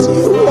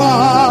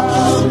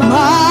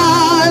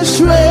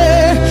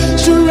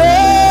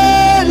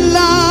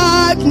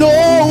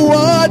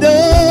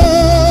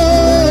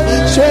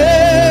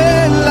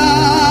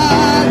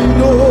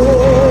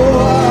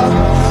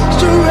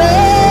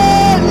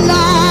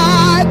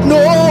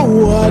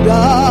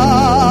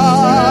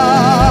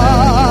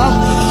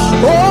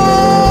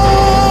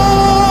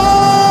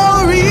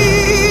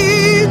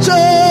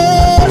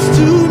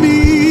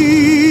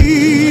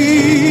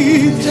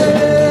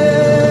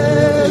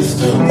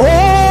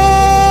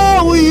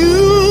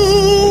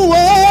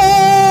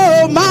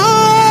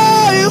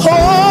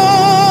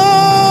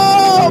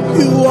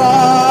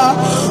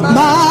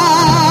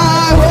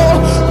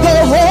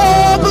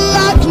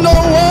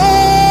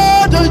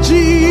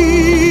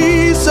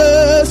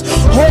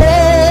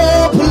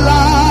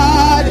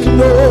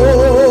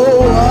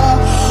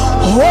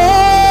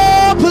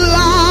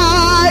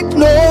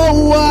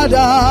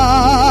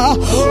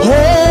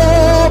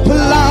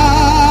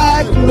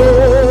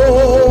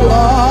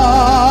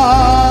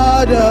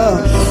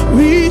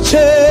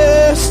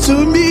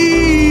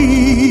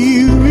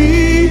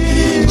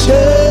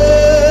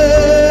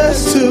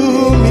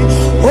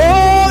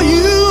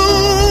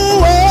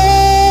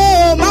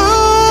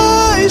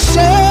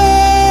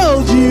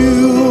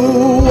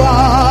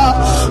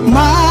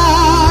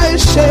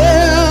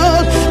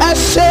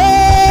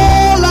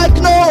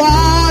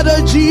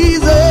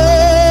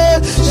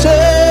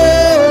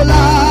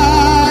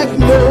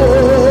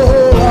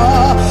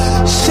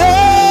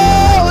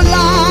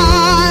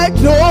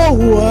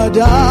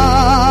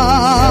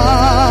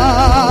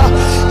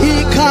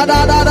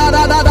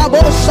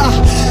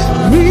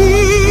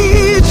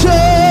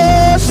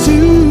reaches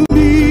to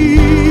me.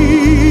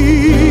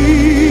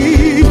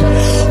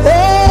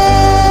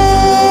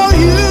 Oh,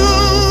 you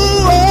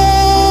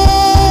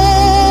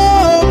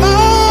are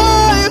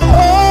my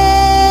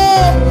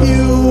hope.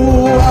 You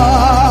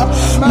are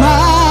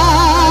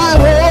my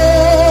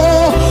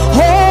hope.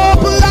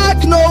 Hope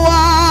like no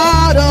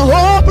other.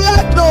 Hope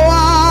like no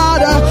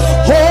other.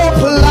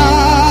 Hope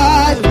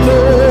like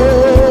no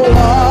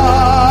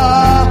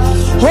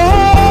other.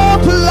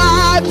 Hope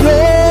like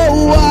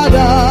no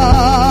other.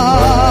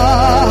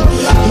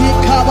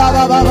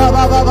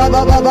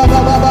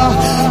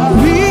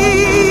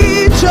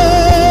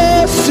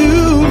 Reaches to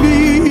me.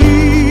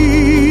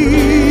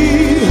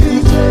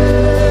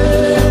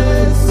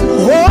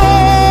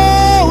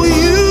 Oh,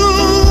 you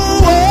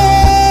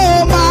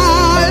are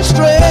my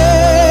strength.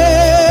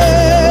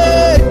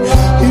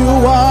 You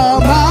are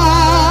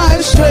my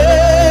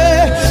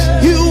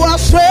strength. You are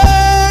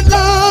strength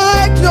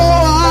like no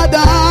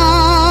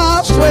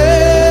other.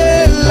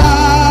 Strength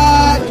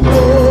like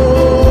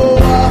no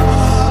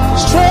other.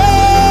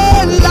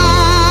 Strength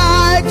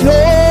like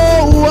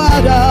no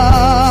other.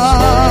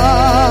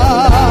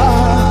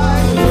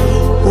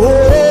 Oh,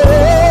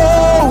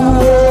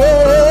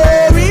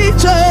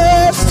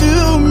 reaches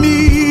to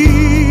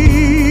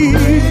me.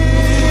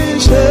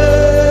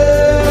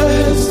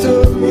 Reaches to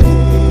me.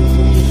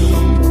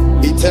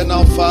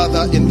 Eternal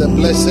Father, in the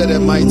blessed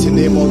and mighty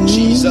name of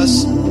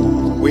Jesus,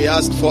 we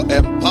ask for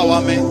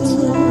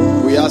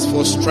empowerment, we ask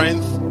for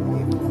strength,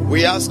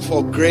 we ask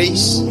for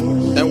grace,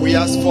 and we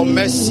ask for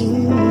mercy.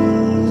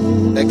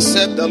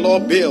 Except the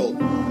Lord build,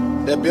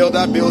 the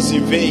builder builds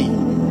in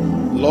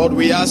vain. Lord,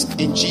 we ask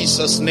in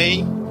Jesus'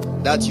 name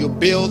that you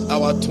build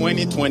our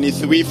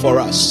 2023 for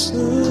us.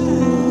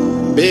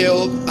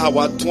 Build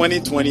our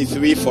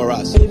 2023 for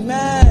us.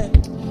 Amen.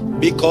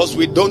 Because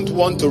we don't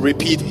want to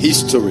repeat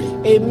history.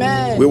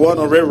 Amen. We want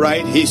to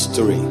rewrite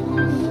history.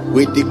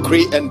 We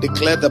decree and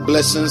declare the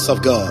blessings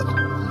of God.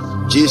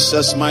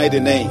 Jesus'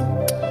 mighty name.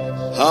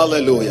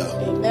 Hallelujah.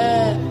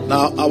 Amen.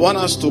 Now, I want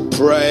us to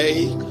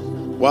pray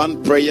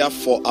one prayer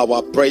for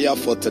our prayer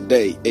for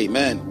today.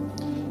 Amen.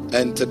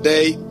 And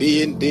today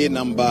being day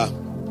number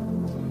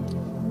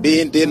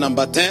 10,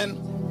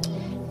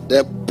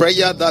 the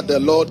prayer that the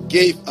Lord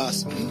gave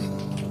us.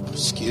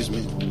 Excuse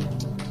me.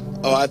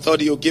 Oh, I thought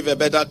you give a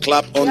better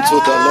clap unto the Lord.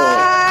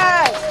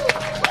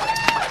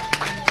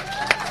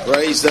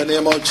 Praise the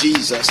name of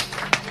Jesus.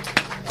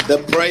 The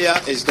prayer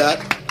is that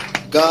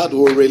God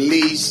will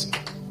release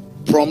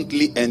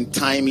promptly and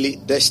timely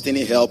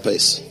destiny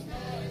helpers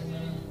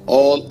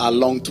all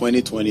along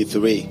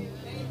 2023.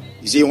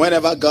 You see,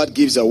 whenever God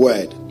gives a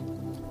word,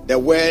 the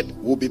word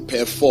will be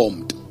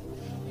performed.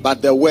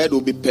 But the word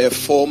will be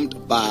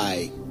performed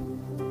by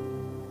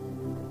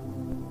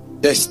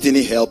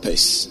destiny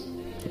helpers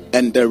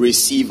and the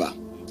receiver.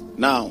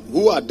 Now,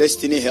 who are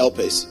destiny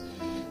helpers?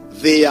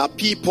 They are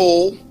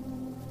people,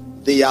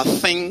 they are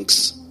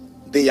things,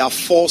 they are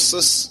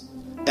forces,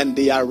 and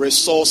they are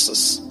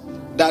resources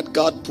that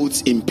God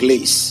puts in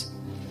place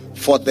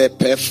for the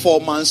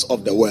performance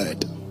of the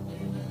word.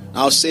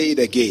 I'll say it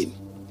again.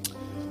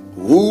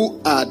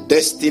 Who are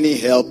destiny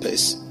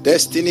helpers?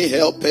 Destiny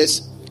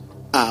helpers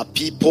are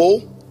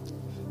people,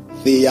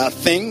 they are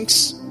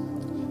things,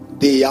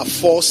 they are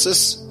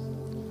forces,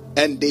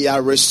 and they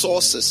are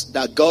resources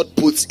that God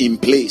puts in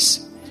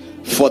place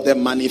for the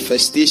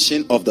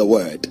manifestation of the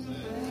word.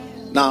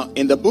 Now,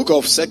 in the book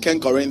of 2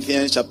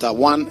 Corinthians chapter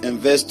 1 and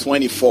verse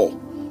 24,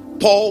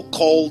 Paul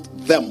called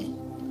them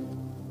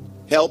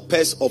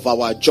helpers of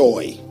our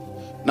joy.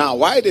 Now,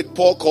 why did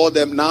Paul call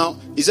them now?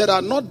 He said,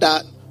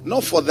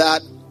 not for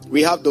that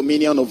we have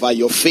dominion over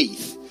your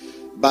faith,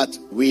 but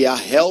we are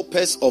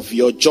helpers of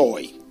your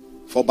joy.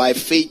 For by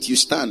faith you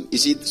stand. You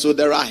see, so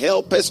there are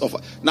helpers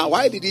of. Now,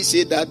 why did he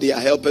say that they are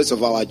helpers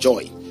of our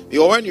joy?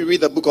 Because when you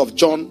read the book of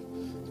John,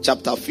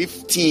 chapter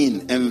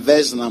 15 and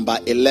verse number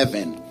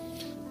 11,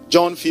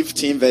 John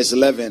 15 verse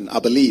 11, I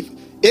believe.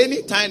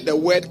 Anytime the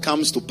word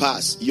comes to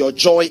pass, your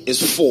joy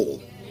is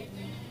full.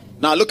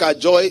 Now look at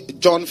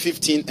John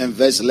 15 and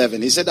verse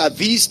 11. He said that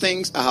these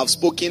things I have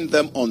spoken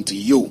them unto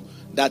you,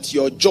 that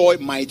your joy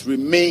might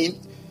remain.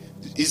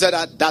 He said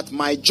that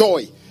my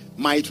joy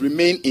might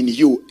remain in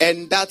you,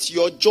 and that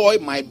your joy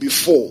might be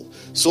full.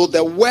 So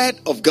the word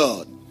of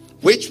God,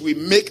 which we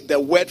make the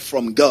word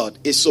from God,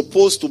 is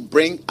supposed to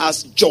bring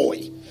us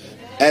joy.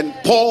 And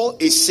Paul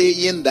is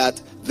saying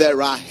that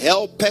there are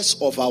helpers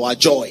of our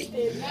joy.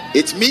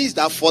 It means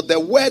that for the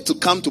word to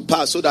come to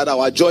pass so that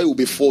our joy will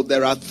be full,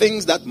 there are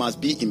things that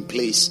must be in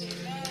place.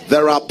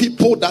 There are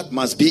people that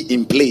must be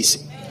in place.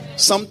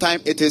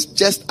 Sometimes it is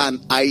just an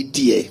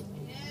idea.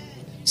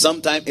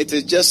 Sometimes it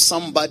is just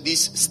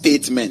somebody's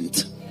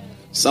statement.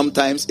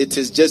 Sometimes it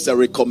is just a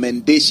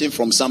recommendation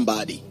from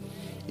somebody.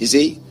 You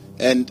see?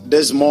 And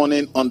this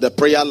morning on the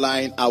prayer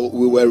line,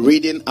 we were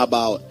reading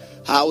about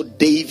how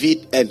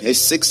David and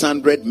his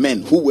 600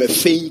 men who were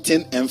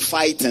fainting and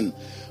fighting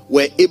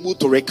were able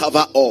to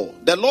recover all.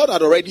 The Lord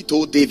had already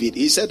told David,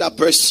 he said that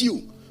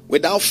pursue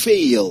without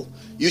fail,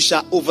 you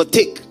shall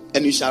overtake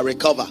and you shall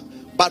recover.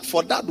 But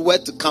for that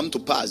word to come to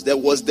pass, there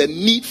was the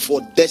need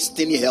for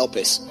destiny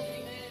helpers.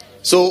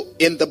 So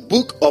in the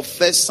book of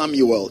 1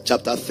 Samuel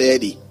chapter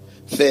 30,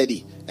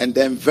 and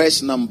then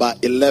verse number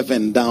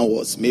 11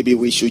 downwards, maybe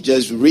we should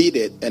just read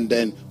it and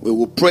then we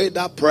will pray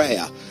that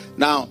prayer.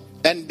 Now,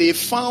 and they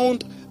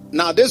found,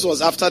 now this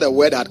was after the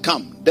word had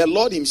come. The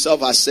Lord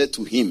himself has said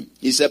to him,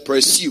 he said,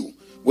 pursue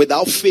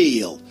without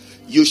fail,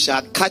 you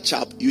shall catch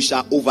up, you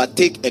shall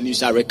overtake, and you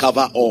shall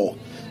recover all.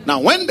 Now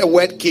when the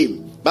word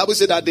came, Bible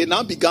said that they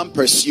now began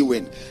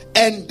pursuing,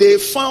 and they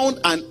found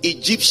an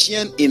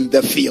Egyptian in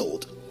the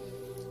field,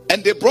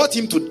 and they brought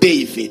him to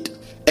David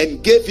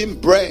and gave him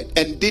bread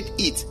and did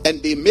eat,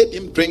 and they made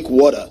him drink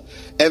water.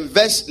 And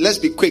verse, let's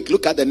be quick,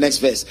 look at the next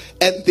verse.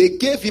 And they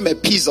gave him a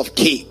piece of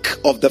cake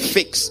of the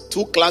figs,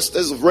 2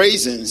 clusters of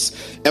raisins.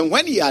 And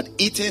when he had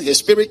eaten, his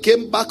spirit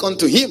came back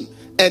unto him.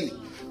 And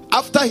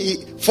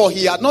for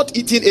he had not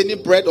eaten any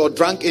bread or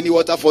drank any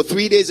water for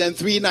 3 days and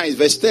 3 nights.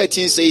 Verse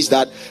 13 says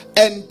that,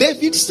 and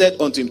David said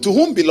unto him, to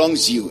whom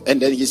belongs you?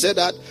 And then he said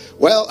that,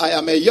 well, I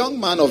am a young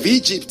man of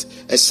Egypt,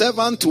 a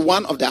servant to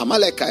one of the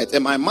Amalekites,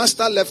 and my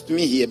master left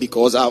me here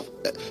because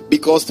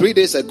 3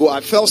 days ago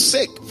I fell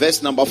sick.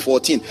 Verse number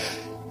 14.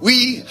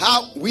 We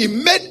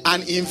made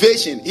an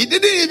invasion. He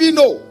didn't even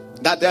know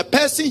that the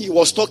person he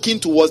was talking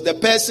to was the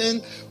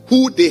person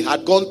who they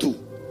had gone to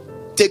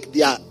take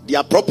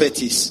their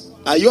properties.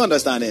 Are you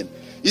understanding?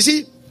 You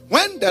see,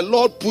 when the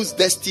Lord puts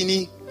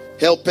destiny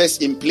helpers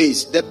in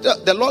place,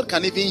 the Lord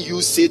can even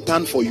use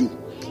Satan for you.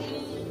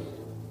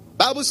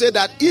 Bible said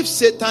that if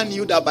Satan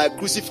knew that by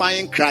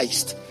crucifying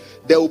Christ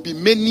there will be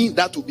many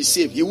that will be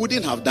saved, he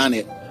wouldn't have done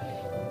it.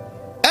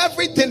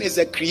 Everything is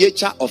a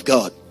creature of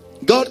God.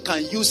 God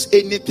can use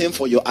anything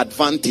for your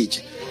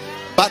advantage.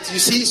 But you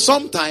see,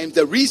 sometimes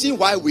the reason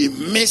why we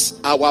miss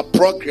our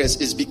progress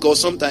is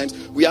because sometimes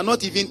we are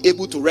not even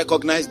able to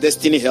recognize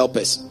destiny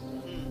helpers.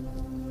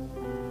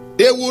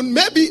 They would,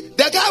 maybe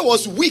the guy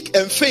was weak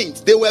and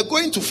faint. They were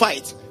going to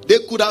fight. They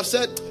could have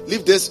said,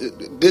 leave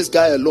this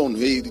guy alone.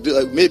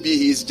 Maybe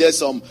he's just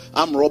some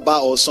armed robber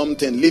or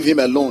something. Leave him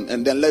alone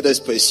and then let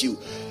us pursue.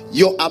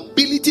 Your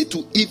ability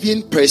to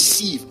even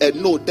perceive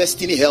and know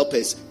destiny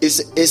helpers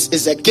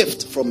is a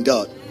gift from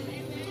God.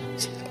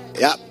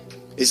 Yeah,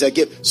 it's a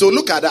gift. So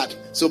look at that.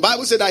 So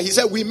Bible said that he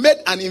said, we made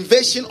an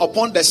invasion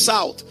upon the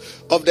south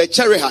of the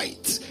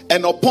Cherethites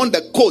and upon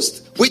the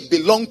coast which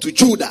belonged to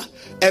Judah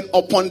and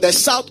upon the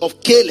south of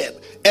Caleb.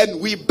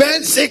 And we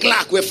burned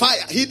Ziklag with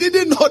fire. He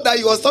didn't know that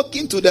he was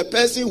talking to the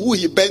person who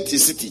he burnt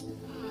his city.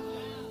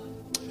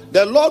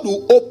 The Lord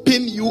will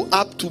open you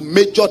up to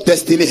major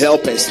destiny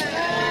helpers.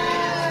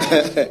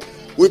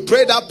 We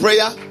prayed that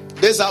prayer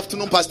this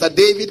afternoon. Pastor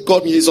David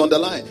called me. He's on the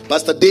line.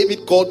 Pastor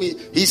David called me.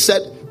 He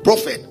said,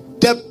 prophet,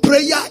 the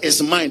prayer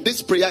is mine.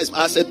 This prayer is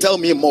mine. I said, tell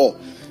me more.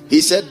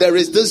 He said, there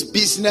is this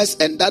business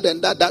and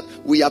that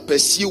we are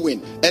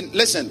pursuing. And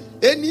listen,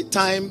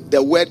 anytime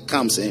the word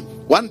comes in,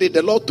 one day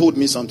the Lord told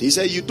me something. He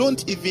said, you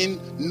don't even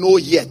know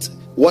yet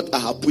what I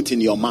have put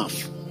in your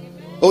mouth.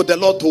 Oh, the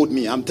Lord told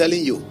me. I'm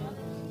telling you.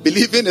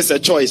 Believing is a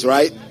choice,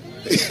 right?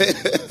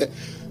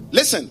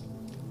 Listen.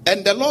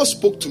 And the Lord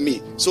spoke to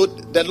me. So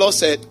the Lord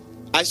said,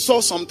 I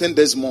saw something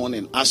this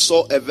morning. I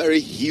saw a very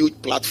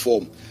huge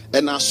platform.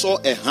 And I saw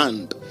a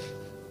hand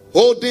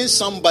holding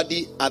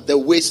somebody at the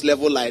waist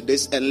level like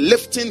this and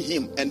lifting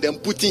him and then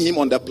putting him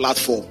on the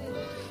platform.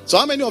 So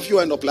how many of you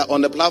are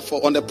on the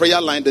platform, on the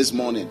prayer line this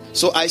morning?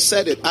 So I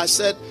said it. I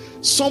said,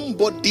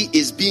 somebody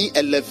is being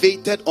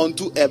elevated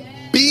onto a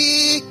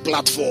big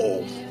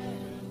platform.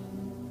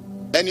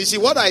 And you see,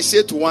 what I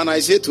say to one, I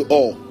say to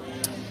all.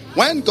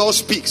 When God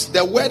speaks,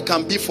 the word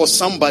can be for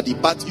somebody,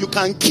 but you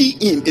can key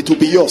in, it will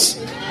be yours.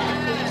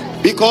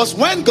 Because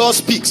when God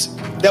speaks,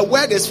 the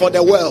word is for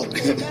the world.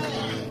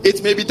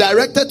 It may be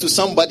directed to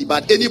somebody,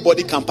 but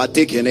anybody can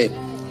partake in it.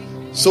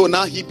 So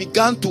now he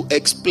began to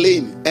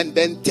explain and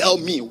then tell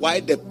me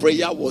why the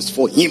prayer was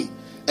for him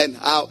and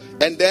how.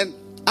 And then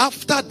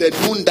after the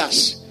noon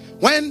dash,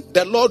 when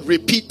the Lord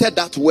repeated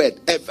that word,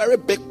 a very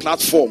big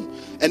platform,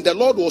 and the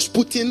Lord was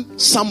putting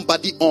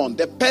somebody on.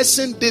 The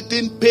person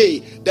didn't pay.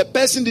 The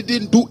person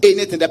didn't do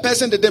anything. The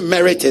person didn't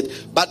merit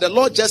it. But the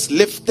Lord just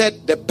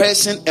lifted the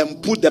person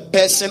and put the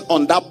person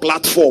on that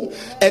platform.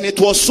 And it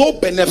was so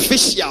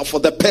beneficial for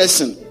the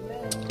person.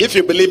 If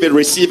you believe it,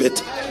 receive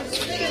it.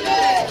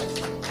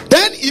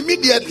 Then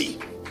immediately,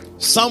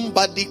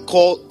 somebody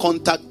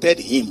contacted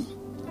him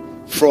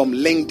from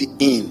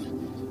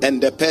LinkedIn.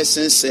 And the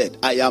person said,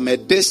 I am a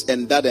this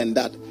and that and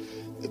that.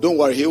 Don't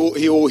worry, he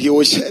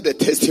will share the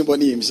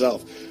testimony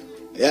himself.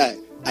 Yeah,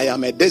 I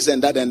am a this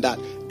and that and that.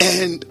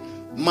 And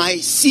my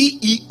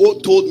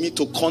CEO told me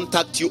to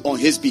contact you on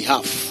his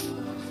behalf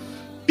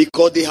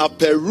because they have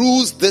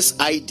perused this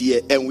idea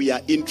and we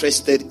are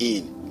interested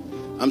in.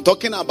 I'm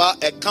talking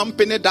about a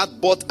company that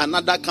bought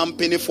another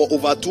company for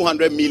over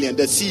 200 million,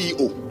 the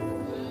CEO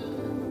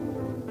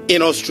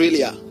in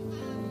Australia.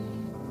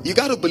 You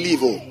got to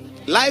believe,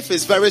 life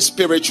is very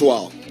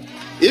spiritual.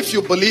 If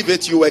you believe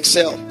it, you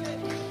excel.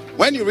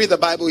 When you read the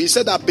Bible, he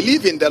said that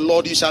believe in the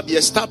Lord, you shall be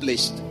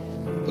established.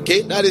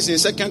 Okay, that is in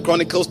 2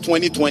 Chronicles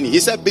 20:20. He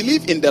said,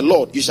 believe in the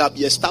Lord, you shall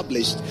be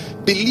established.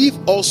 Believe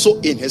also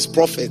in his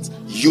prophets,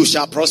 you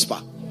shall prosper.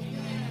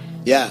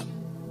 Yeah,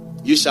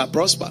 you shall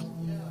prosper.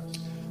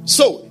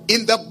 So,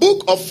 in the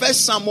book of 1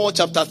 Samuel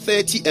chapter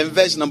 30 and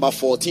verse number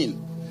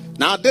 14,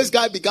 now this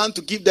guy began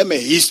to give them a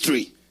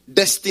history.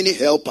 Destiny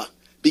helper.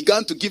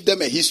 Began to give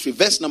them a history.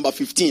 Verse number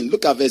 15.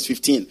 Look at verse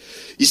 15.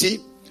 You see,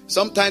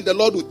 sometimes the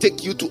Lord will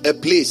take you to a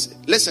place.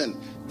 Listen,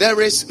 there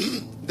is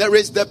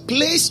the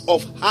place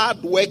of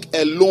hard work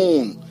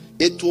alone.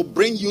 It will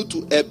bring you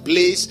to a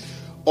place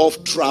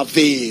of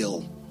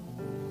travail.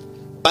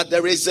 But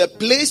there is a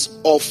place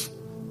of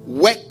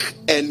work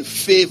and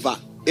favor.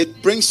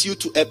 It brings you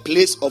to a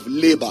place of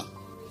labor.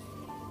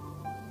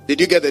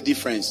 Did you get the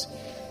difference?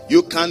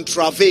 You can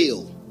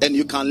travail and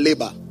you can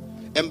labor.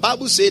 And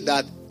Bible says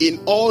that in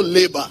all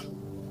labor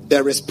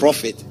there is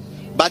profit,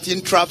 but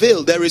in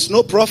travail there is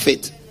no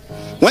profit.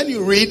 When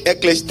you read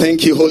Ecclesiastes,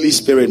 thank you Holy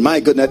Spirit, my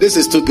goodness, this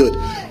is too good.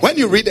 When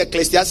you read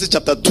Ecclesiastes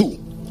chapter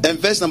 2 and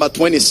verse number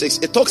 26,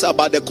 it talks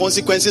about the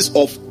consequences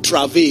of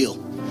travail.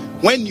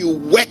 When you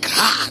work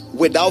hard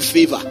without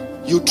favor,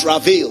 you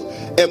travail.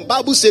 And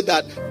Bible said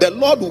that the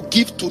Lord will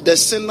give to the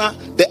sinner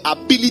the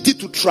ability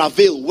to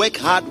travail, work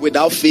hard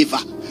without favor,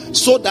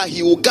 so that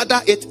he will gather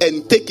it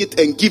and take it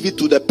and give it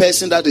to the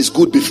person that is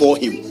good before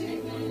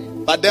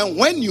him. But then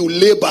when you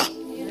labor,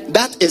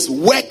 that is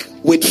work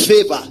with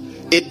favor,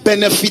 it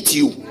benefits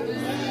you.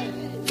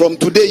 From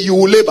today you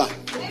will labor.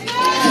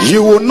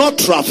 You will not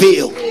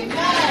travail.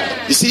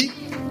 You see,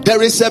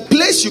 there is a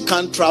place you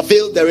can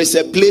travail, there is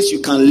a place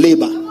you can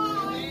labor.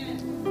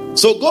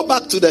 So go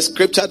back to the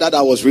scripture that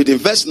I was reading,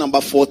 verse number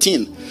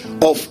 14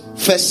 of 1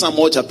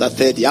 Samuel chapter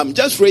 30. I'm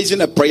just raising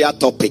a prayer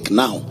topic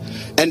now.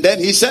 And then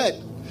he said,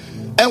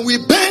 and we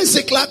burn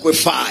Ziklag with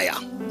fire.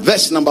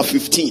 Verse number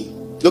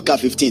 15. Look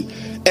at 15.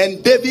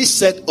 And David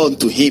said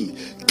unto him,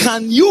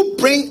 can you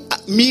bring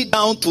me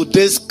down to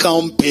this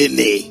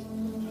company?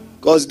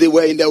 Because they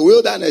were in the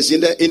wilderness.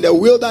 In the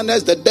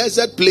wilderness, the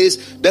desert place,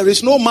 there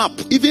is no map.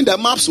 Even the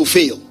maps will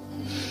fail.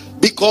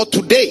 Because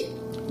today,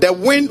 the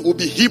wind will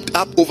be heaped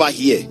up over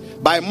here.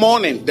 By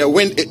morning, the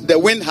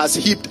wind has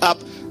heaped up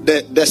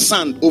the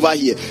sun over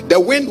here. The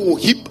wind will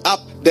heap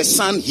up the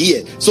sun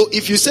here. So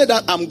if you say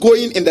that I'm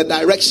going in the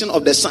direction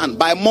of the sun,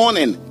 by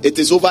morning it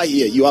is over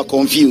here. You are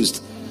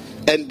confused.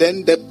 And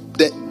then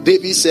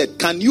David said,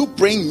 can you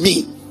bring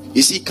me?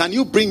 You see, can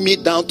you bring me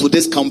down to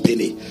this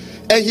company?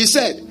 And he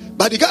said,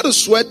 but you got to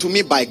swear to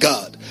me by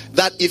God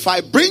that if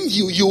I bring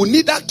you, you will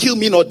neither kill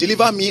me nor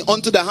deliver me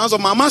unto the hands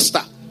of my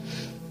master.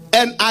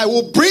 And I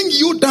will bring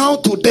you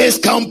down to this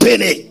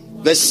company.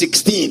 Verse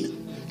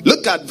 16.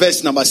 Look at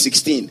verse number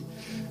 16.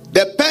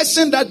 The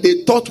person that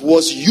they thought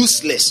was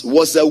useless,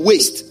 was a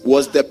waste,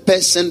 was the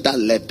person that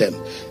led them.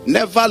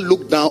 Never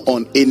look down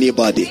on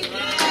anybody.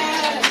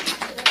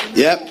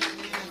 Yep.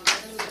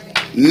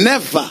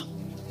 Never.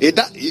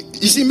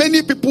 You see,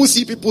 many people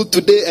see people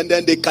today and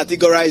then they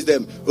categorize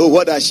them. Oh,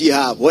 what does she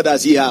have? What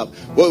does he have?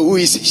 Well, who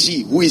is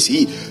she? Who is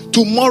he?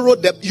 Tomorrow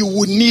you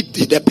will need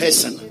the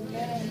person.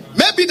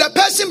 Maybe the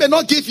person may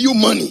not give you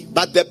money,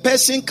 but the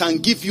person can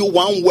give you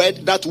one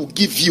word that will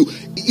give you.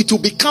 It will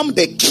become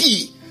the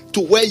key to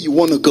where you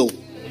want to go.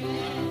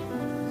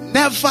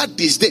 Never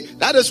disdain.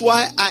 That is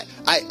why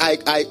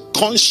I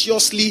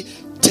consciously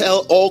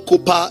tell all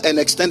Cooper and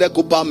extended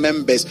Cooper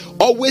members,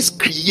 always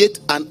create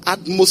an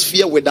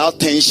atmosphere without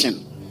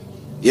tension.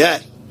 Yeah.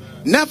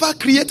 Never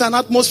create an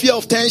atmosphere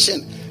of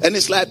tension. And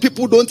it's like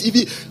people don't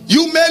even,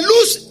 you may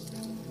lose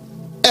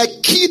a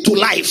key to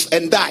life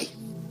and die.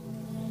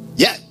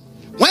 Yeah.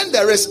 When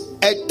there is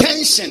a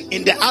tension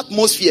in the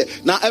atmosphere,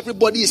 now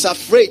everybody is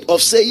afraid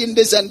of saying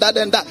this and that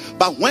and that.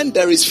 But when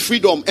there is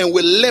freedom and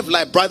we live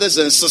like brothers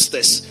and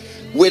sisters,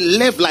 we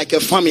live like a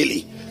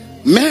family.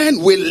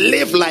 Man, we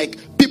live like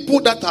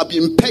people that have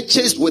been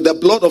purchased with the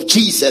blood of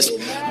Jesus,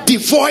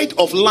 devoid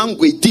of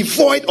language,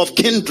 devoid of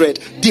kindred,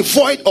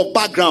 devoid of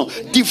background,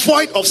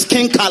 devoid of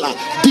skin color,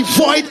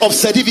 devoid of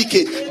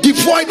certificate,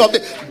 devoid of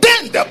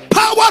then the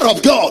power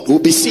of God will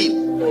be seen.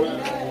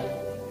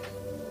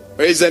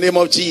 Praise the name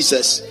of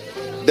Jesus.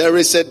 There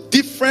is a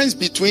difference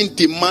between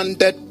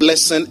demanded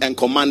blessing and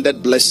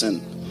commanded blessing.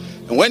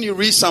 And when you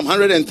read Psalm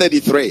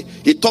 133,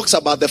 it talks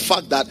about the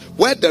fact that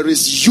where there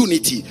is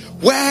unity,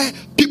 where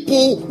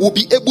people will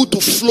be able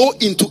to flow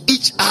into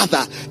each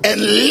other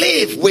and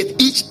live with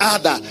each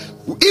other,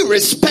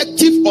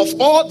 irrespective of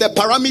all the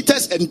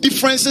parameters and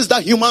differences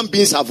that human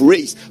beings have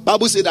raised.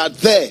 Bible says that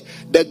there,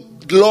 the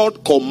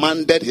Lord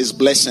commanded his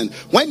blessing.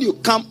 When you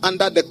come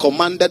under the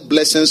commanded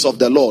blessings of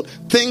the Lord,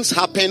 things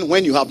happen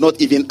when you have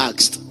not even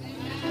asked.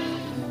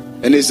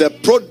 And it's a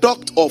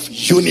product of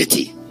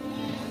unity.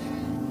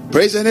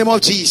 Praise the name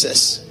of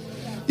Jesus.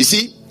 You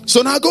see,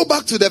 so now go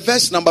back to the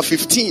verse number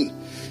 15.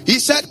 He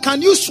said,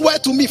 can you swear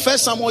to me, 1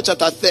 Samuel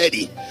chapter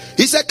 30?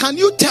 He said, can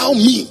you tell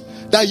me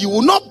that you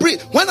will not bring,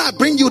 when I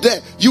bring you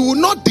there, you will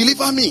not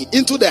deliver me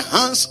into the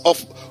hands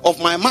of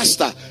my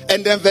master?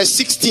 And then verse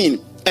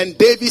 16, and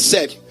David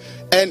said,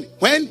 And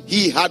when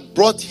he had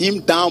brought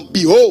him down,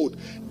 behold,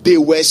 they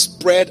were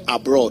spread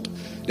abroad.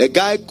 The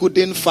guy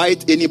couldn't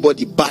fight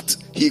anybody, but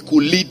he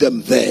could lead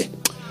them there.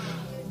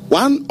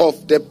 One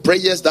of the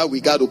prayers that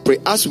we got to pray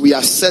as we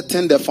are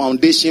setting the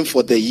foundation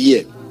for the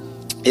year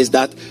is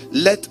that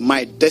let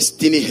my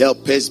destiny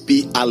helpers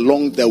be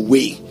along the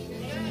way.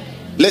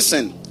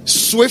 Listen,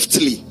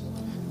 swiftly,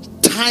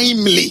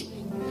 timely.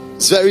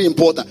 It's very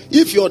important.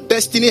 If your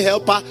destiny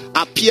helper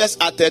appears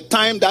at a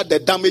time that the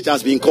damage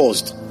has been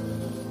caused,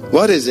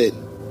 what is it?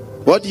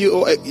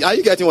 Are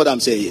you getting what I'm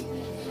saying?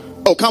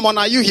 Oh, come on,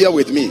 are you here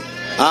with me?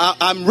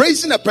 I'm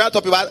raising a prayer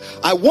topic, but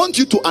I want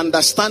you to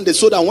understand it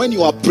so that when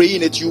you are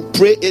praying it, you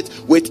pray it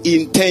with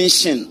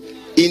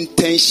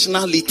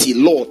intentionality.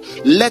 Lord,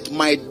 let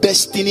my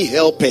destiny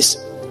helpers,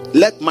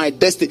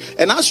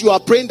 and as you are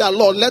praying that,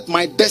 Lord, let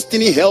my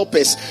destiny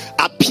helpers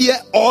appear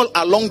all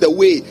along the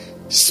way,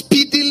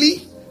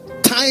 speedily,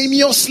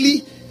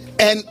 timeously,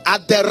 and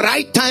at the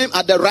right time,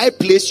 at the right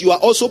place. You are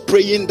also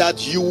praying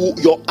that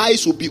your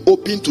eyes will be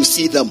open to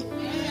see them.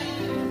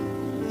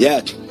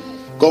 Yeah.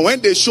 Because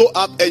when they show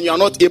up and you are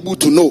not able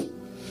to know,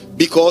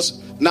 because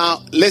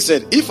now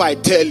listen, if I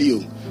tell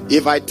you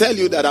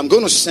that I'm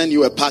going to send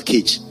you a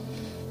package,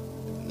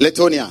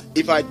 Latonia,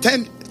 if I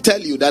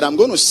tell you that I'm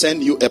going to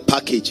send you a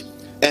package,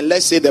 and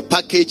let's say the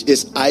package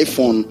is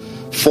iPhone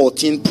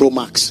 14 Pro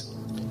Max.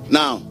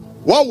 Now,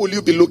 what will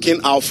you be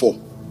looking out for?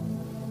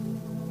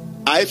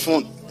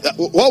 iPhone.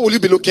 What will you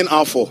be looking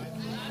out for?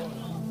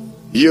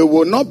 You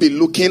will not be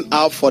looking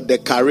out for the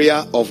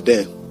carrier of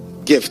the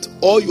gift.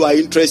 Or you are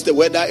interested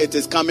whether it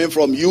is coming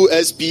from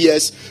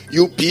USPS,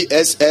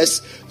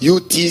 UPSS,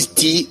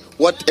 UTT,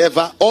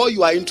 whatever. All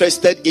you are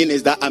interested in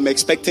is that I'm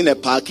expecting a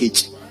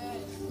package.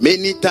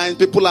 Many times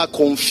people are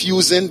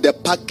confusing the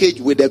package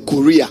with the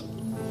courier.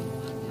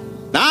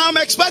 Now I'm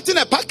expecting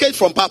a package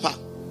from Papa,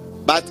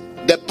 but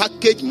the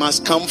package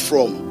must come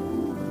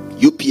from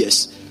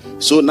UPS.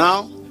 So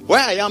now where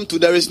I am to,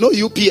 there is no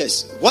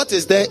UPS. What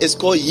is there is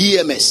called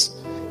EMS,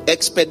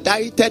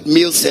 Expedited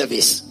Mail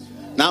Service.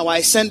 Now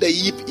I send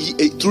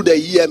through the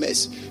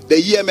EMS.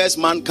 The EMS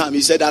man came.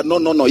 He said,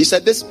 no. He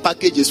said, this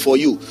package is for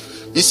you.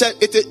 He said,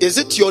 is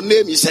it your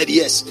name? He said,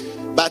 yes.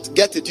 But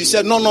get it. He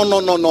said, no.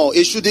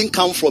 It shouldn't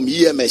come from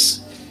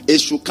EMS. It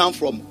should come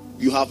from,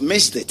 you have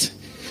missed it.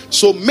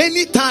 So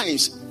many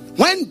times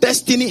when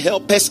destiny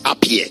helpers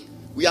appear,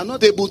 we are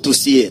not able to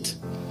see it.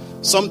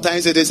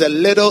 Sometimes it is a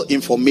little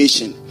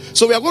information.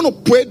 So we are going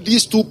to pray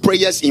these two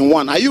prayers in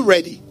one. Are you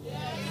ready?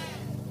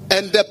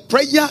 And the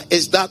prayer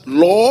is that,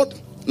 Lord,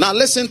 now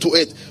listen to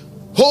it.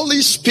 Holy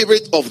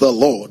Spirit of the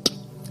Lord,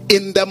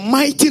 in the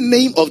mighty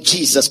name of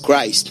Jesus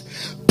Christ,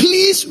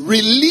 please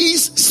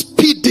release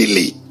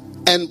speedily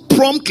and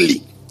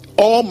promptly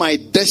all my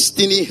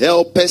destiny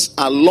helpers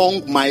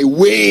along my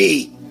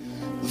way.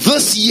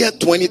 This year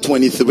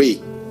 2023,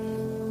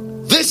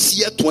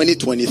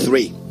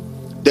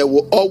 there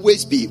will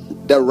always be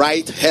the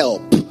right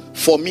help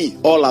for me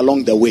all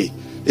along the way.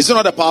 It's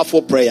not a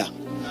powerful prayer.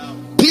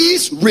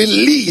 Please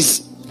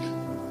release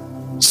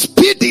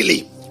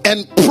speedily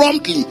and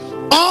promptly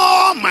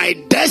all my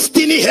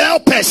destiny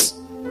helpers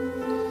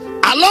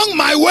along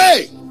my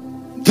way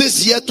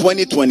this year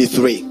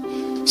 2023.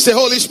 Say,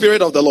 Holy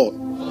Spirit of the Lord,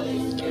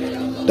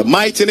 the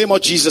mighty name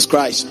of Jesus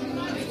Christ,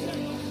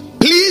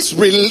 please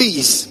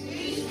release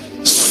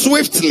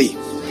swiftly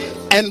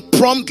and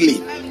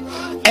promptly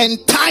and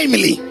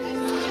timely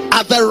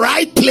at the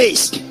right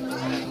place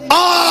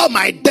all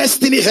my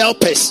destiny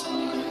helpers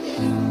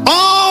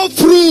all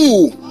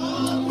through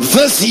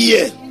this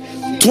year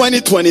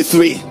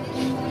 2023.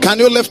 Can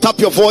you lift up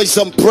your voice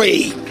and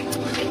pray?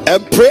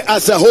 And pray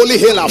as a holy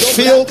healer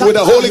filled with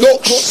the Holy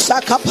Ghost.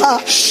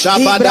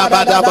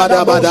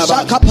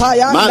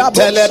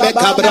 Mantelebe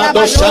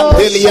cabrado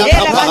chandelia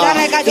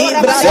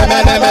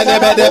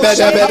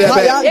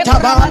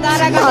kapa.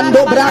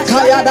 Mando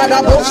brakaya da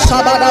da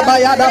bossa bada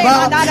baya da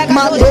ba.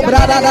 Mando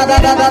brada da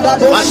da da da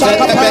bossa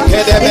kapa.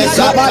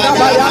 Bada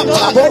baya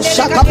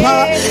bossa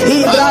kapa.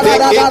 Ibra da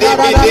da da da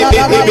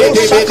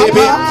bossa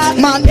kapa.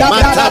 Manda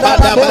brada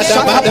da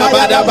bossa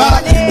bada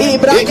ba.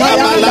 Ibra kaya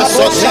da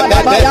bossa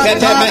baya.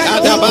 You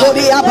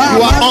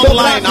are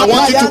online. I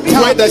want you to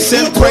pray the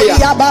same prayer,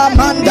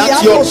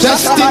 that your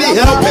destiny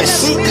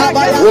helpers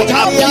will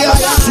appear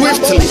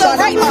swiftly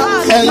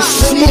and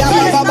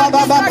smoothly.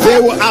 They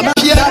will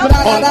appear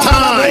on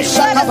time.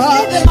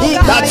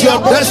 That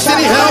your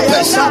destiny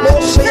helpers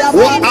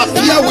will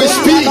appear with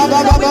speed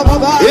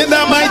in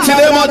the mighty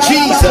name of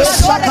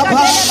Jesus.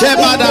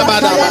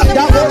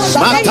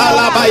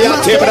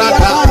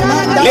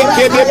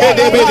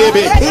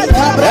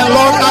 And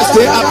Lord, as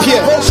they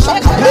appear,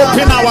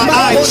 open our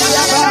eyes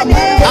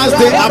as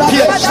they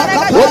appear,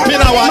 open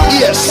our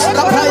ears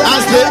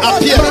as they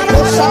appear,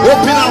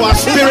 open our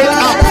spirit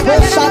up,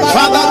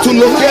 Father, to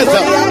locate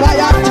them,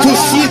 to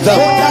see them,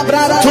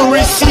 to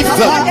receive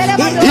them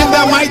in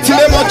the mighty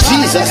name of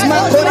Jesus.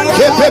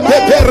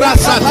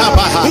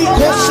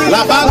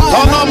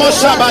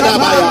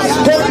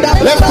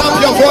 Lift up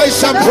your voice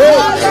and pray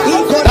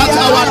that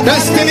our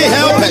destiny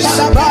helpers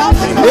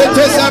It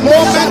is a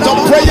moment of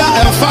prayer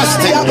and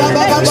fasting.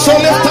 So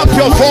lift up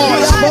your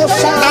voice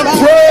and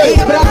pray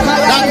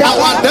that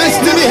our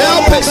destiny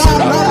helpers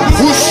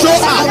will show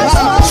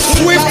up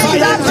swiftly,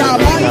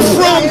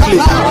 promptly,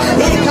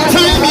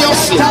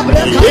 timelessly,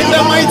 in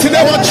the mighty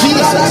name of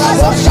Jesus.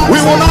 We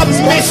will not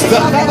miss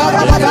them.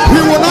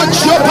 We will not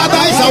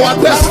jeopardize our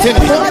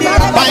destiny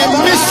by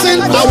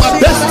missing our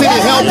destiny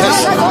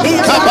helpers.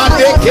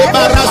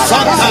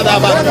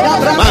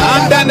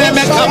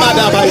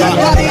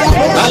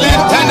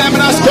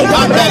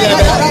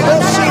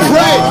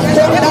 Pray.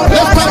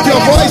 Lift up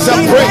your voice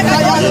and pray.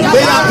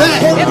 They are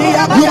there.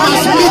 You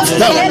must meet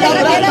them.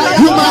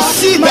 You must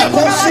see them.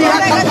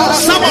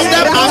 Some of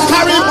them are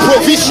carrying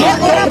provision.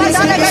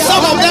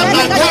 Some of them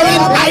are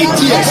carrying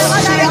ideas.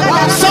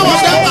 Some of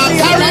them are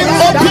carrying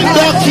open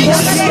door keys.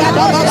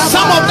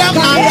 Some of them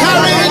are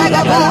carrying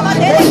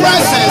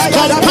presence,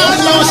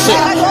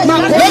 companionship.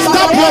 Lift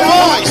up your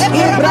voice.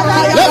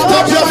 Lift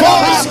up your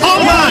voice.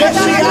 Online,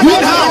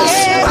 in-house,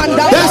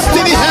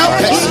 destiny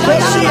helpers.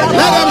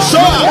 Let them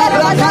show up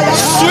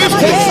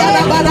swiftly,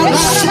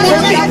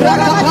 smoothly,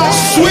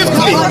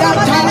 swiftly,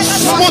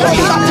 smoothly.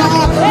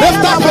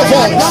 Lift up your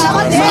voice.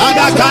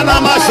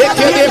 Adakanama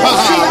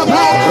sekedebaha,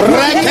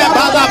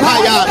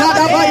 rekebadapaya,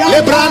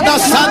 lebranda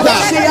sanda.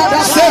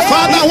 Say,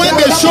 Father, when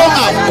they show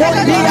up,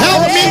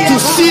 help me to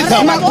see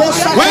them.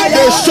 When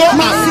they show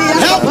up,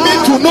 help me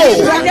to know.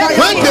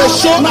 When they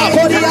show up,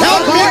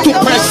 help me to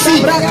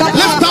perceive.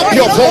 Lift up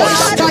your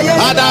voice.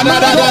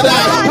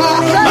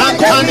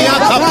 Antania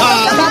Kapa,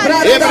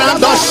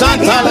 Ebrando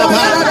Santa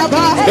Lava,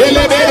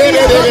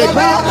 Elebede,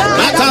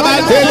 Mataba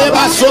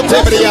Teleba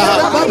Sotebria,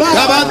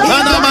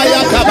 Cabantana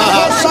Maya Kaba,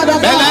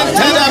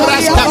 Elentena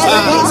Brascapa,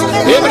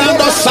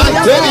 Ebrando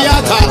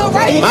Santeriata,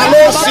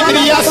 Malo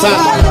Sibriasa,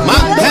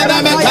 Mantena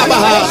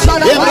Metabaha,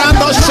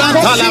 Ebrando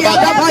Santa Lava,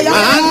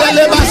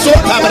 Mahandeleba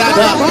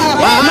Sotabrada,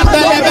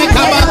 Mahandelebe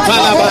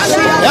Cabantalaba.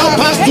 Help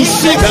us to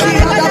see them.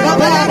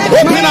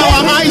 Open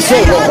our eyes, O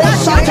Lord.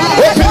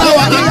 Open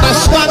our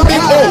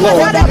understanding, O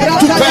Lord,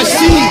 to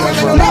perceive,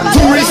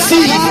 to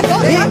receive,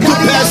 to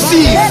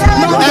perceive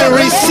and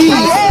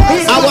receive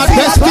our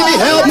destiny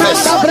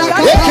helpers.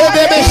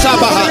 Ekedebe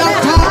Shabaha,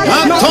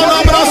 Antono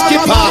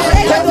Broskipa,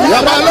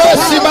 Yabalo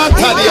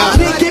Sibatadia,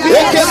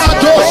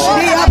 Ekenados,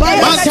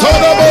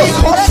 Mantonobos,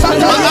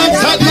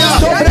 Manantadia,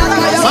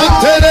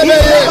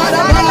 Mantenebe,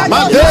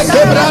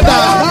 Mandeke Brada,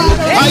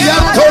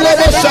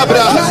 Ayantolobo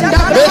Shabra,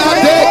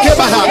 Benadeke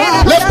Baha.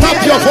 Lift up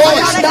your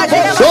voice.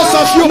 Those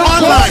of you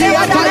online,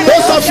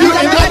 those of you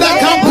in other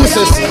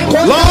campuses,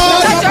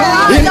 Lord,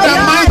 in the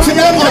mighty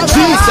name of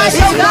Jesus,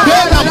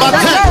 day number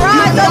 10,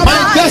 my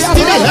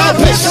destiny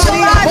helpers,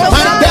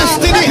 my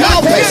destiny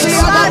helpers,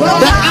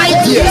 the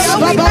ideas,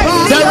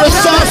 the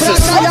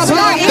resources,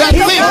 the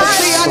things,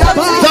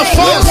 the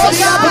forces,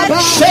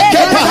 shake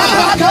it,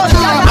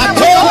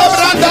 Atola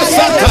Branda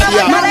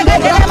Satadia,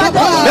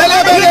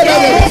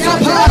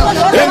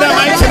 in the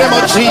mighty name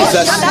of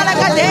Jesus.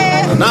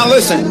 Now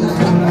listen,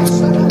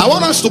 I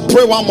want us to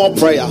pray one more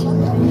prayer.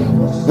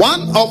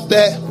 One of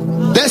the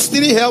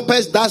destiny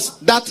helpers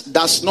that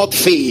does not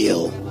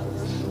fail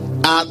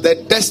are the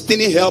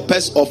destiny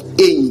helpers of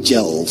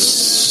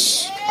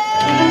angels.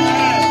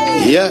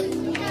 Yeah.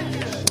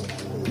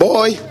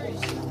 Boy,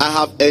 I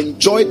have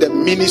enjoyed the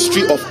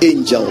ministry of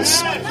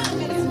angels.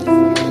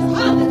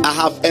 I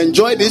have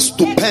enjoyed it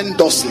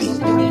stupendously.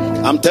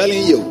 I'm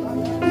telling you,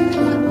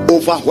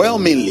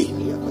 overwhelmingly.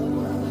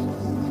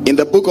 In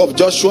the book of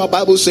Joshua,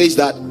 Bible says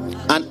that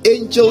an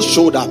angel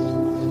showed up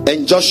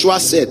and Joshua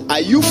said, "Are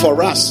you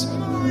for us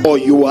or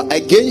you are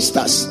against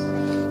us?"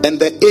 And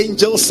the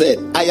angel said,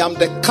 "I am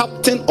the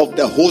captain of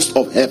the host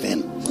of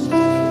heaven."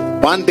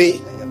 One day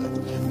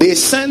they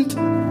sent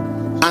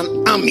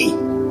an army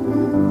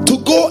to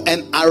go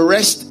and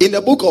arrest. In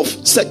the book of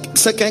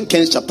 2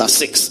 Kings chapter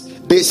 6,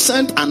 they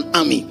sent an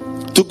army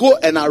to go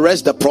and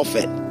arrest the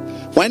prophet.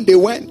 When they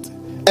went,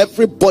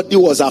 everybody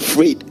was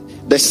afraid.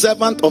 The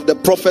servant of the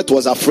prophet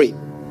was afraid.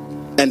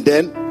 And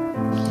then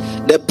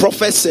the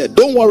prophet said,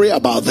 "Don't worry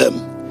about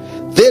them.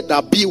 They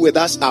that be with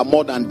us are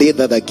more than they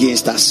that are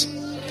against us.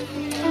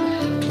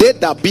 They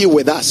that be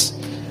with us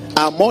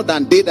are more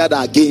than they that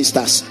are against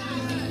us."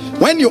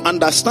 When you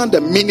understand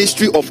the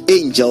ministry of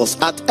angels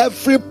at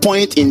every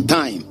point in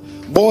time,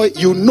 boy,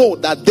 you know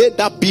that they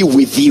that be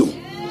with you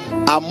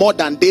are more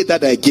than they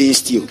that are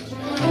against you.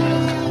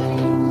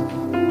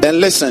 Then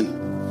listen.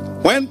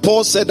 When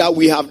Paul said that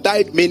we have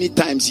died many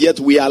times yet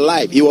we are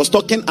alive, he was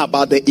talking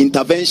about the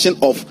intervention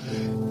of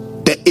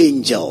the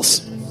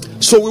angels.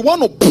 So we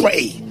want to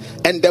pray,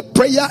 and the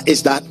prayer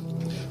is that,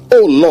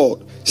 "Oh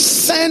Lord,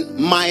 send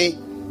my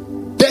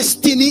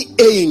destiny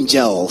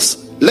angels."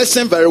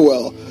 Listen very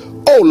well.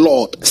 "Oh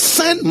Lord,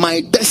 send my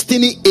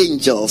destiny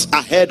angels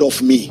ahead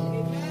of me."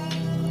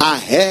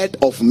 Ahead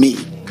of me.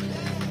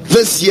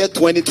 This year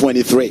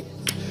 2023.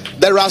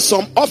 There are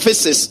some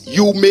offices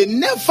you may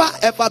never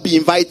ever be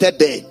invited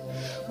there,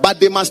 but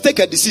they must take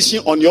a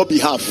decision on your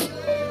behalf.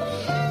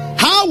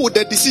 How would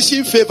the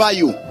decision favor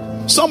you?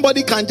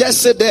 Somebody can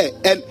just sit there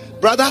and,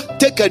 "Brother,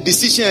 take a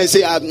decision," and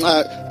say,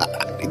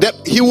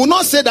 he will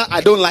not say that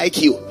I don't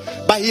like you,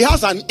 but he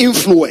has an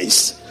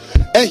influence,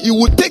 and he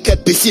will take a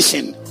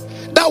decision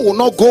that will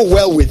not go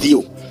well with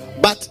you.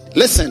 But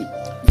listen,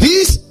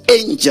 these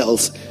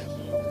angels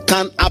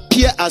can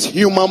appear as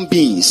human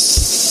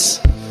beings,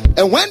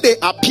 and when they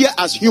appear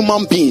as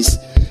human beings,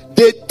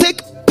 they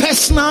take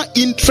personal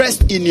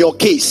interest in your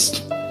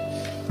case.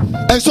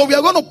 And so we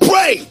are going to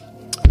pray.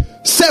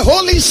 Say,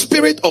 Holy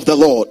Spirit of the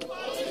Lord,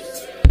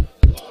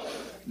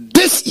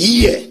 this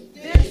year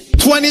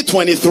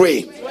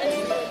 2023,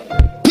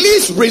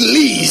 please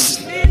release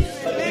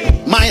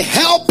my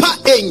helper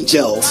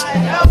angels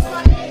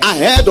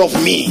ahead of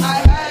me,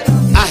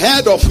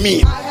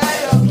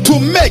 to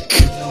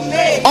make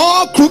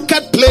all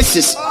crooked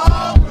places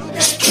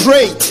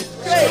straight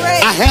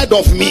ahead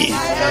of me.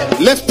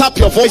 Lift up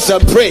your voice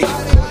and pray.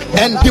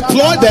 And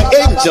deploy the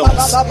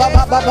angels.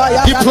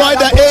 Deploy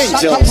the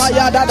angels.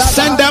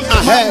 Send them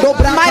ahead.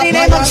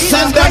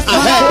 Send them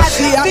ahead.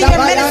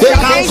 They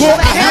can go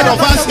ahead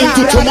of us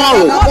into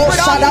tomorrow.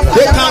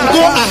 They can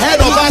go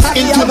ahead of us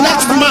into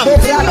next month.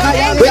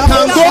 They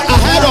can go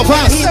ahead of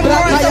us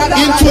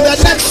into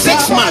the next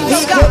 6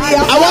 months.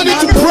 I want you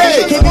to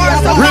pray.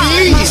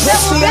 Release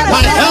my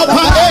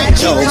helper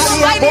angels.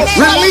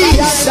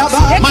 Release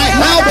my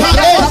helper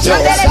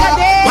angels.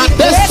 My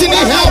destiny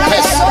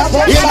helpers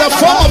in the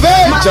form of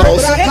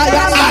angels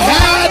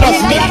ahead of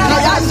me,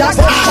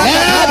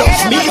 ahead of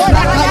me,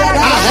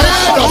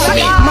 ahead of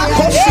me,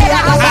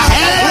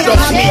 ahead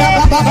of me,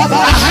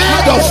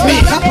 ahead of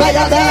me.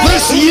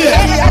 This year,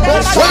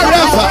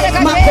 wherever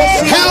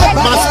help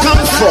must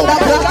come from,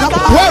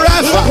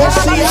 wherever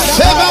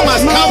favor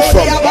must come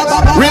from,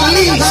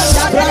 release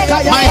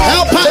my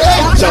helper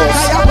angels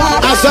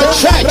as a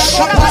church.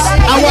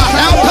 Our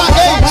helper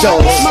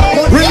angels,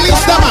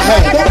 release them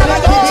ahead.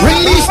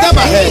 Release them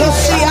ahead.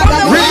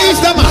 Release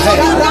them ahead.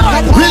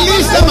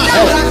 Release them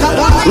ahead.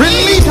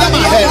 Release them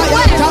ahead.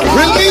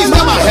 Release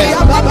them ahead.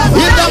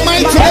 In the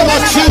mighty name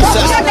of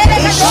Jesus.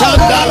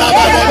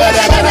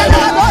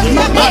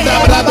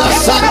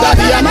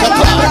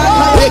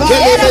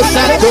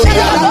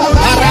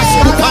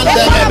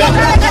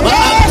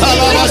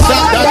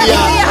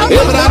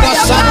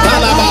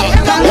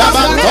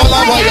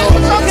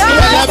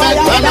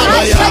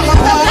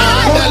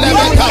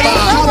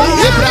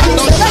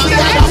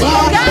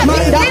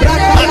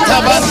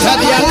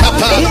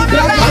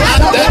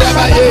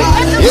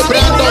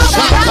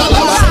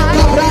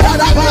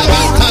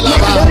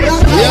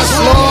 Yes,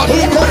 Lord.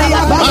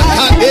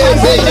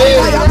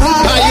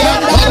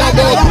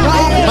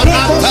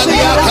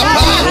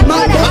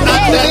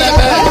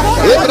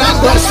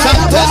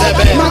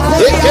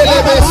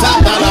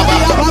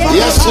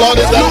 Yes, Lord,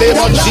 in the name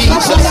of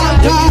Jesus.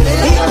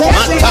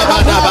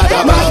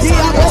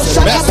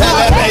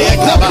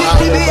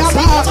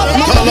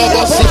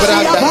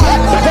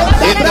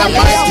 In the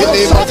mighty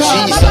name of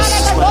Jesus,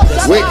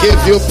 we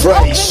give you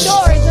praise,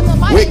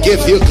 we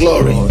give you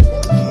glory,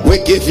 we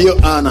give you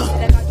honor.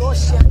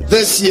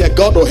 This year,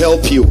 God will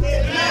help you.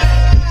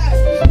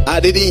 I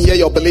didn't hear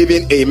your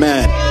believing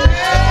amen.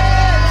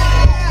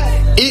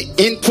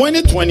 In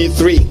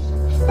 2023,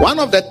 one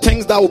of the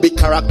things that will be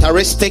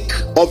characteristic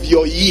of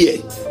your year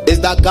is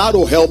that God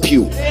will help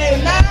you.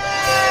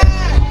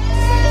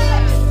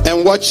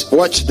 And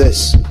watch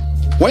this.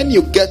 When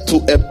you get to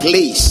a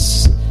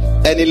place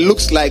and it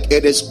looks like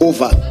it is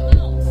over,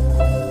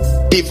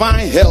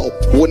 divine help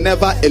will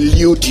never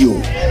elude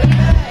you.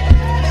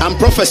 I'm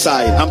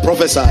prophesying.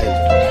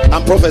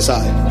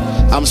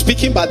 I'm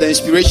speaking by the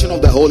inspiration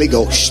of the Holy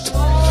Ghost.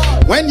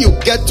 When you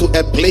get to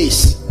a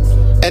place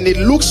and it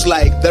looks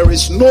like there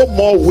is no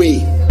more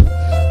way,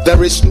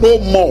 there is no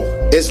more,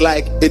 it's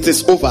like it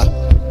is over,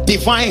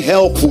 divine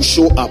help will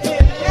show up.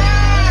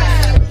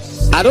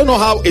 I don't know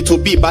how it will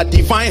be, but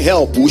divine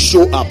help will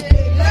show up.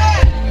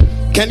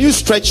 Can you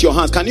stretch your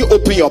hands? Can you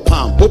open your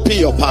palm? Open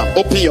your palm.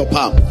 Open your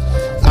palm.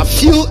 I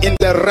feel in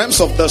the realms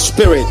of the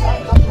spirit,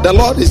 the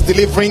Lord is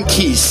delivering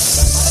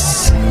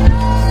keys.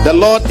 The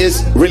Lord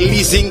is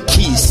releasing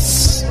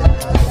keys.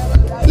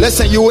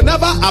 Listen, you will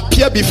never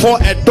appear before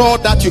a door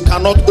that you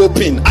cannot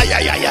open.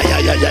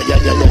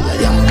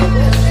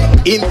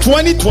 In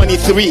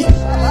 2023,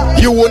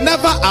 you will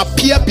never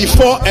appear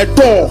before a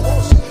door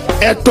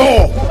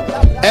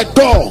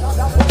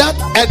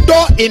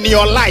in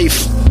your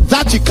life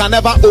that you can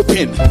never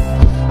open,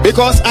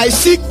 because I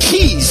see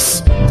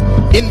keys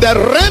in the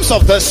realms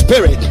of the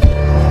spirit.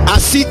 I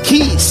see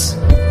keys.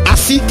 I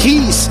see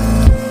keys.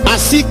 I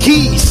see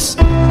keys.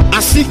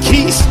 I see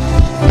keys.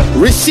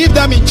 Receive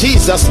them in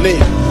Jesus'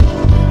 name.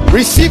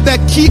 Receive the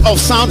key of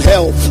sound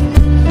health.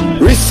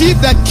 Receive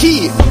the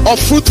key of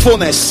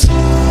fruitfulness.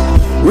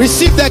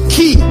 Receive the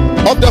key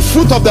of the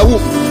fruit of the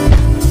womb.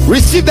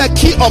 Receive the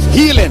key of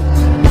healing.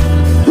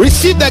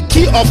 Receive the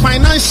key of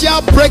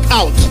financial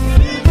breakout.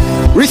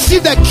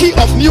 Receive the key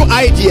of new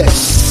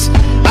ideas,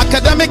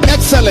 academic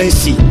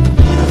excellency.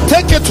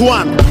 Take it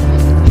 1,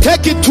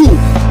 take it 2,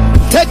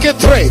 take it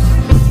 3.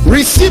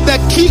 Receive the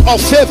key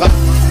of favor.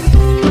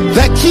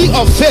 The key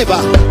of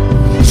favor.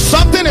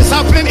 Something is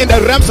happening in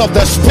the realms of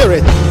the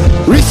spirit.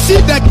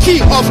 Receive the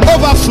key of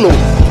overflow,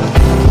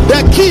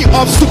 the key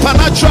of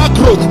supernatural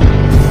growth.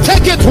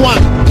 Take it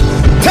 1,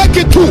 take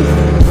it 2,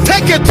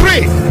 take it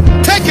 3,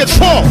 take it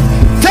 4,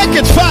 take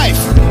it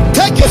 5,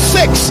 take it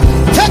 6,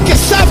 take it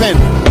 7.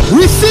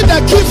 Receive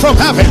the key from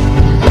heaven.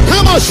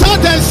 Come on, shout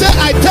and say,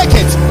 I take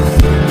it.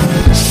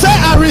 Say,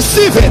 I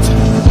receive it.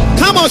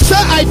 Come on, say,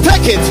 I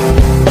take it.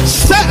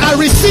 Say, I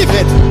receive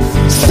it.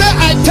 Say,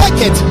 I take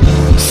it.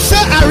 Say,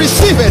 I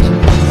receive it.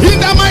 In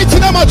the mighty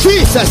name of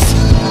Jesus.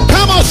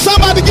 Come on,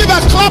 somebody give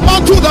a clap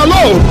unto the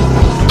Lord.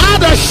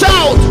 Add a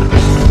shout.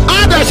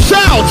 Add a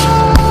shout.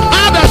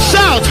 Add a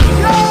shout.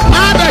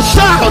 Add a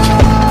shout.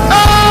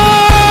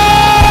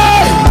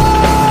 Hey!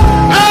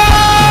 Hey!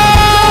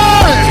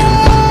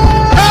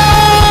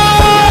 Hey!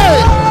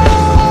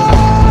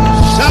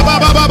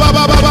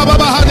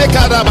 Shababababababababa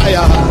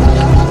hadekadabaya.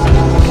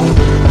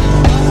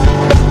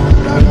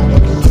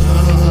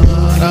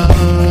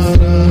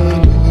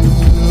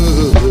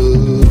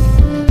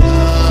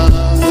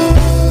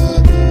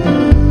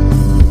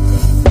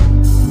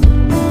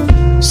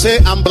 Say,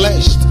 I'm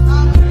blessed.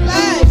 I'm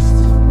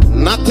blessed.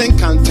 Nothing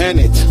can turn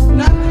it.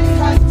 Nothing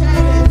can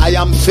turn it. I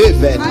am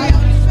favored. I am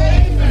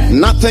favored.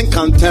 Nothing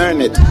can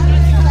turn it. Nothing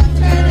can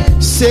turn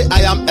it. Say,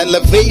 I am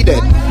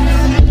elevated.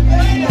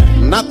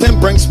 Nothing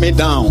brings me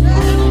down.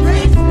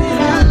 Praise me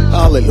now.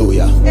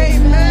 Hallelujah.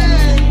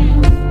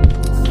 Amen.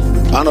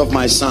 One of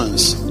my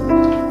sons,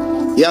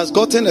 he has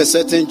gotten a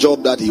certain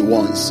job that he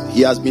wants.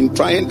 He has been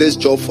trying this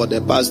job for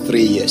the past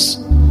 3 years.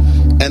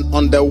 And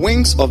on the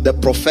wings of the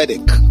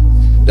prophetic,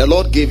 the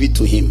Lord gave it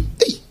to him.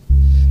 Hey.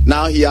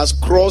 Now he has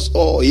crossed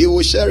all. He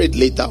will share it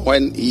later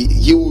when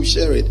he will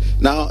share it.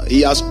 Now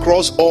he has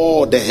crossed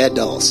all the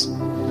hurdles.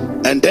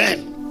 And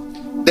then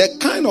the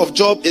kind of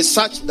job is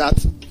such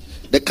that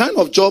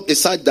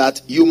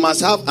you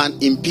must have an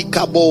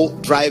impeccable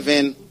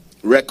driving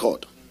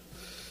record.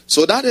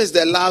 So that is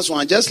the last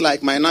one. Just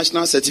like my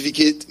national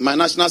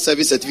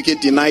service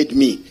certificate denied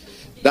me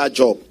that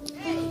job.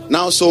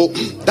 Now, so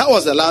that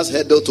was the last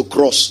hurdle to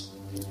cross.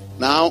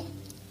 Now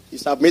he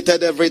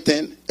submitted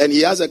everything, and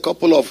he has a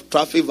couple of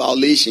traffic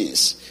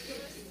violations,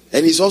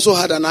 and he's also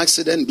had an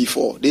accident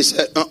before. They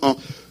said,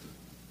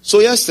 So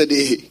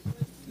yesterday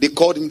they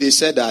called him. They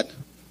said that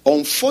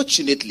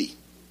unfortunately,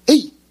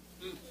 hey,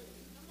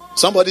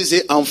 somebody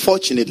say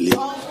unfortunately.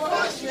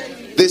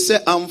 They say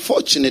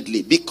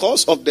unfortunately,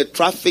 because of the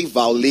traffic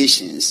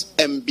violations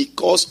and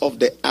because of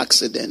the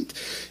accident,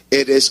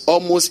 it is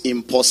almost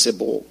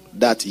impossible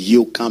that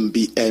you can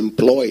be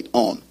employed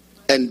on.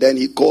 And then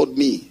he called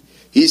me.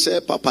 He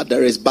said, Papa,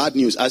 there is bad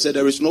news. I said,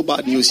 there is no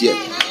bad news yet.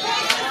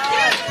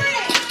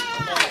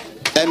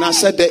 And I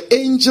said, the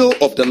angel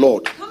of the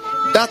Lord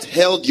that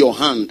held your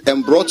hand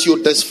and brought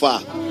you this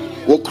far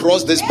will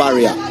cross this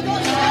barrier.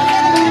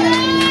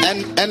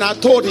 And I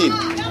told him,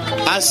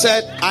 I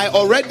said, I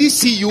already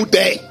see you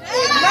there.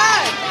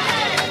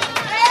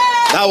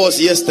 That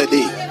was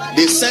yesterday.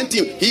 They sent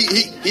him.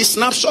 He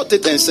snapshot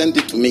it and sent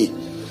it to me.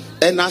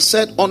 And I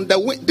said,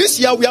 this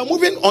year we are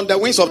moving on the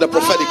wings of the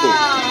prophetic.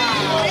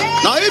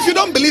 Now, if you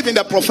don't believe in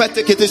the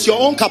prophetic, it is your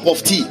own cup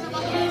of tea.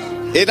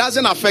 It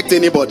doesn't affect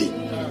anybody.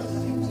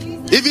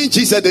 Even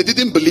Jesus, they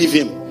didn't believe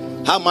him.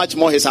 How much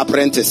more his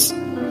apprentice?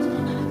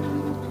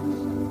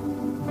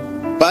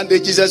 One day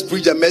Jesus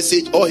preached a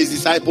message, all his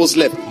disciples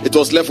left. It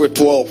was left with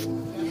 12.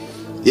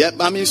 Yeah,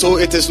 so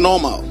it is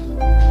normal.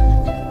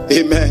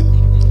 Amen.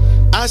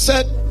 I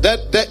said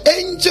that the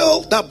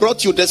angel that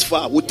brought you this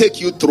far will take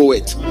you through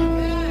it.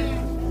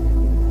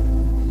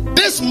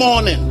 This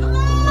morning,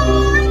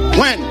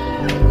 when?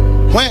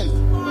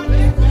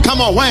 Come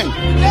on, when?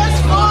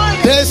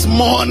 This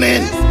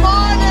morning.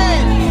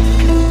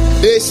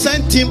 They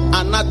sent him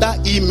another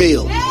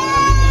email.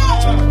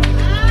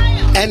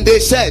 And they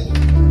said,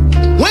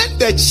 when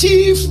the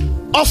chief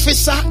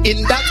officer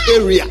in that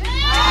area,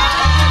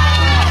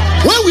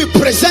 when we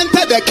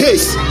presented the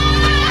case,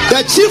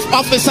 the chief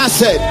officer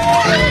said,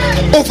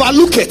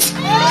 overlook it.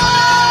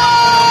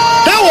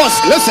 That was,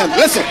 listen.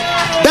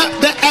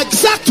 The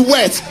exact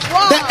words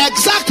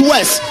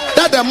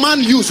that the man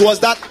used was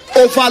that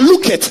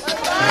overlook it.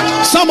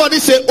 Somebody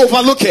say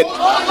overlook it.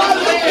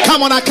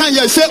 Come on, I can't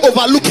hear you. Say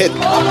overlook it.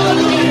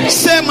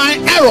 Say my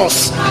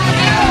errors,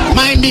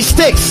 my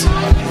mistakes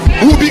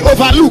will be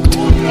overlooked.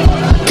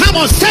 Come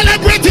on,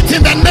 celebrate it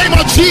in the name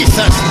of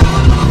Jesus.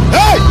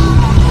 Hey,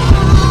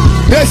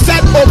 they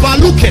said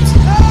overlook it.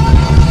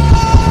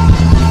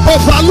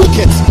 Overlook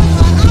it.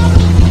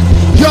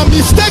 Your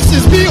mistakes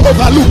is being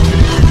overlooked.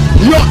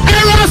 Your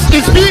errors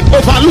is being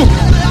overlooked.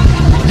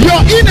 Your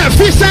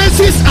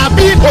inefficiencies are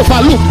being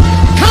overlooked.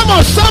 Come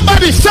on,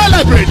 somebody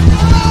celebrate.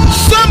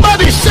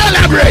 Somebody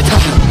celebrate.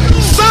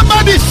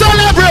 Somebody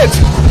celebrate.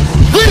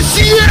 This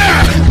year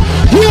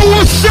you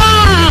will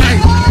shine.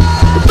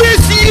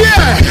 This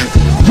year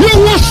you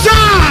will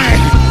shine.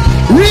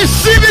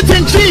 Receive it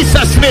in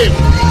Jesus' name.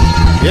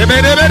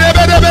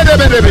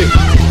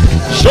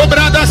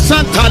 Sobrada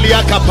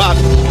Santalia Kapat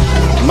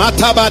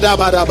Matabada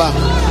Badaba.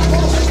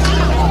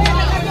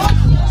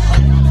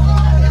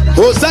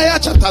 Hosea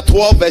chapter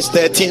 12 verse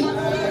 13.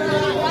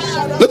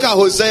 Look at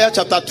Hosea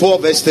chapter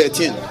 12 verse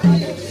 13.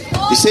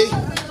 You see,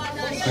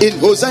 in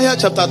Hosea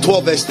chapter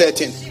 12 verse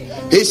 13,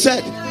 he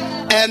said,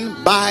 and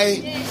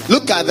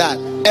look at that,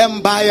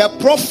 and by a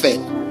prophet,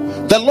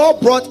 the Lord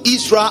brought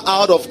Israel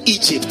out of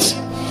Egypt,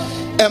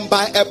 and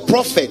by a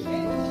prophet,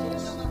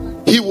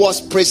 he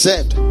was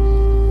preserved.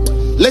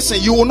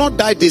 Listen, you will not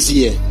die this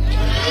year.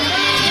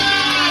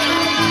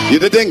 You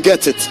didn't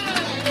get it.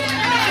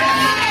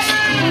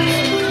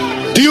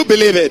 Do you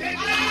believe it?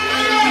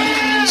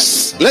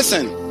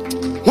 Listen,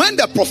 when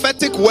the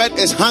prophetic word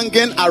is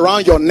hanging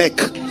around your neck,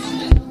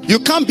 you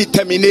can't be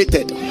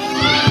terminated.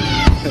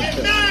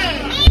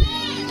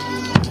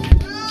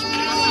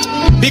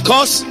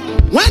 Because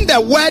when the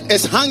word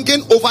is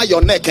hanging over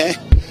your neck,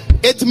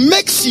 it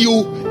makes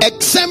you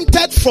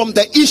exempted from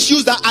the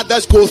issues that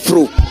others go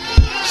through.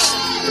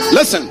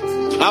 Listen,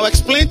 I'll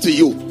explain to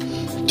you.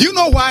 Do you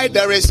know why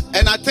there is,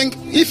 and I think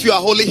if you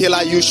are holy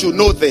healer, you should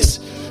know this,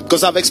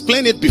 because I've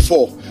explained it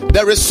before.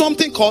 There is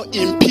something called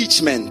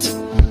impeachment.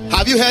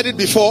 Have you heard it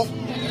before?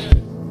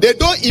 They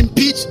don't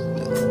impeach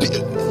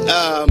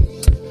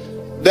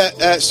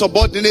the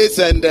subordinates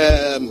and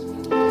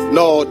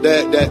no.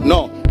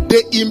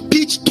 They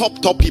impeach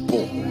top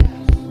people,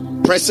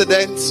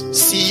 presidents,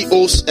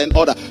 CEOs, and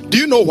other. Do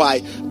you know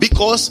why?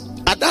 Because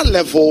at that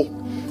level,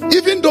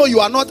 even though you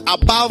are not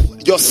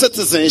above your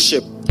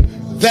citizenship,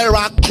 there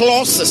are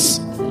clauses,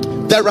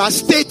 there are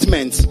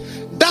statements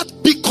that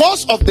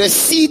because of the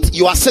seat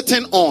you are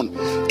sitting on,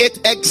 it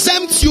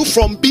exempts you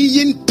from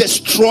being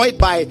destroyed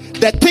by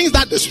the things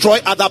that destroy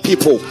other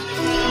people.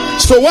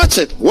 So watch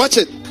it.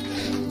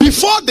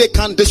 Before they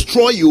can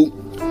destroy you,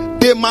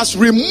 they must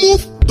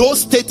remove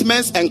those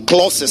statements and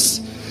clauses.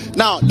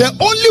 Now, the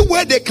only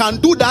way they can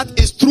do that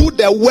is through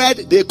the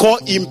word they call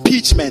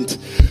impeachment.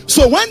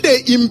 So when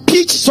they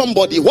impeach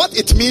somebody, what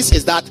it means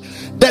is that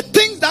the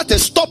thing that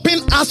is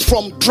stopping us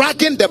from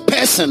dragging the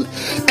person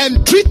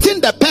and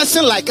treating the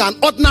person like an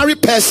ordinary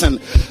person,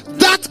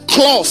 that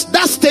clause,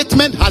 that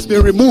statement has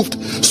been removed.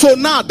 So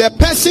now the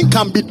person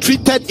can be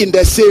treated in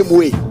the same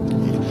way.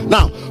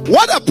 Now,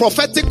 what a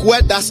prophetic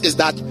word does is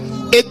that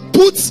it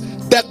puts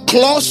the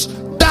clause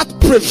that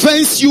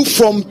prevents you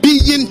from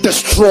being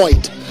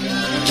destroyed.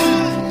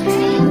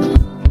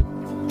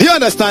 Do you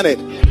understand it?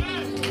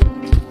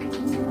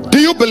 Do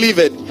you believe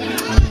it?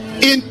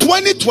 In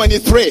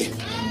 2023,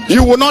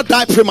 you will not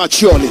die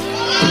prematurely.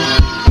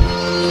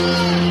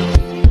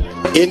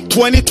 In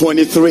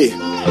 2023,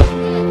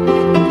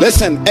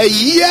 listen, a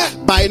year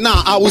by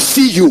now, I will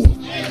see you.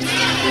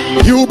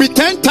 You will be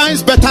 10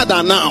 times better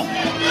than now.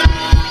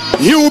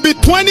 You will be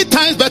 20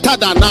 times better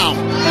than now.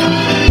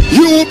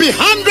 You will be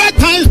 100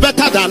 times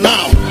better than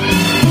now.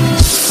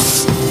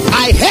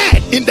 I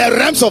heard in the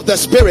realms of the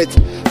spirit,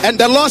 and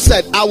the Lord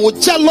said, I will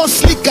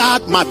jealously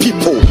guard my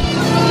people.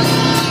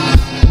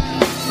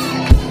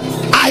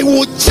 I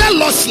will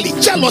jealously.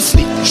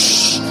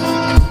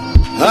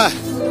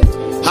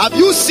 Have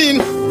you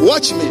seen,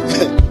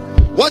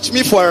 watch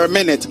me for a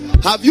minute.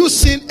 Have you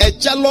seen a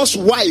jealous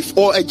wife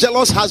or a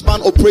jealous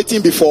husband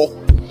operating before?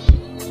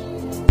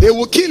 They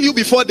will kill you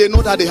before they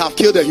know that they have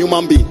killed a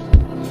human being.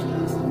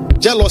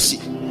 Jealousy.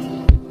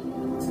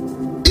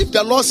 If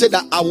the Lord said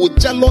that I will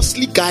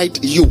jealously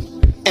guide you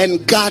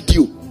and guard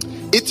you,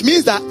 it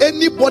means that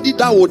anybody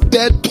that will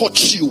dare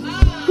touch you,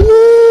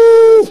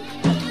 woo,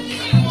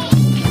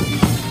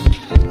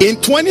 in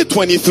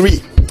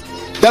 2023,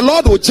 the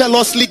Lord will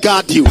jealously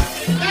guard you.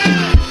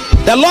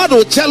 The Lord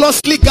will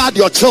jealously guard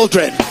your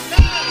children.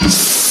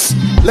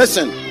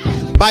 Listen,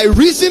 by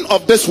reason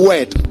of this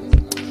word,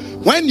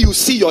 when you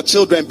see your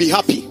children, be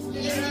happy.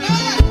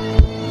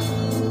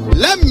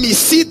 Let me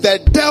see the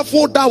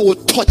devil that will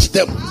touch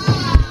them.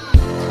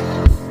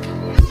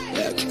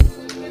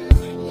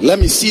 Let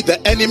me see the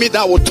enemy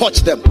that will touch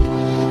them.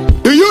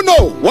 Do you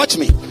know? Watch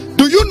me.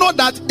 Do you know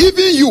that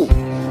even you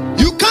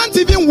can't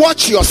even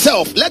watch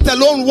yourself, let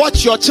alone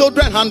watch your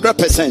children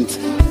 100%?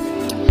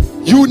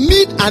 You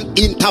need an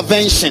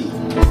intervention.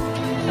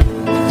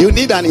 You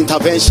need an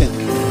intervention.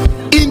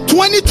 In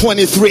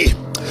 2023,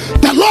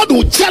 the Lord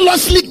will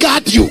jealously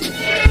guard you.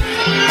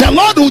 The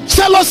Lord will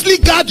jealously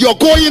guard your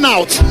going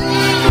out,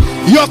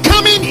 your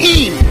coming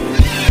in,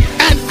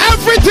 and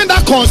everything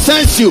that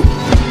concerns you.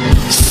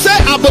 Say,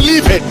 I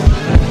believe it.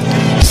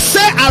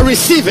 Say, I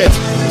receive it.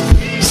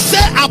 Say,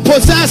 I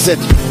possess it.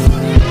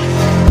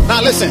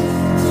 Now listen,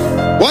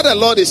 what the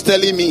Lord is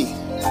telling me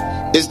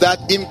is that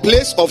in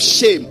place of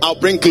shame, I'll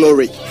bring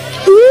glory.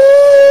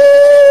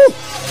 Woo!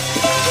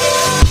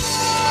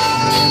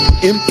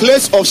 In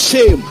place of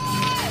shame,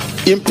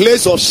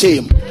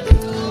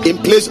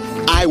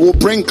 I will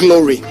bring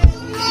glory.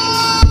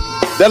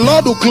 The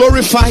Lord will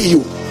glorify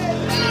you.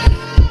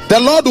 The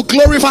Lord will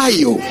glorify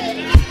you.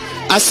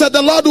 I said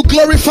the Lord will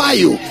glorify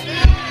you.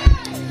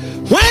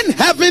 When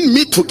heaven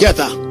meet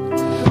together,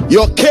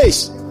 your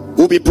case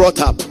will be brought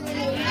up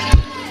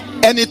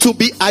and it will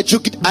be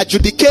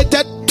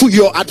adjudicated to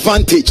your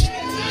advantage.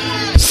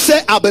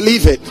 Say, I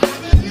believe it.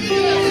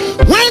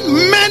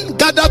 When men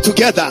gather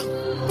together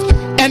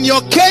and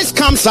your case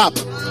comes up,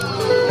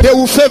 They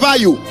will favor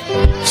you.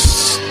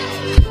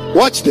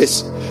 Watch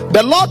this.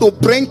 The Lord will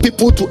bring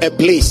people to a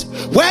place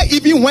where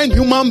even when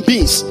human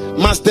beings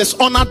must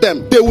dishonor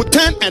them, they will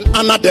turn and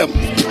honor them.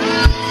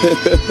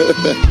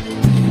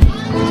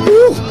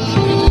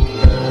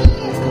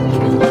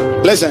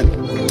 Listen,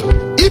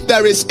 if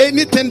there is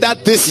anything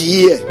that this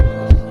year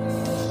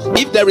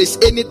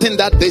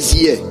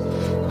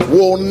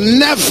will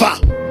never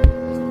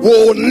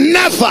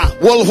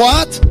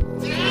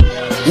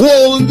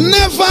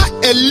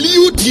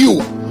elude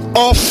you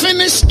or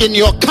finish in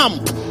your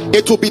camp,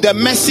 it will be the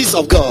mercies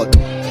of God.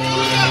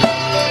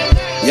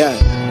 Yeah.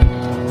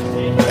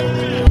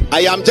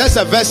 I am just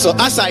a vessel.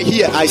 As I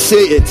hear, I say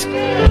it.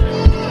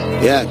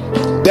 Yeah.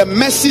 The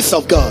mercies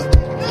of God.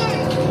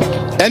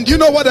 And you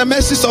know what the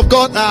mercies of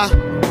God are?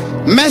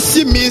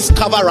 Mercy means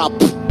cover up.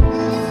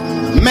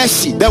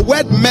 Mercy. The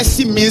word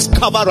mercy means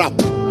cover up.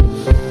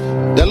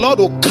 The Lord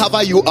will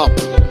cover you up.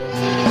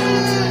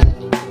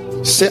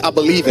 Say, I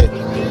believe it.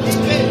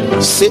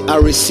 Say, I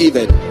receive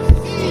it.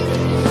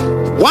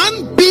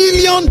 1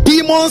 billion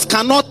demons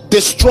cannot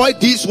destroy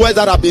these words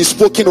that have been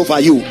spoken over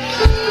you.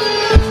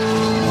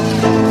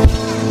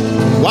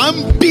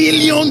 1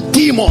 billion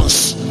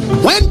demons,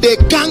 when they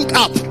gang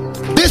up,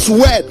 this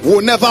word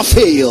will never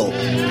fail.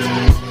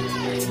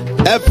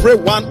 Every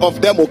one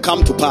of them will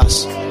come to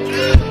pass.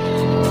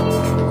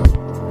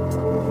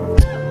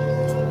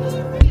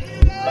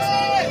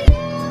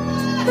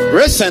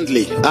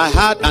 Recently, I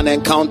had an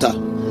encounter.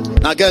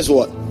 Now, guess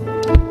what?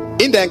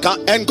 In the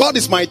encounter, and God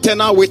is my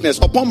eternal witness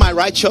upon my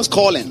righteous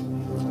calling.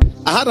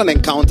 I had an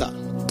encounter.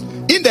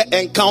 In the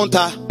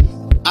encounter,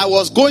 I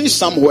was going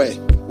somewhere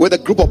with a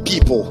group of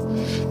people,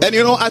 and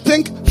you know, I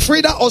think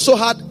Frida also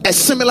had a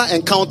similar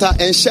encounter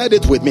and shared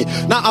it with me.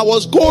 Now, I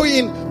was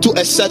going to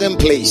a certain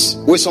place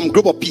with some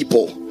group of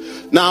people.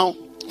 Now,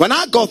 when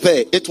I got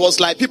there, it was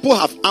like people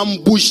have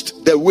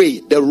ambushed the way,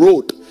 the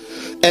road,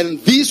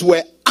 and these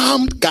were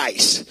armed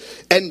guys,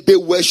 and they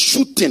were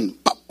shooting.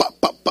 Pa, pa,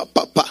 pa, pa,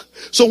 pa, pa.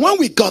 So when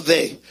we got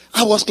there,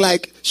 I was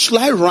like, should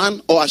I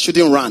run or I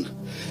shouldn't run?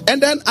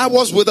 And then I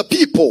was with the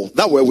people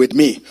that were with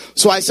me.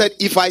 So I said,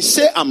 if I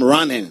say I'm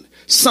running,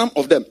 some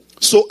of them.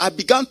 So I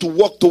began to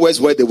walk towards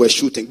where they were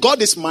shooting.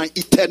 God is my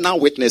eternal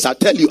witness. I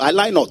tell you, I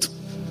lie not.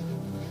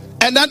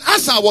 And then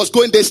as I was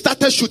going, they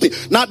started shooting.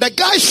 Now the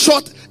guy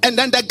shot, and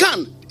then the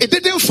gun, it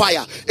didn't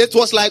fire. It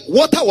was like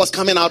water was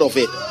coming out of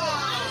it.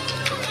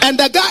 And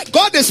the guy,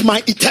 God is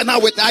my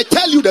eternal witness. I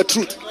tell you the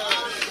truth.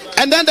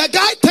 And then the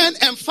guy turned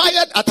and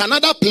fired at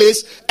another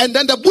place, and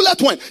then the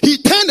bullet went. He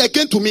turned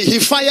again to me. He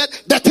fired.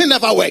 The thing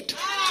never worked.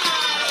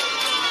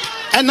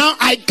 And now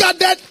I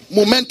gathered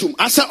momentum.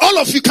 I said, all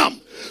of you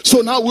come.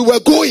 So now we were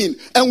going,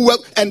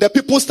 and the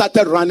people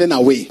started running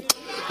away.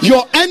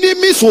 Your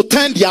enemies will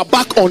turn their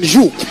back on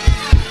you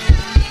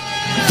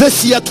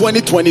this year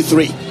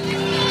 2023.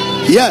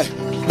 Yeah.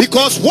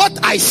 Because what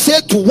I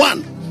say to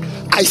one,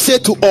 I say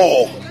to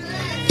all.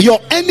 Your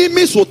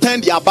enemies will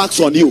turn their backs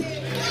on you.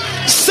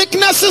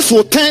 Sicknesses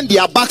will turn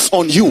their backs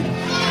on you.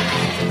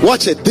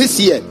 Watch it. This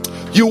year,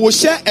 you will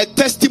share a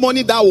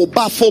testimony that will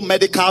baffle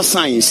medical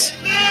science.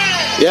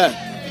 Yeah.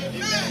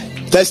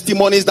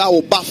 Testimonies that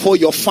will baffle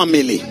your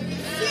family.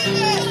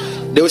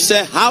 They will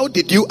say, how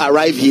did you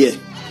arrive here?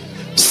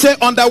 Say,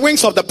 on the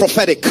wings of the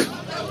prophetic.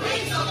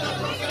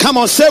 Come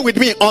on, say with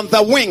me, on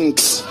the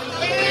wings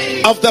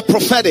of the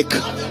prophetic.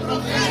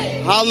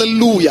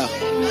 Hallelujah.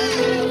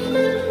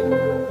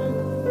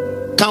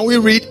 Can we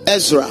read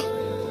Ezra?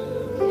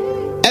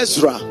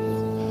 Ezra.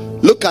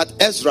 Look at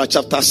Ezra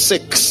chapter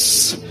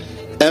 6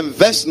 and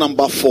verse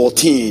number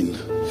 14.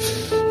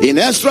 In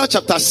Ezra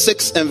chapter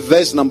 6 and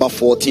verse number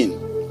 14,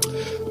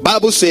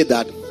 Bible said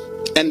that,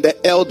 and the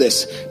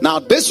elders. Now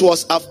this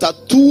was after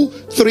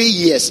 2-3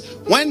 years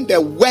when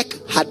the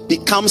work had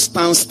become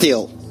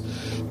standstill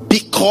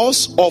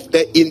because of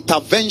the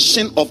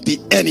intervention of the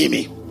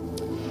enemy.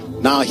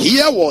 Now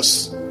here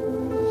was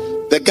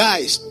the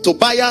guys,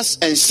 Tobias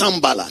and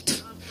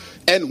Sanballat.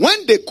 And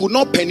when they could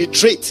not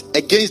penetrate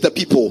against the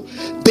people,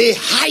 they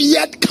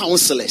hired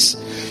counselors.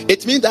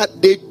 It means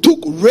that they took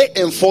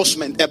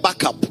reinforcement, a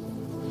backup.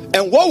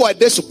 And what were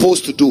they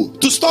supposed to do?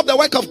 To stop the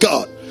work of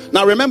God.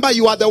 Now remember,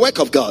 you are the work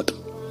of God.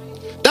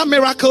 That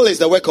miracle is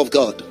the work of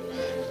God.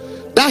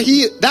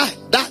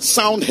 That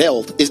sound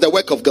health is the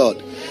work of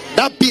God.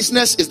 That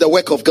business is the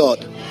work of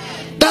God.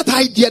 That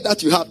idea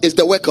that you have is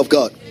the work of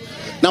God.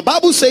 Now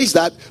Bible says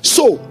that,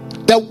 so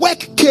the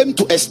work came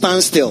to a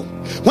standstill.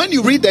 When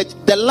you read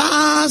the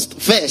last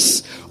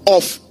verse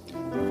of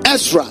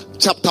Ezra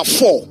chapter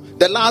 4,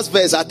 the last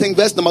verse, I think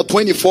verse number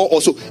 24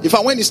 or so.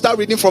 When you start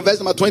reading from verse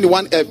number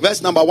 21,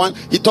 verse number 1,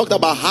 he talked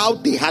about how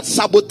they had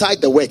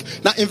sabotaged the work.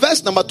 Now in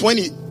verse number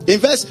 20,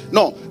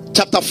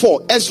 chapter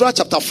 4, Ezra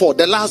chapter 4,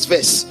 the last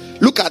verse.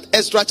 Look at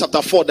Ezra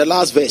chapter 4, the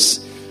last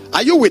verse.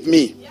 Are you with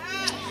me?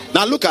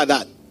 Now look at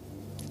that.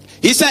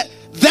 He said,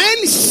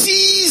 then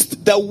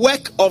ceased the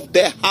work of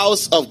the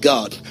house of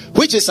God,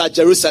 which is at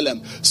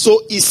Jerusalem.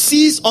 So it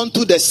ceased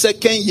unto the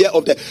second year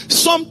of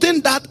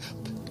something that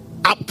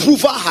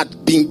approval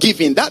had been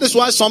given. That is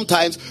why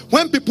sometimes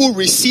when people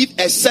receive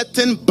a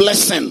certain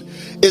blessing,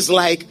 it's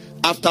like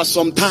after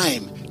some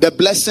time, the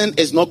blessing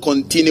is not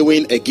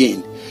continuing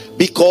again.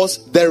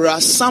 Because there are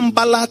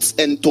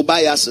Sanballats and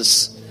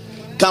Tobiases.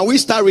 Can we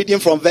start reading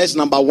from verse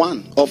number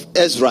 1 of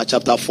Ezra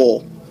chapter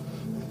 4?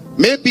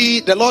 Maybe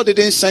the Lord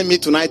didn't send me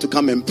tonight to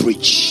come and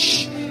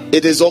preach.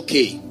 It is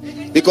okay.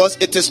 Because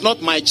it is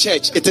not my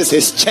church, it is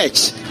his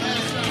church.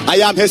 I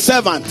am his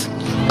servant.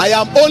 I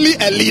am only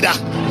a leader.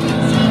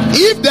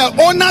 If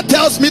the owner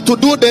tells me to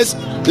do this,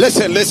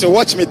 listen,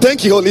 watch me.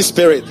 Thank you, Holy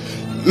Spirit.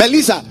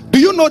 Melissa, do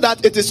you know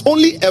that it is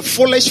only a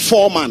foolish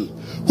foreman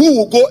who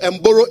will go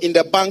and borrow in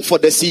the bank for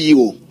the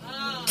CEO?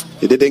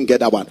 He didn't get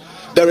that one.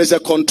 There is a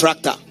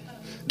contractor.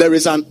 There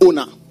is an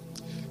owner.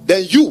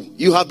 Then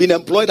you have been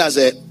employed as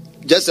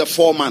just a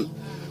foreman.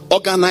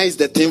 Organize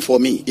the thing for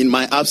me in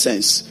my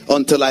absence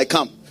until I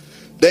come.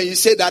 Then you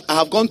say that I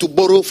have gone to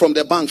borrow from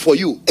the bank for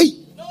you. Hey,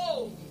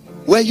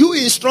 when you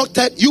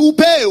instructed, you will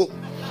pay.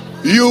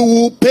 You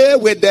will pay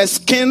with the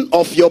skin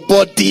of your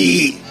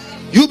body.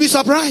 You'll be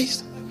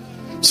surprised.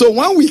 So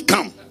when we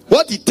come,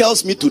 what he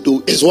tells me to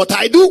do is what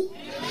I do.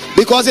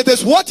 Because it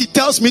is what he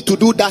tells me to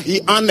do that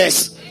he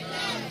honors.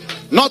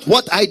 Not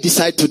what I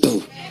decide to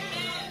do.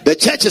 The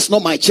church is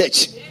not my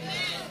church.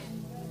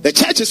 The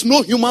church is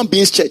no human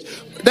being's church.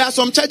 There are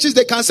some churches,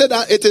 they can say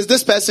that it is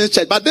this person's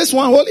church. But this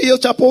one, Holy Hill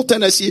Chapel,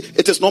 Tennessee,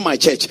 it is not my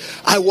church.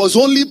 I was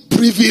only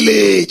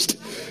privileged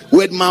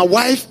with my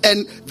wife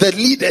and the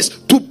leaders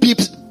to be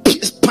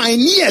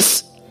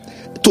pioneers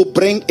to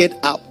bring it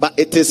up. But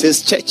it is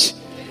his church.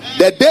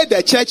 The day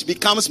the church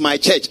becomes my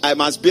church, I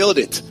must build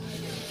it.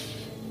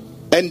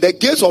 And the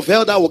gates of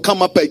hell that will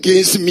come up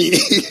against me.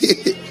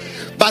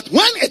 But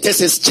when it is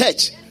his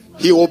church,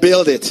 he will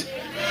build it.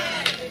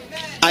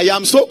 I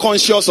am so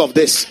conscious of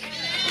this.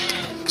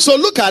 So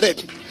look at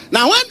it.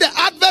 Now when the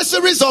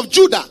adversaries of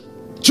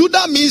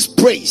Judah means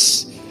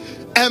praise,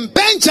 and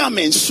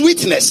Benjamin,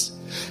 sweetness,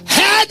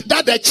 heard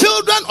that the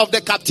children of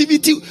the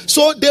captivity,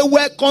 so they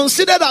were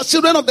considered as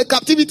children of the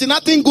captivity,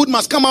 nothing good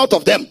must come out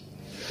of them.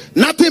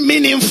 Nothing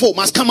meaningful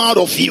must come out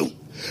of you.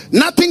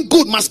 Nothing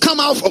good must come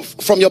out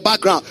from your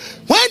background.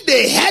 When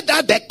they heard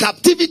that the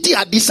captivity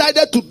had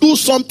decided to do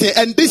something,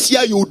 and this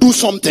year you will do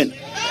something,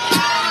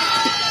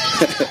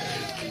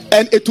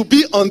 and it will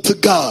be unto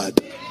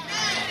God.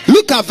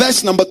 Look at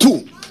verse number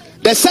 2.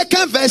 The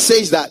second verse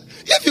says that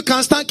if you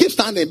can stand, keep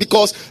standing,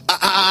 because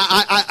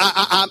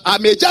I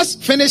may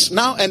just finish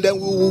now and then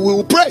we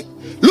will pray.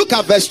 Look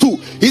at verse 2.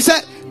 He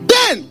said,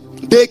 then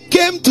they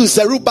came to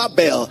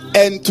Zerubbabel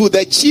and to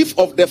the chief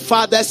of the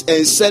fathers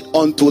and said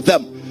unto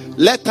them,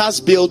 let us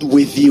build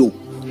with you.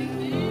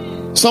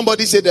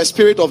 Somebody say the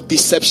spirit of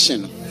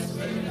deception.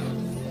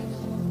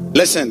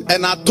 Listen,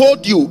 and I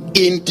told you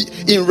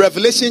in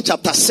Revelation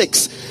chapter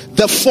 6,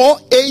 the 4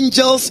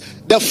 angels,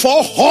 the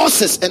 4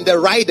 horses and the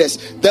riders.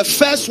 The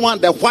first one,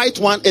 the white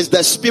one, is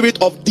the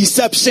spirit of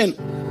deception.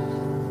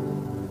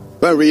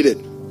 Well, read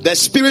it. The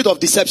spirit of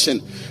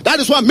deception. That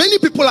is why many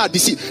people are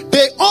deceived.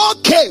 They all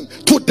came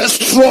to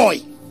destroy.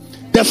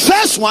 The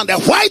first one, the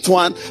white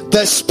one,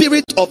 the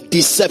spirit of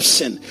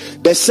deception.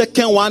 The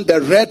second one, the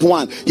red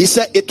one, he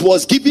said it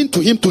was given to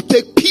him to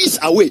take peace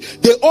away.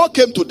 They all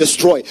came to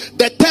destroy.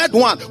 The third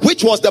one,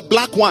 which was the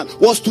black one,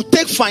 was to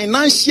take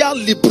financial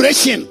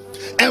liberation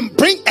and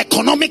bring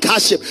economic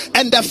hardship.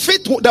 And the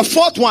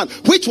fourth one,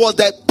 which was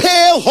the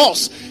pale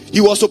horse,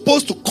 he was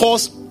supposed to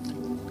cause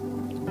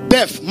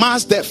death,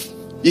 mass death.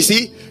 You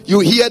see, you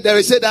hear there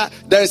is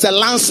a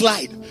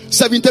landslide.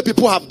 70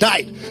 people have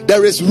died.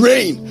 There is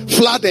rain,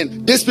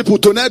 flooding. These people,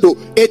 tornado.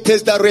 It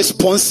is the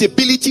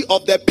responsibility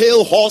of the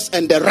pale horse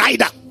and the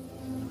rider.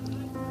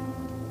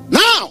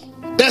 Now,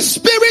 the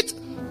spirit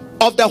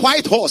of the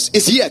white horse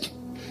is here.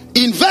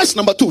 In verse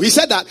number 2, he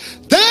said that,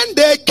 then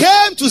they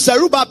came to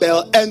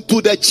Zerubbabel and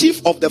to the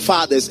chief of the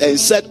fathers and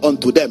said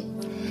unto them,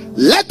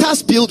 let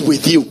us build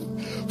with you,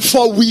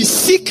 for we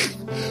seek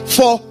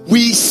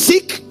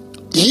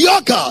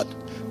your God.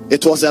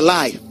 It was a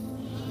lie.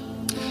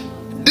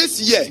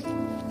 This year,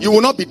 you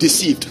will not be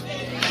deceived.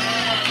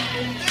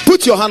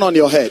 Put your hand on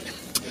your head.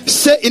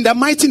 Say, in the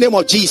mighty name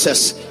of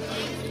Jesus,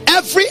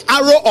 every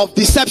arrow of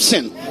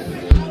deception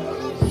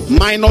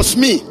minus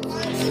me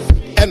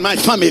and my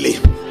family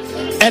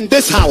and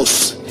this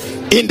house,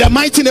 in the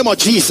mighty name of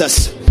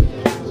Jesus,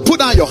 put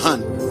down your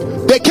hand.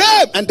 They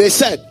came and they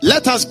said,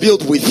 let us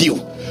build with you,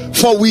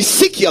 for we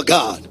seek your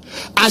God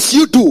as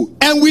you do,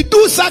 and we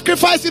do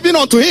sacrifice even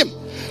unto him.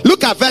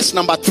 Look at verse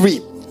number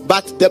 3.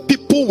 But the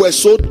people were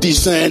so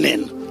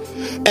discerning,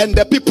 and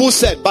the people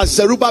said, but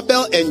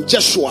Zerubbabel and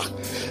Joshua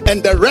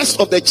and the rest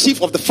of the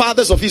chief of the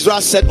fathers of Israel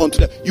said unto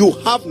them, you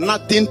have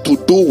nothing to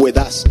do with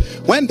us.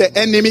 When the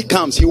enemy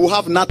comes, he will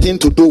have nothing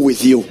to do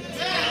with you.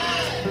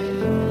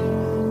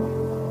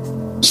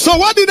 So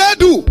what did they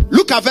do?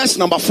 Look at verse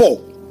number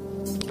 4.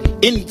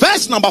 In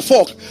verse number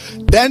 4,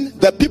 then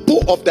the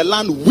people of the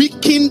land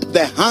weakened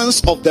the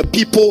hands of the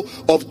people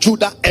of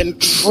Judah and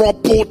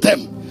troubled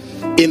them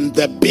in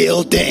the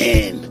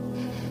building.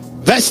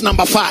 Verse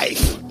number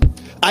 5.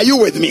 Are you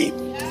with me?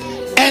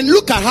 And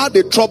look at how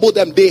they troubled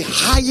them. They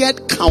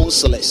hired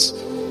counselors.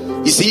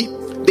 You see,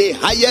 they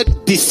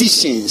hired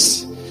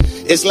decisions.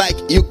 It's like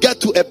you get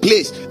to a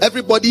place,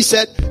 everybody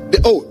said,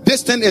 oh,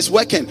 this thing is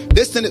working.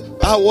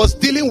 I was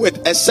dealing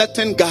with a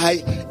certain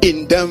guy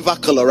in Denver,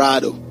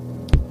 Colorado.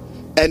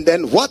 And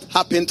then what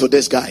happened to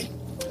this guy?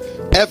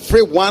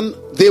 Everyone,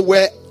 they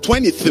were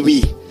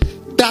 23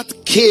 that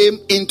came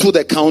into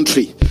the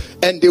country,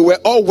 and they were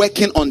all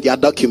working on their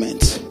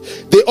documents.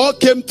 They all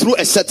came through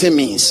a certain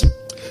means.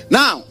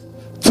 Now,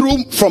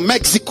 from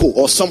Mexico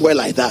or somewhere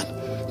like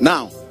that.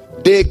 Now,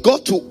 they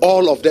got to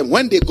all of them.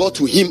 When they got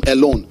to him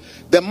alone,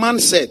 the man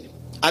said,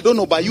 I don't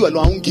know, but you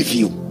alone, I won't give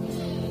you.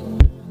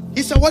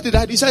 He said, what did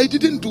I do? He said, I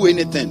didn't do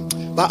anything,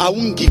 but I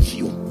won't give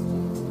you.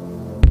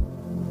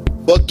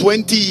 For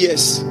 20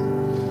 years,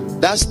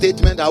 that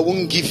statement, I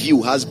won't give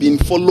you, has been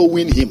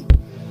following him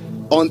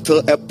until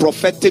a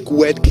prophetic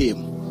word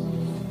came.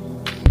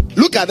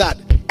 Look at that.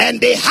 And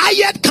they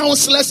hired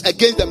counselors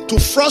against them to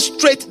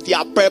frustrate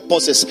their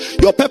purposes.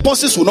 Your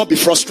purposes will not be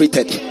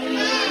frustrated.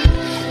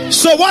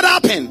 So what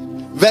happened?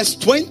 Verse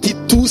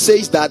 22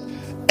 says that,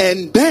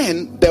 and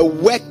then the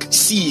work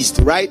ceased,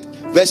 right?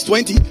 Verse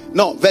 20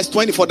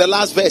 for the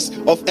last verse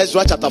of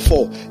Ezra chapter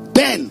 4.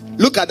 Then,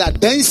 look at that.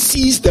 Then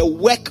ceased the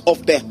work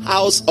of the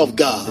house of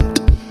God,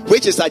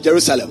 which is at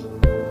Jerusalem.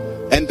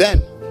 And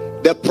then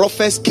the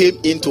prophets came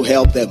in to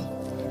help them.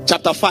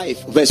 Chapter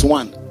 5, verse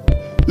 1.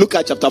 Look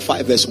at chapter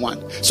 5, verse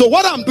 1. So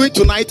what I'm doing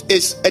tonight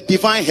is a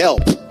divine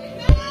help.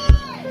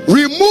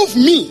 Remove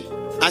me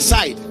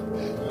aside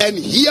and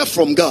hear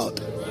from God.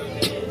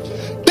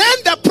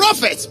 Then the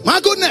prophets, my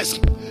goodness,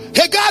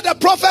 Haggai the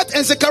prophet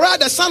and Zechariah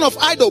the son of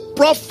Iddo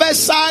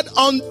prophesied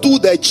unto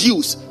the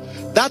Jews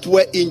that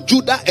were in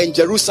Judah and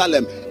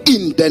Jerusalem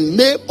in the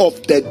name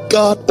of the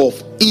God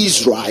of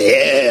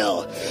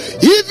Israel,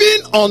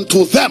 even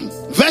unto them.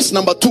 Verse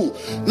number 2.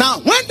 Now,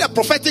 when the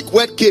prophetic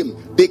word came,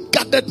 they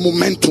gathered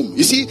momentum.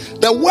 You see,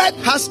 the word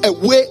has a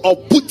way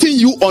of putting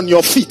you on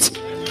your feet.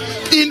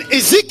 In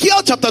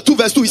Ezekiel chapter 2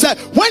 verse 2, he said,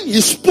 when he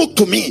spoke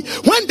to me,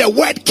 when the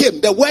word came,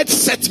 the word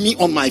set me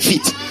on my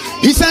feet.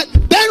 He said,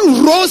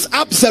 then rose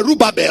up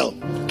Zerubbabel.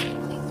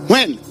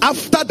 When?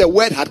 After the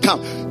word had come,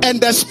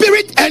 and the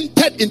spirit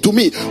entered into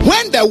me.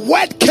 When the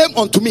word came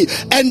unto me,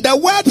 and the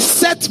word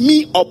set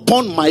me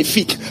upon my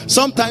feet.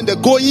 Sometimes the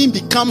going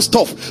becomes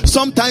tough.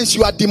 Sometimes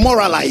you are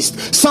demoralized.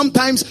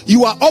 Sometimes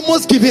you are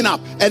almost giving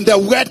up, and the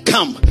word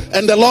come,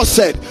 and the Lord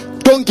said,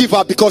 don't give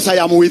up, because I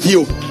am with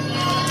you.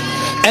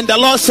 And the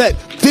Lord said,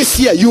 this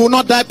year you will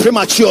not die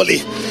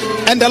prematurely.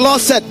 And the Lord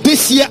said,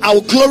 this year I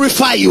will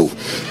glorify you.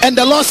 And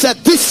the Lord said,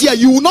 this year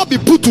you will not be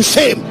put to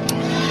shame.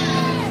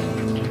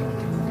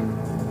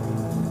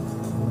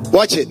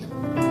 Watch it.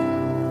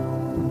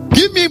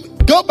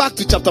 Go back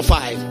to chapter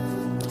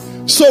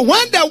 5. So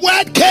when the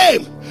word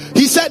came,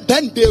 he said,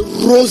 then they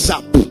rose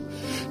up.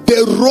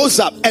 They rose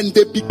up and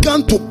they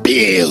began to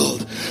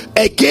build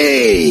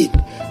again.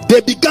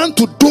 They began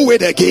to do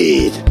it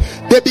again.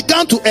 They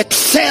began to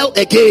excel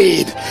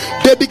again.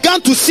 They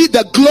began to see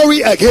the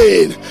glory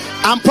again.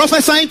 I'm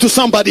prophesying to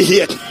somebody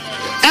here.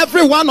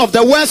 Every one of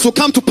the words will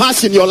come to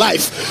pass in your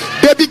life.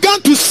 They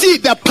began to see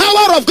the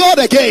power of God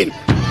again.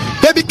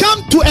 They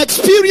began to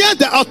experience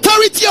the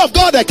authority of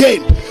God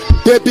again.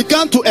 They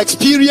began to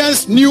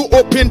experience new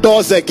open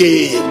doors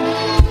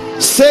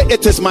again. Say,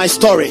 it is my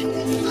story.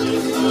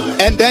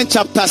 And then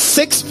chapter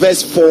 6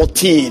 verse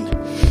 14,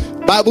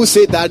 Bible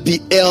said that the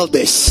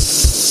elders.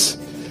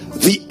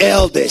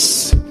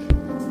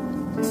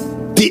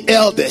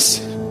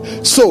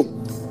 So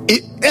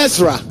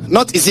Ezra,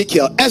 not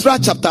Ezekiel, Ezra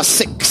chapter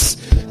 6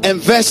 and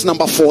verse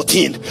number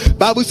 14,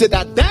 Bible said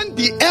that then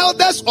the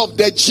elders of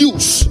the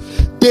Jews,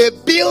 they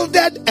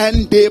builded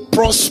and they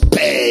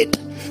prospered.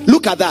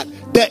 Look at that.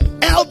 The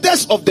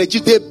elders of the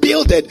Jews, they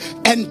builded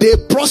and they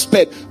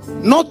prospered,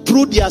 not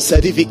through their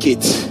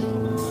certificate,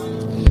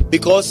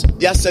 because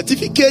their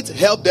certificate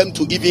helped them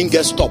to even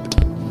get stopped.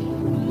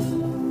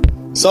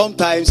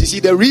 Sometimes, you see,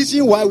 the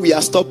reason why we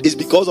are stopped is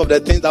because of the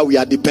things that we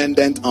are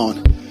dependent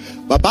on.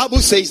 But Bible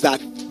says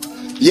that,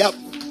 yep,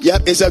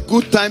 it's a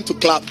good time to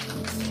clap.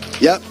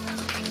 Yep.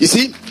 You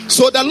see,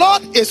 so the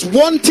Lord is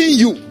wanting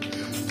you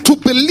to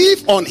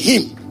believe on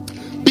him,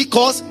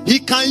 because he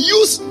can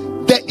use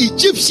the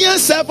Egyptian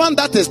servant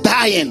that is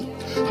dying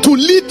to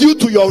lead you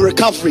to your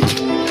recovery.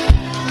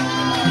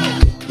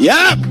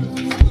 Yep.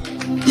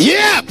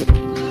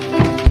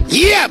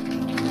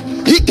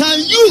 He can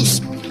use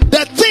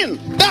the thing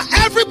that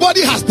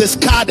everybody has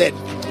discarded.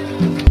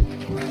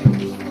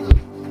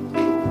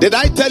 Did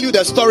I tell you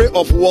the story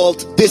of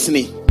Walt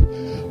Disney?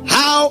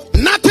 How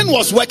nothing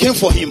was working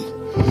for him,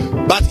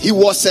 but he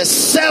was a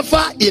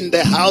server in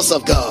the house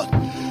of God.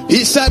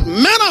 He said,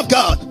 man of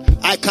God,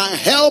 I can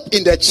help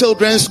in the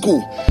children's school.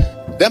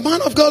 The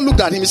man of God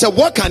looked at him. He said,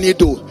 what can you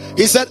do?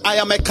 He said, I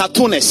am a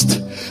cartoonist.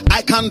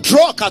 I can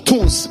draw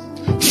cartoons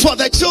for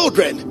the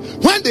children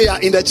when they are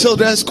in the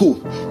children's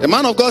school. The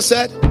man of God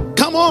said,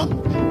 come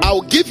on,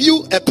 I'll give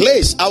you a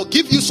place. I'll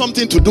give you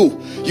something to do.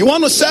 You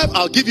want to serve?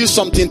 I'll give you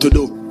something to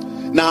do.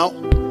 Now,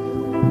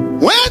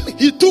 when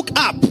he took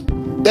up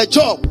the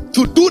job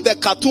to do the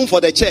cartoon for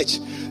the church,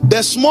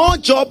 the small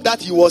job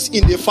that he was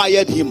in, they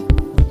fired him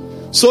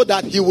so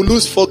that he will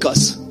lose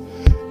focus.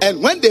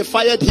 And when they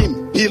fired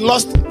him, he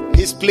lost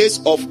his place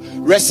of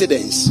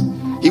residence.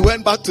 He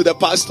went back to the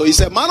pastor. He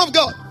said, "Man of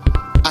God,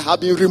 I have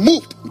been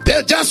removed.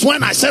 Just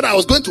when I said I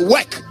was going to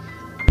work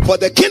for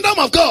the kingdom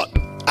of God,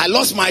 I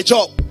lost my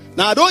job.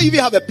 Now I don't even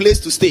have a place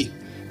to stay."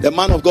 The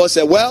man of God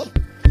said, "Well,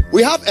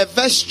 we have a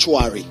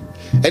vestry.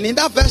 And in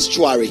that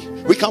vestry,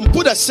 we can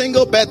put a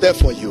single bed there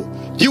for you.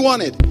 Do you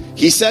want it?"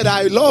 He said,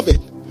 "I love it."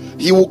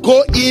 He will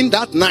go in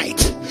that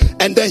night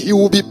and then he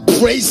will be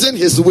praising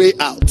his way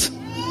out.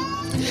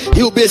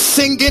 He will be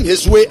singing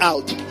his way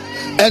out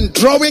and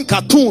drawing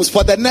cartoons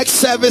for the next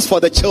service for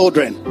the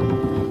children.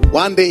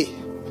 One day,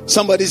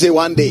 somebody say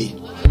one day,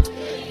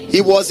 he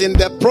was in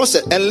the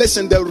process. And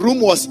listen, the room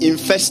was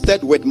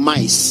infested with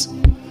mice.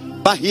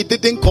 But he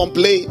didn't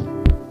complain.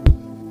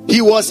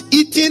 He was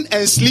eating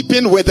and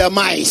sleeping with the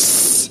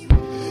mice.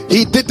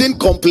 He didn't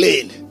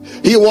complain.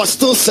 He was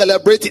still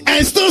celebrating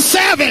and still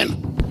serving.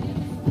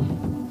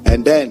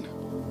 And then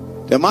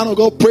the man of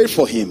God prayed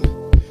for him.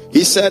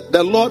 He said,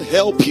 "The Lord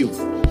help you.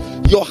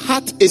 Your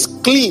heart is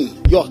clean.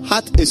 Your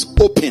heart is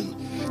open.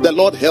 The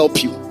Lord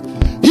help you."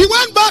 He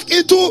went back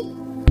into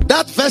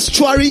that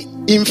vestry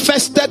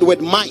infested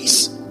with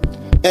mice.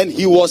 And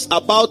he was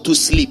about to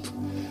sleep.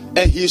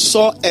 And he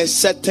saw a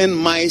certain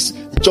mice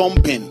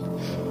jumping.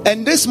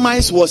 And this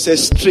mice was a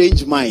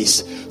strange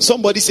mice.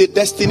 Somebody say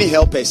destiny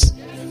helpers.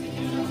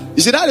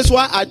 You see, that is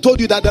why I told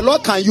you that the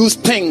Lord can use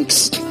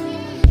things.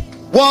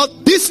 Well,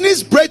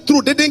 Disney's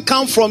breakthrough didn't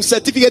come from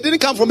certificate. It didn't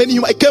come from any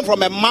human. It came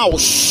from a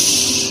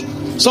mouse.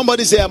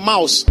 Somebody say a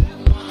mouse.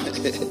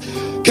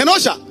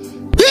 Kenosha,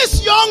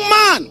 this young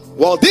man,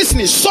 well,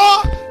 Disney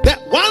saw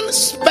that one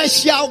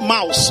special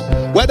mouse.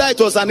 Whether it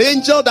was an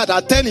angel that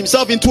had turned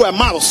himself into a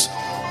mouse,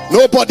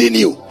 nobody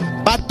knew.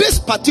 But this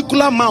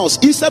particular mouse,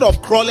 instead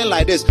of crawling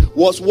like this,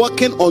 was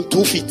walking on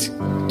 2 feet.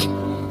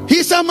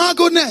 He said, "My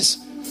goodness,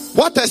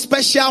 what a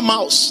special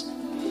mouse.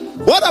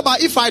 What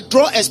about if I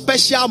draw a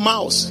special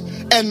mouse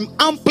and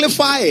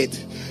amplify it?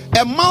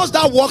 A mouse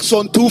that walks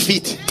on 2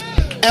 feet.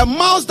 A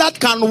mouse that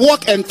can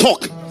walk and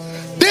talk.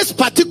 This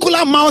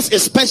particular mouse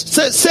is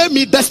special." Say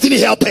me destiny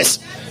helpers.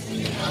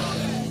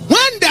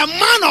 When the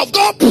man of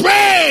God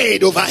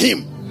prayed over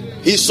him,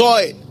 he saw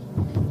it.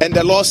 And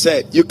the Lord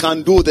said, "You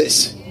can do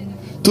this."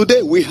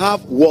 Today we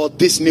have Walt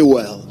Disney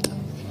World,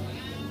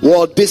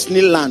 Walt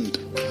Disneyland,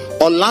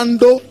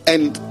 Orlando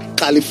and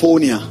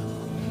California.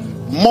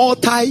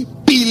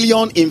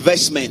 Multi-billion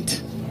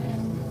investment.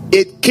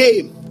 It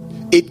came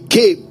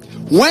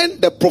when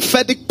the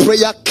prophetic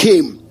prayer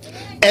came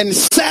and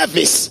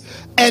service,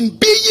 and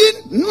being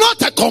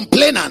not a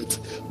complainant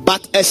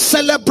but a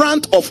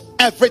celebrant of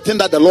everything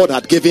that the Lord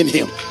had given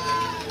him.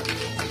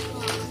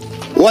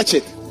 Watch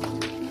it.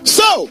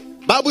 So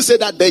Bible said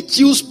that the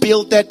Jews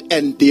builded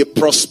and they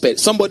prospered.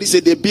 Somebody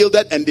said they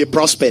builded and they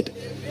prospered.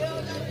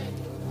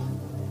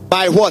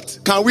 By what?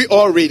 Can we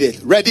all read it?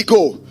 Ready,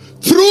 go.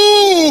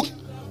 Through.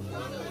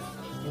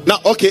 Now,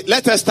 okay,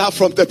 let us start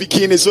from the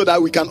beginning so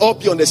that we can all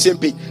be on the same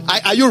page.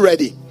 Are you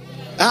ready?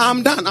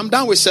 I'm done. I'm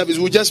done with service.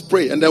 We'll just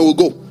pray and then we'll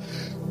go.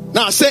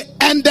 Now say,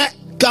 and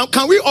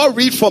can we all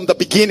read from the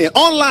beginning?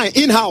 Online,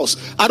 in-house.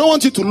 I don't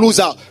want you to lose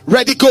out.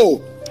 Ready,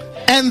 go.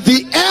 And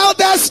the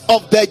elders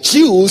of the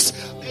Jews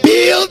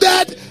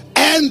builded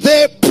and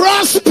they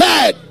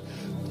prospered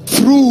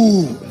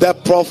through the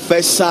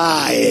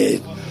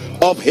prophesy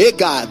of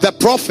Hagar the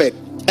prophet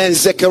and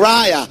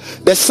Zechariah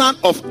the son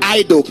of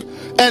Iddo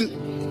and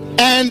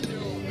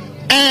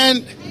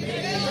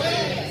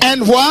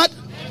what?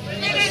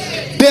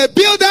 They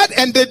builded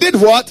and they did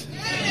what?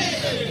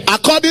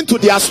 According to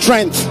their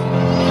strength,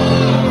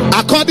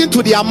 according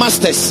to their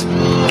masters,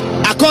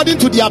 according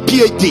to their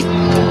PhD,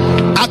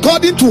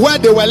 according to where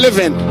they were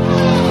living,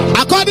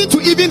 according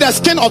to even the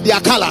skin of their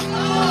color,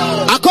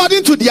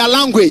 according to their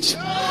language,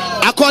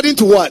 according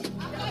to what?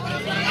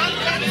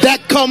 The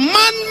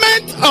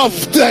commandment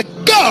of the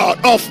God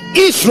of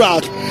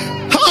Israel.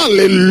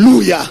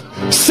 Hallelujah.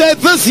 Say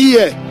this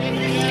year,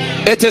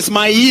 it is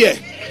my year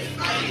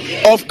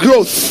of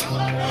growth.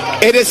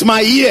 It is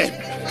my year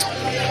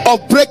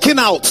of breaking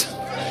out.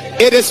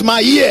 It is my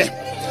year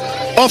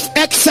of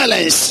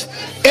excellence.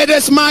 It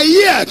is my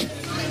year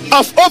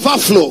of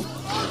overflow.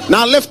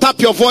 Now lift up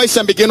your voice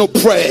and begin to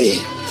pray.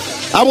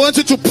 I want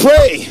you to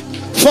pray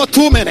for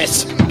 2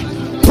 minutes.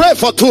 Pray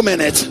for 2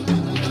 minutes.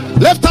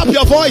 Lift up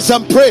your voice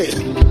and pray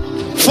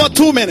for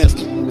 2 minutes.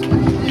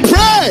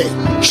 Pray.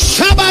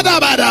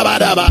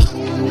 Shabadabadabadaba.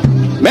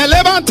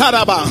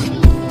 Melebantaraba.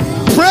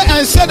 Pray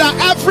and say that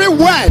every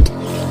word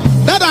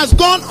that has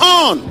gone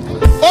on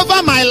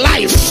over my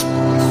life,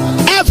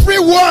 every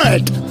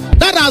word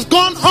that has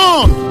gone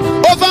on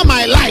over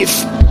my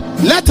life,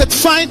 let it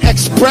find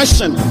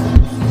expression.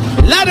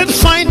 Let it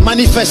find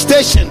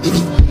manifestation.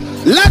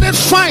 Let it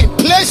find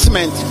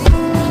placement.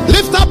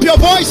 Lift up your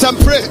voice and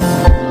pray.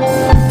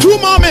 2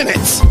 more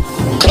minutes.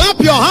 Clap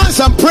your hands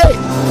and pray.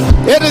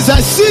 It is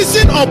a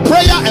season of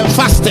prayer and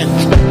fasting.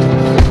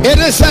 It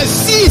is a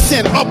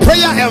season of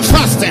prayer and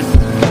fasting.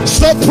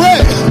 So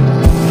pray.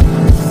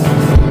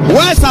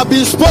 Words have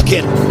been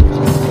spoken.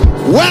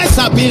 Words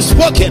have been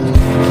spoken.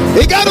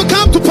 It got to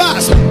come to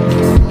pass.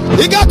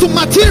 It got to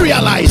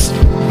materialize.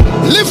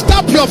 Lift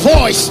up your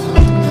voice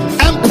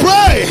and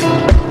pray.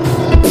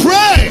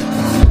 Pray.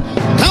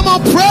 Come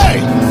on,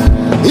 pray.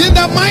 In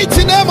the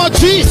mighty name of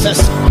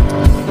Jesus.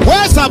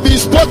 Words have been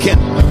spoken.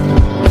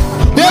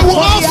 They will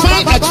all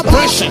find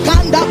expression.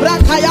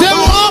 They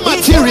will all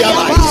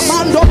materialize.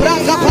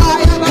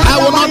 I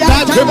will not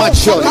die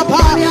prematurely.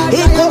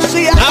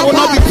 I will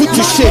not be put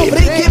to shame.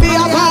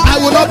 I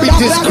will not be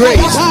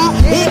disgraced.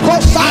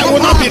 I will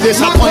not be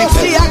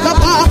disappointed.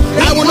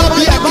 I will not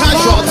be a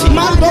casualty.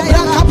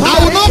 I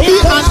will not be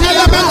an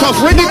element of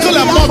ridicule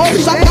and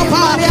mockery.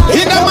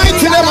 In the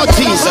mighty name of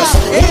Jesus.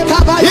 In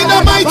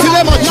the mighty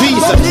name of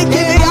Jesus. In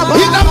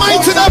the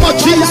mighty name of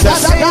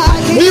Jesus.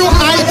 New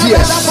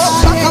ideas.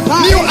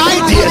 New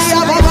ideas.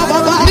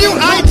 New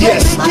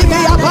ideas.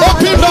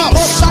 Open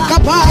doors.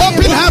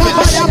 Open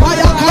heavens.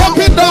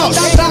 Open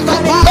doors.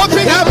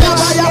 Open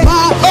heavens.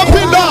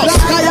 Open doors.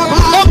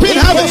 Open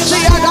heavens.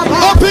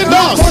 Open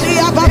doors.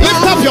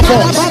 Lift up your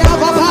voice.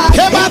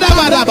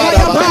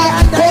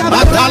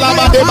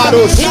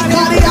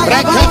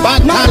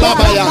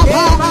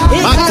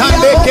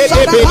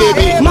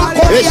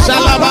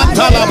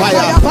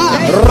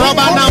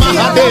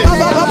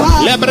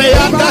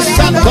 Lebreanda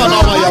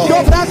Santonomayo,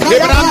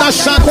 Lebranda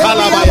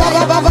Santalabaya,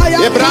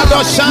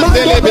 Lebrando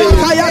Sandelebe,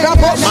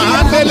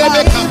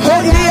 Mahandelebe,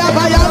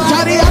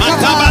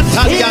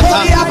 Matabataliata,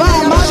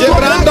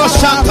 Lebrando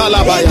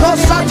Santalabaya.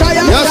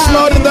 Yes,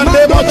 Lord, in the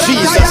name of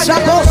Jesus.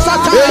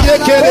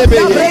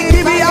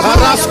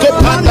 Arasko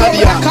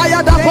Pandadia,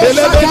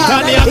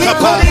 Elebetania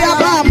Kapa.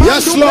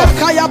 Yes, Lord.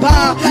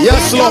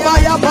 Yes, Lord.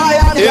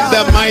 In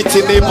the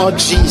mighty name of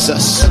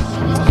Jesus.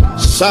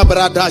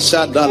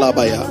 Sabradasha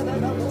Dalabaya.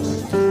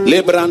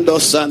 Lebrando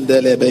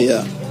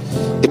Sandelebeya.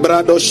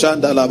 Ibrado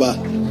Shandalaba.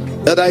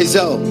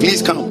 Israel,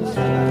 please come.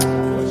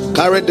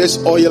 Carry this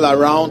oil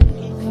around.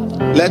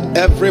 Let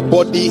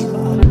everybody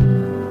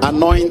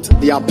anoint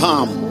their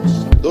palm.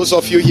 Those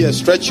of you here,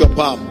 stretch your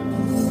palm.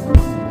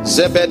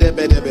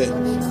 Zebedebedebe.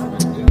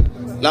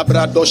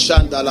 Labrado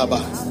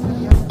Shandalaba.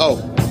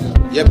 Oh.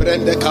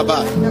 Yebrende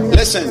Kaba.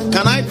 Listen,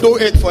 can I do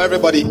it for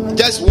everybody?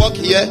 Just walk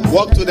here,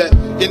 walk to the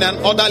in an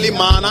orderly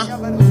manner,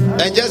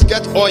 and just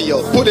get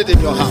oil. Put it in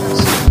your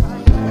hands.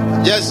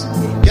 Just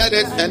get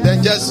it and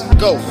then just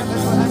go.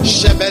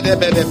 Something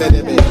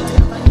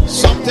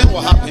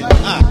will happen.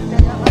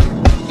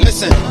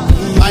 Listen,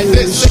 like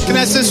this,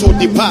 sicknesses will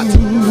depart.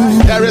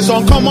 There is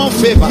uncommon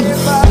favor.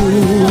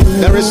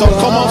 There is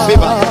uncommon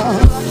favor.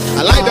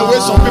 I like the way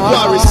some people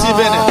are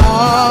receiving it.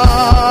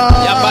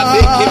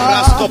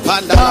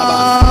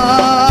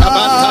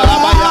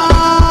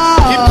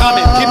 Keep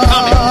coming, keep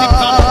coming, keep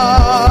coming.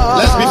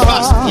 Let's be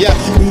fast. Yeah.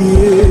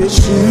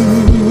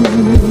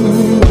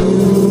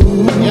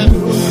 Yeah.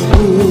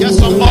 Get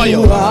some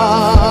oil.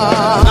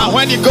 Now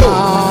when you go,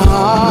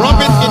 rub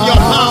it in your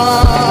palm.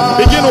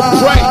 Begin to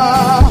pray.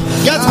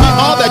 Get me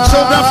all the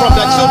children from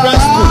the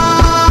children's school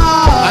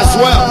as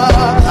well.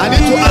 I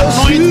need to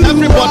anoint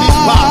everybody's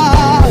palm.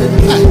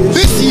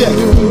 This year,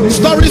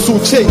 stories will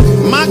change.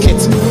 Mark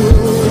it.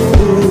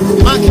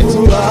 Mark it.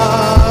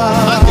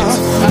 Mark it.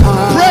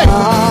 Pray.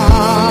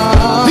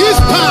 These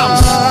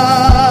palms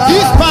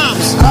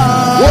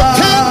will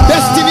turn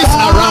destinies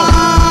around.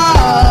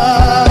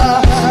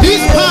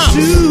 These palms,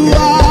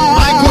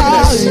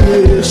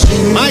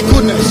 my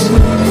goodness.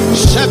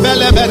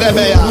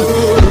 Shebeleberebeya.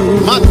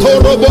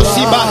 Matorobo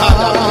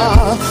sibahada.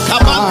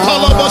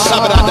 Kabantolobo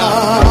sabrada.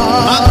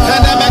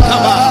 Manteneme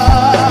kaba.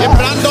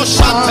 Ibrando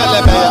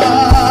shantelebeya.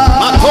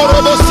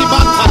 Matorobo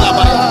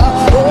sibantalabaya.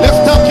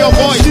 Lift up your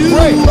voice,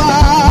 pray.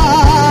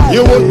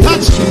 You will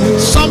touch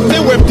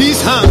something with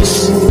these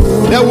hands.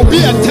 There will be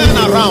a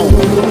turnaround.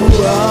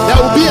 There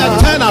will be a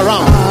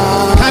turnaround.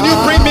 Can you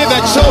bring me the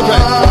children?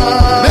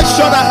 Make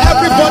sure that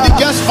everybody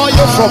gets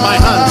oil from my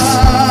hands.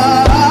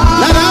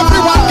 Let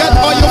everyone get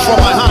oil from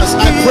my hands.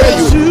 I pray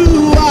you.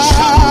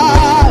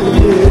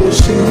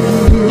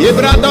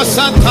 Ibrando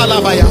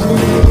Santalabaya.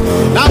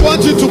 Now I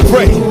want you to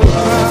pray.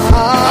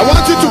 I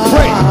want you to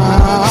pray.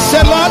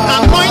 Say, Lord,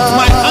 anoint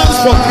my hands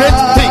for great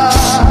things.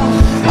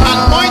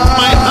 Anoint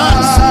my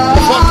hands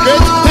for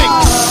great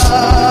things.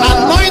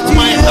 Anoint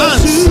my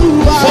hands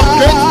for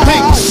great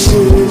things.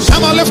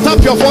 Come on, lift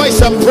up your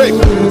voice and pray.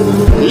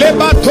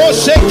 Lebato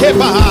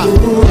shekebaha.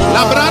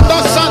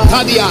 Labrando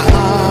Santalia.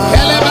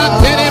 Heleba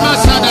terema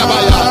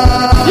sadabaya.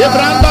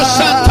 Yebrando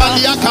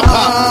Santalia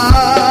kapa.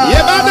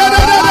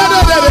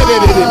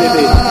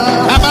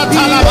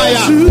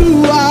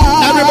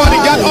 Everybody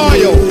get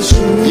oil.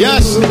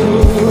 Yes.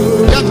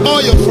 Get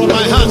oil from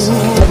my hands.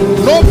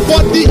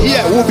 Nobody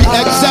here will be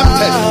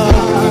exempted.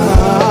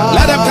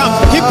 Let them come.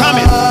 Keep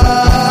coming.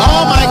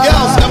 All my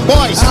girls and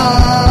boys.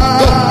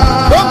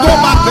 Don't go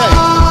back there.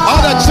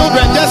 All the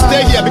children, just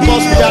stay here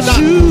because we are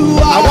done.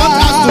 I want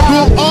us to do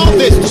all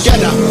this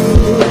together.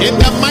 In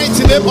the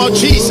mighty name of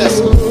Jesus.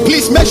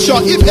 Please make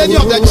sure if any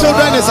of the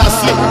children is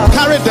asleep,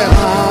 carry them.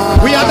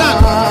 We are done.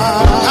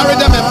 Carry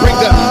them and bring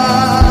them.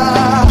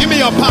 Give me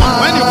your palm.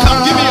 When you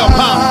come, give me your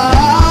palm.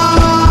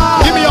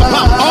 Give me your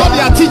palm. All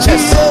their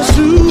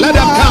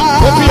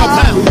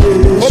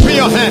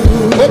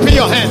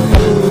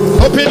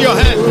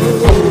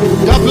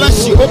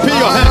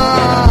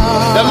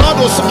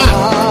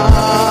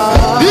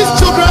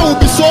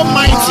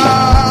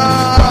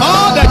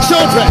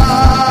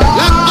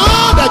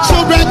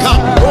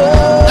come.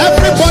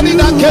 Everybody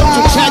that came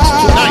to church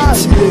tonight,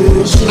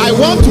 I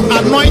want to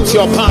anoint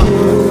your palm.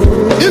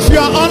 If you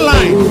are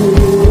online,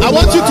 I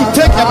want you to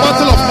take a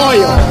bottle of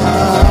oil.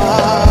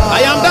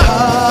 I am done.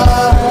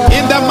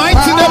 In the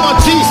mighty name of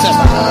Jesus.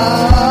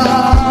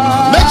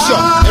 Make sure.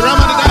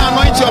 Ramadan, I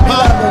anoint your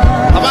palm.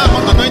 Have I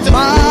anointed?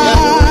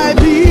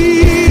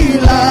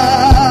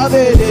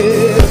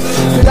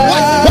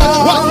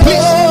 What?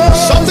 Please.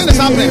 Something is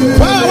happening.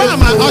 Where are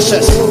my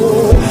ushers?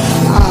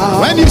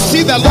 When you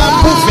see the Lord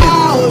moving,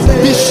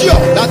 be sure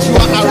that you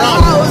are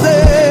around.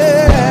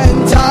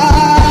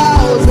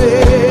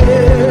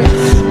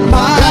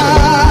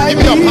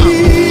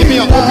 Give me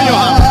your palm. Open your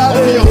hand.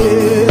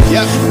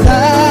 Yeah.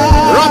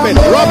 Robin.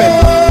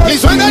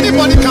 Please, when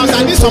anybody comes,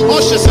 I need some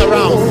ushers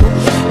around.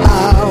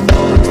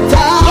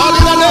 Lord,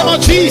 in the name of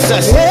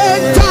Jesus,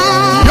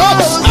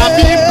 yokes are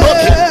being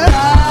broken.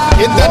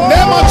 In the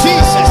name of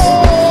Jesus,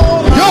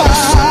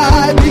 yokes.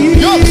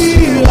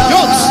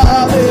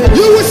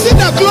 You will see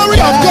the glory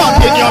of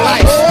God in your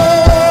life.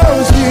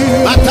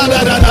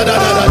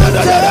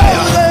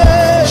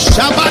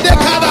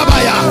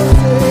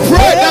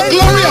 Pray the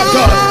glory of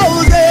God.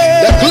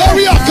 The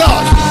glory of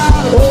God.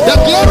 The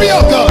glory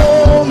of God.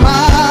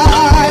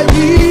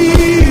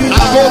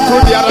 I'll go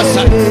through the other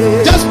side.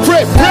 Just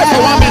pray for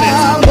 1 minute.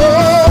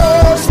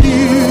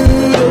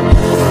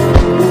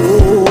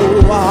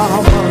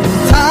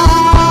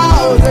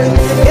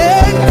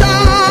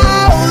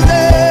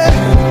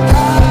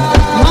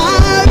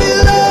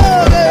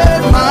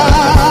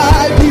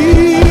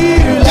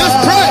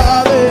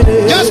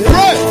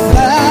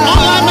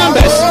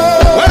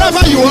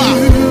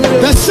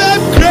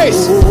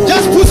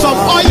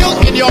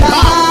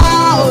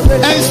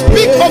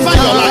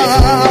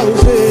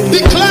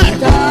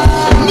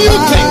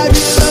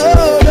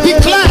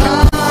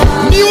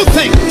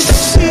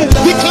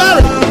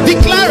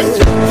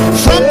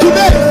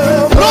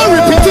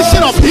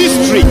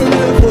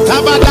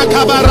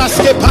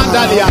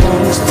 Pandalia,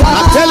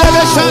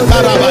 Atelele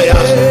Shantarabaya,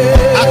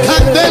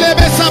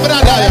 Akandelebe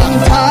Sabradaya,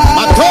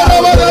 Matoro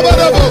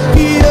Barabo,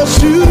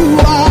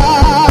 Yeshua.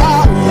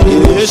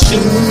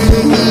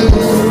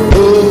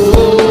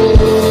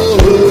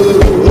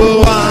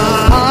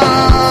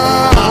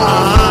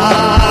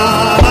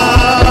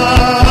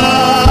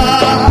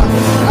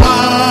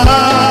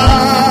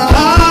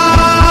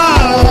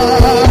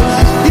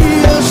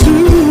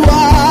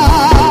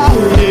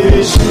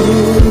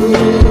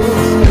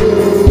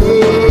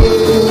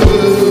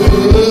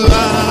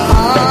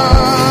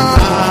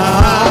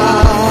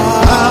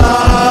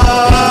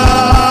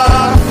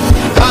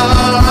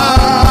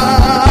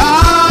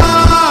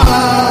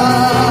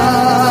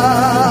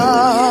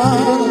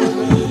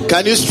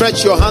 Can you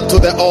stretch your hand to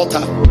the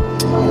altar?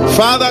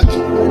 Father,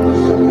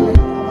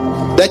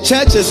 the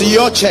church is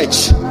your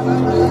church.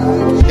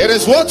 It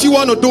is what you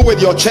want to do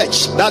with your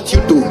church that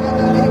you do.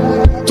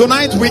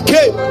 Tonight we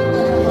came,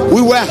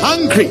 we were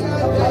hungry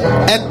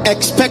and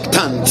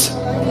expectant,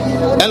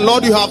 and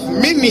Lord, you have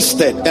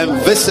ministered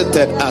and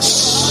visited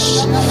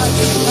us.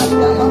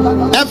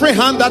 Every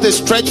hand that is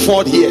stretched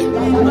forward here,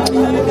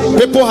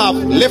 people have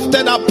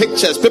lifted up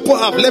pictures, people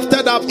have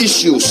lifted up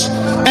issues,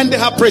 and they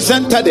have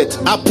presented it.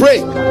 I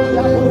pray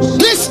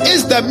this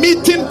is the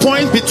meeting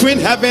point between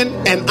heaven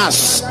and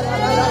us.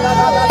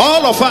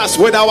 All of us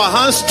with our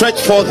hands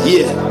stretched forth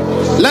here,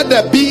 let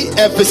there be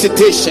a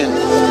visitation.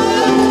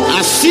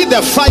 I see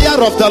the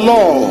fire of the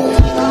Lord.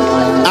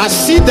 I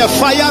see the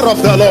fire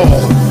of the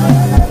Lord.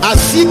 I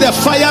see the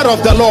fire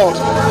of the Lord.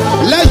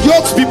 Let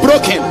yokes be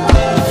broken.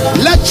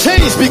 Let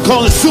chains be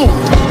consumed.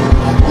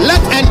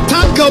 Let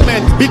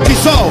entanglement be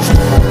dissolved.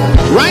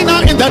 Right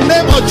now in the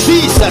name of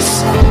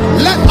Jesus.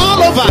 Let all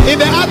over in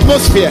the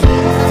atmosphere,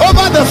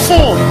 over the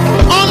phone,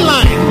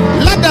 online,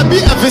 let there be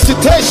a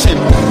visitation.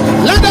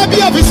 Let there be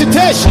a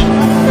visitation.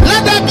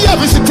 Let there be a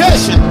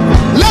visitation.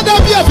 Let there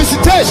be a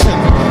visitation.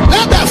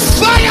 Let the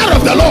fire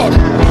of the Lord,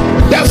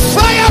 the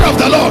fire of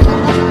the Lord,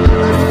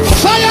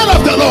 fire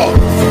of the Lord,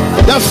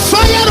 the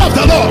fire of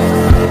the Lord,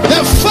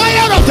 the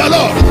fire of the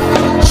Lord.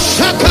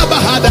 Shaka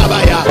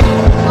Bahadabaya.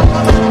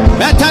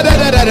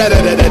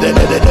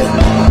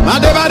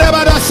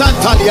 Madebara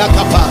Santalia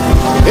Kapa.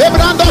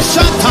 Ebrando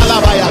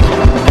Santalabaya.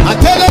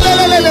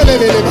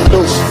 Atelelelelelelele.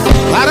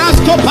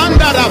 Parasko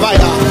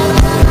Pandarabaya.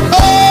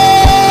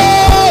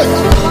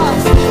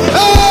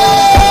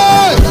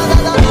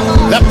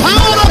 The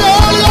power of the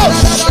Holy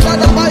Ghost.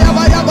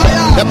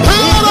 The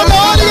power of the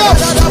Holy Ghost.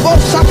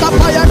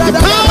 The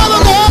power of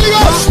the Holy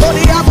Ghost.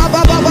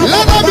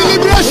 Let there be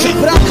liberation.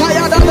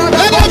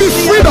 Let there be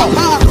freedom.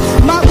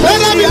 Let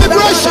there be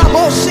liberation.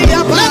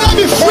 Let there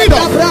be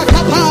freedom.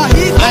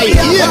 I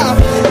hear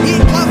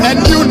a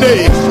new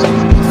name.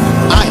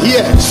 I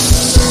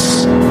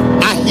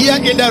hear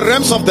in the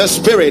realms of the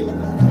spirit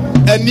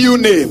a new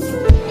name.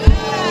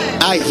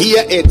 I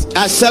hear it.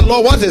 I said,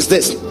 Lord, what is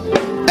this?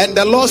 And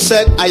the Lord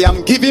said, I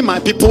am giving my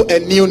people a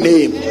new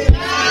name.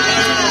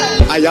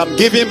 I am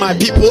giving my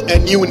people a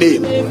new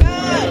name.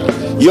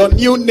 Your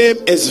new name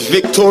is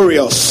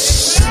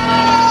victorious.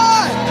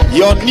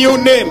 Your new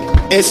name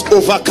is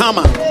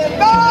overcomer.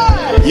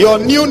 Your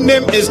new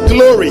name is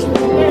glory.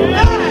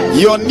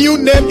 Your new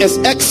name is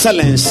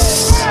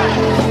excellence.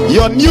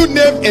 Your new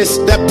name is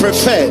the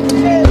preferred.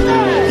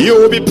 You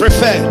will be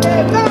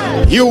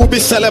preferred. You will be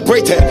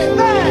celebrated.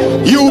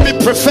 You will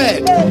be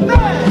preferred.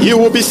 You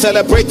will be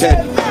celebrated.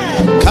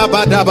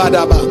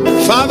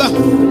 Kabadabadaba. Father,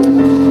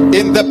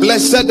 in the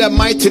blessed and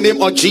mighty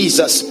name of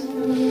Jesus,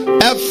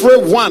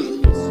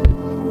 everyone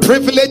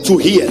privileged to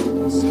hear,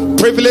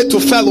 privileged to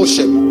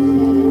fellowship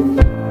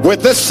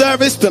with this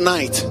service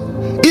tonight,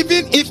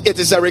 even if it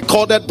is a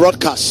recorded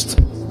broadcast,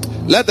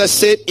 let the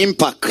same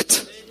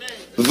impact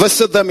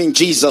visit them in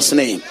Jesus'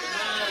 name.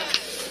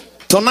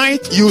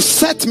 Tonight you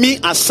set me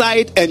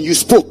aside and you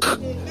spoke.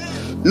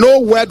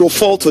 No word will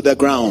fall to the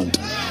ground.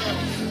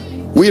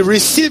 We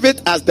receive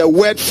it as the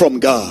word from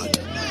God,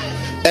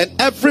 and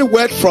every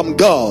word from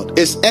God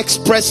is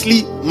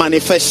expressly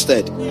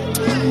manifested.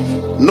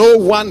 No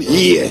one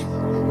here,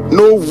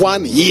 no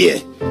one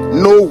here,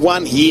 no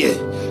one here,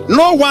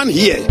 no one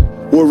here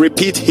will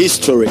repeat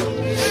history.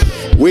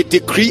 We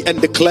decree and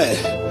declare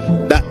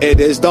that it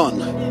is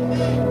done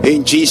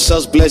in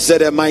Jesus'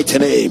 blessed and mighty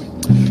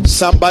name.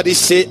 Somebody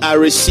say, I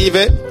receive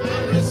it.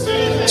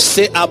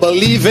 Say, I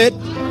believe it,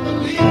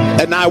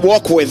 and I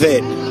walk with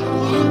it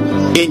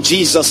in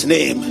Jesus'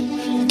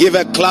 name. Give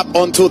a clap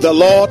unto the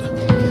Lord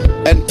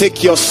and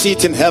take your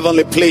seat in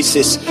heavenly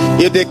places.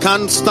 If they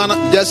can't stand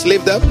up, just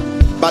leave them,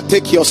 but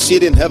take your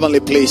seat in heavenly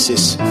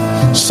places.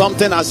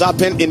 Something has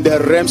happened in the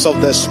realms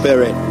of the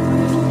spirit.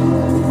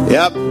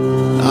 Yep.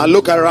 Now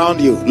look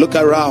around you. Look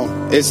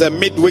around. It's a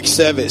midweek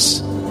service,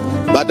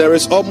 but there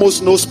is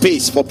almost no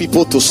space for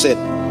people to sit.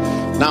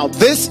 Now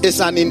this is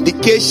an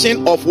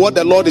indication of what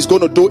the Lord is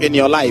going to do in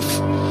your life.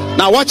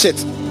 Now watch it.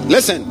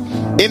 Listen.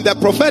 In the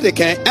prophetic,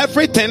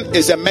 everything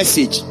is a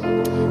message.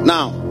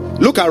 Now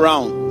look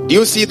around. Do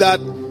you see that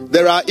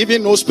there are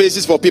even no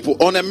spaces for people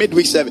on a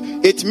midweek service?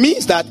 It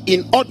means that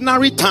in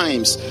ordinary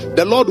times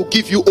the Lord will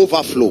give you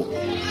overflow.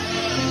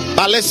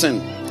 But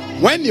listen,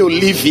 when you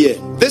live here,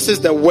 this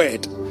is the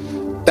word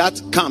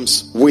that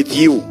comes with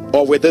you,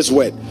 or with this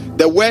word.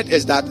 The word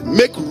is that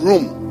make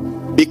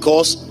room,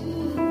 because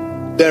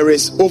there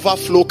is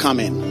overflow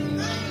coming.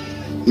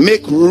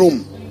 Make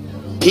room.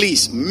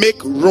 Please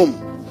make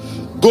room.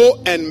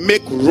 Go and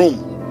make room.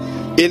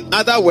 In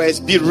other words,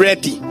 be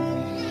ready.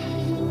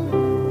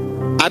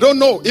 I don't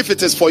know if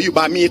it is for you,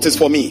 but me, it is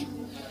for me.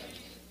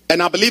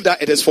 And I believe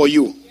that it is for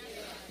you.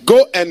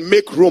 Go and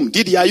make room.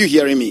 Didi, are you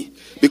hearing me?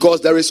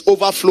 Because there is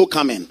overflow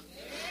coming.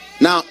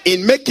 Now,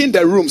 in making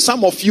the room,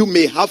 some of you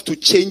may have to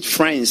change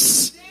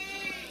friends.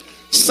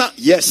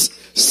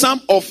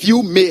 Some of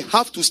you may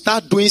have to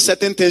start doing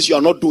certain things you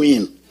are not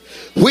doing,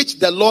 which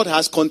the Lord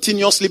has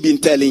continuously been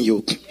telling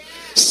you.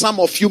 Some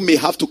of you may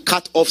have to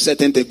cut off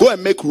certain things. Go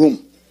and make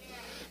room.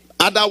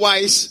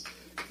 Otherwise,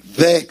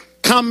 the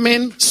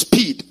coming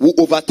speed will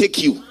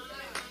overtake you.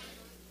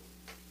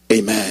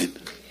 Amen.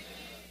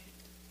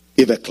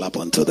 Give a clap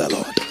unto the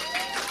Lord.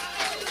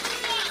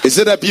 Is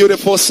it a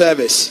beautiful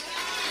service?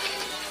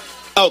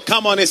 Oh,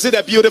 come on. Is it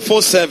a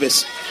beautiful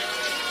service?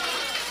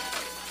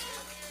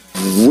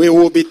 We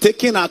will be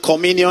taking our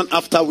communion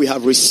after we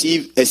have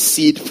received a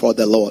seed for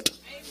the Lord.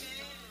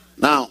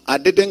 Now, I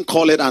didn't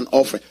call it an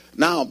offering.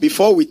 Now,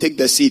 before we take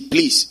the seed,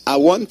 please, I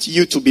want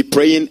you to be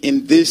praying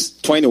in these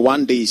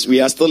 21 days. We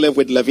are still left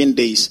with 11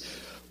 days.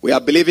 We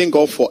are believing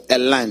God for a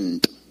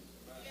land.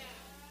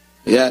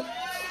 Yeah.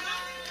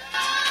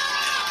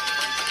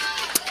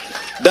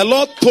 The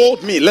Lord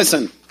told me,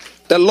 listen,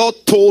 the Lord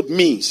told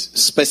me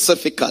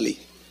specifically.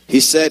 He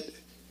said,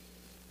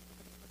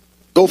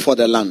 go for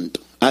the land.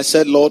 I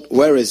said, Lord,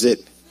 where is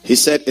it? He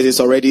said, it is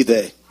already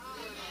there.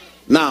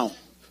 Now,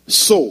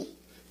 so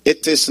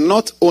it is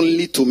not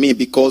only to me,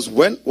 because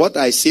when what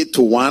I say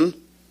to one,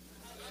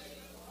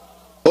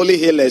 Holy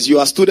Healers, you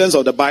are students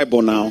of the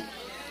Bible now.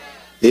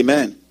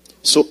 Amen.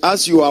 So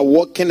as you are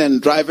walking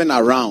and driving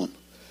around,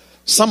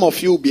 some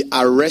of you will be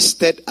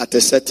arrested at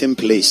a certain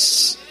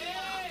place.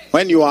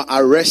 When you are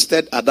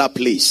arrested at that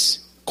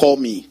place, call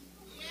me.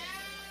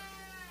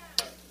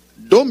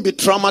 Don't be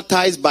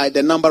traumatized by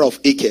the number of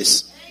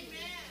acres.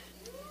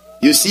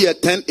 You see a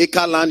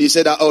 10-acre land, you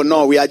say that, oh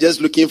no, we are just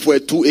looking for a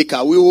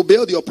 2-acre. We will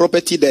build your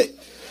property there.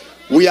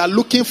 We are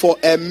looking for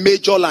a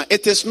major land.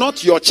 It is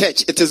not your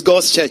church, it is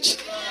God's church.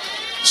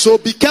 So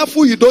be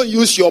careful you don't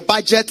use your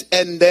budget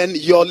and then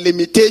your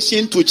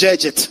limitation to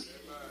judge it.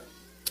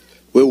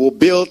 We will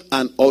build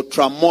an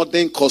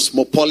ultra-modern,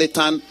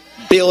 cosmopolitan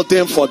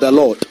building for the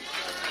Lord.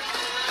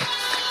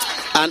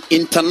 An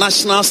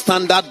international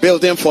standard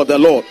building for the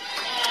Lord.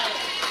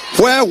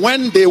 Where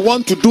when they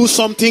want to do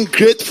something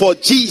great for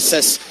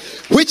Jesus,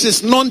 which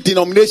is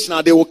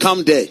non-denominational, they will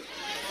come there.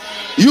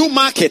 You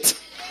mark it.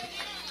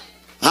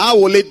 How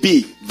will it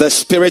be? The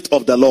Spirit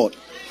of the Lord.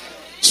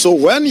 So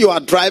when you are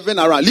driving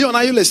around, Leon,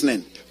 are you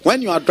listening?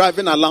 When you are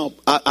driving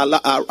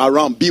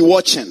around, be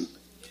watching.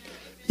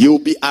 You will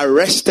be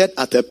arrested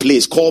at a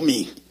place. Call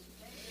me.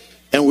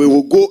 And we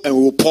will go and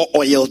we will pour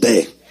oil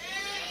there.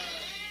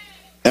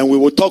 And we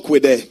will talk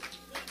with the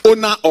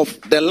owner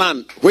of the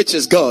land, which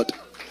is God.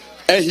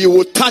 And he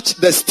will touch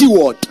the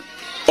steward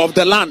of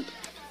the land.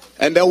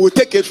 And then we'll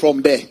take it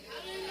from there.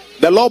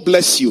 The Lord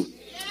bless you.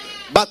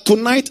 But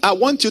tonight, I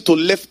want you to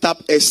lift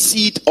up a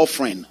seed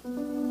offering.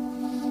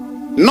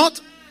 Not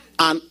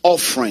an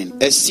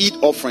offering, a seed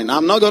offering.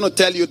 I'm not going to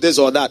tell you this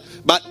or that.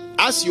 But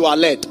as you are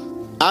led,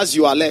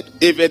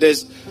 if it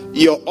is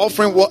your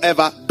offering,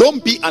 whatever,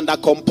 don't be under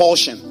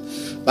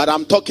compulsion. But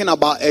I'm talking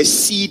about a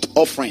seed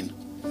offering.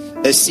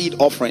 A seed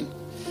offering.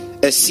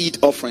 A seed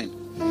offering.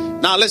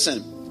 Now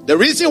listen. The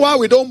reason why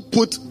we don't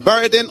put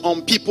burden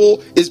on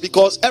people is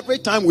because every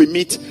time we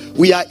meet,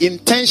 we are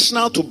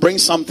intentional to bring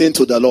something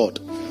to the Lord.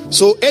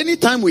 So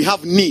anytime we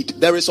have need,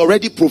 there is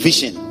already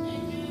provision.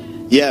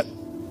 Yeah.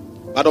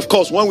 But of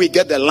course, when we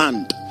get the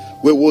land,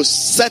 we will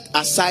set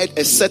aside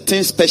a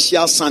certain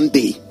special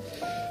Sunday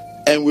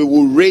and we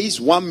will raise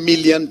 $1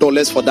 million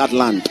for that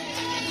land.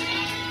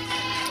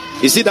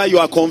 You see that you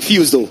are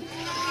confused though.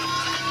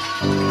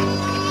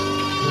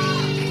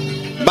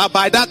 But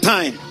by that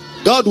time,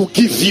 God will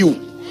give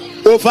you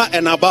over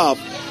and above.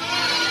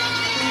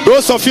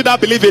 Those of you that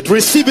believe it,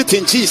 receive it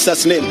in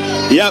Jesus' name.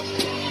 Yep.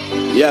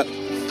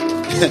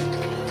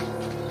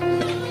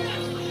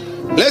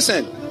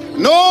 Listen,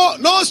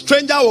 no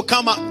stranger will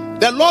come up.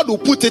 The Lord will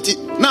put it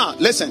in. Now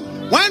listen,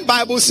 when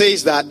Bible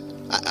says that,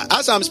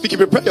 as I'm speaking,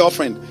 prepare your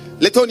offering,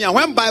 Latonia,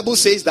 when Bible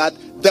says that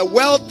the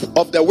wealth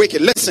of the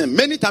wicked, listen,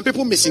 many times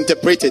people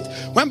misinterpret it.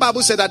 When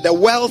Bible says that the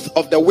wealth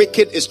of the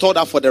wicked is stored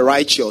up for the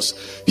righteous,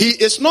 he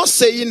is not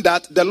saying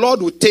that the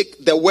Lord will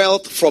take the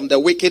wealth from the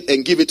wicked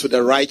and give it to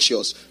the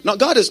righteous. No,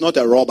 God is not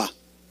a robber.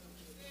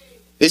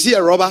 Is he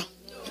a robber?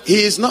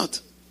 He is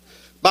not.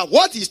 But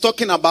what he's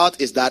talking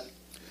about is that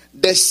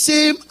the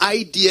same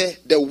idea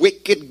the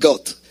wicked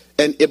got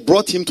and it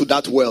brought him to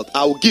that wealth.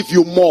 I will give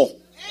you more.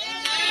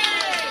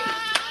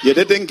 You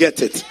didn't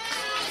get it.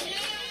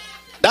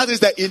 That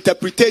is the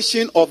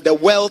interpretation of the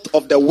wealth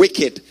of the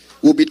wicked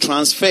will be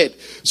transferred.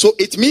 So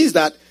it means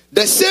that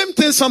the same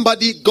thing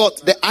somebody got,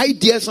 the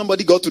idea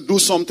somebody got to do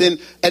something,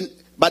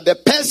 but the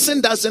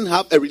person doesn't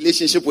have a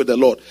relationship with the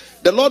Lord.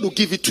 The Lord will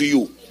give it to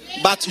you,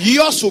 but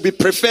yours will be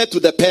preferred to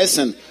the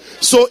person.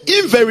 So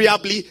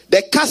invariably,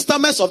 the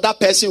customers of that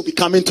person will be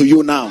coming to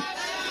you now.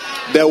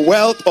 The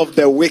wealth of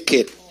the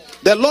wicked.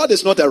 The Lord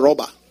is not a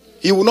robber.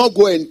 He will not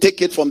go and take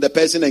it from the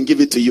person and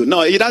give it to you.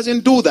 No, he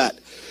doesn't do that.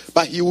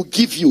 But he will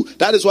give you.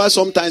 That is why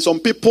sometimes some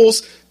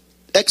people's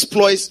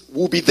exploits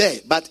will be there,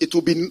 but it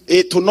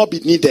will not be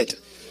needed.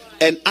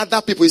 And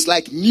other people, it's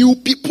like new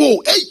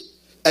people. Hey!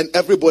 And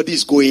everybody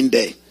is going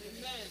there.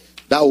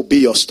 That will be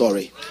your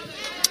story.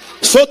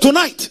 So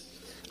tonight,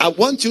 I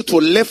want you to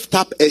lift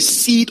up a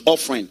seed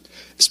offering.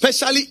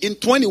 Especially in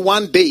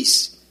 21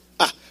 days.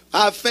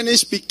 I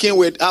finished speaking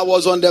I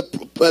was on the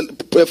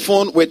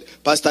phone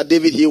with Pastor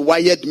David. He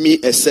wired me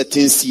a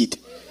certain seed.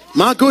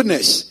 My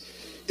goodness.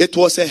 It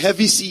was a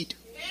heavy seed.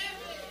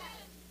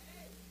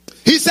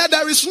 He said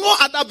there is no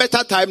other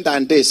better time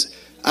than this.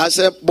 I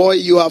said, boy,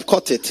 you have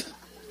caught it.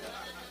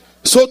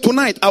 So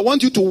tonight, I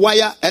want you to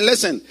wire. And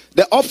listen,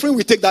 the offering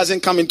we take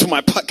doesn't come into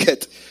my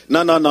pocket. No.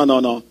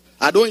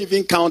 I don't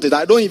even count it.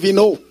 I don't even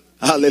know.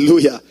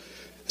 Hallelujah.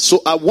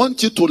 So I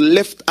want you to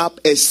lift up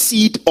a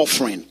seed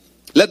offering.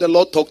 Let the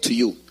Lord talk to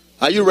you.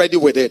 Are you ready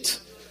with it?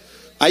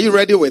 Are you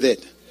ready with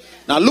it?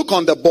 Now look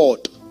on the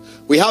board.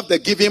 We have the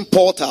giving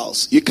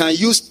portals. You can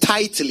use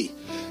tightly.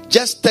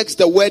 Just text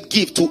the word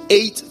give to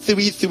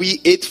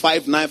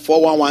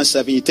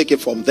 833-859-4117. You take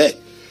it from there.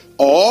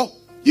 Or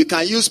you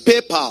can use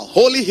PayPal,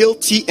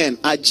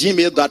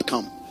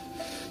 holyhilltn@gmail.com.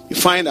 You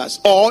find us.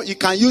 Or you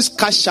can use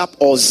Cash App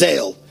or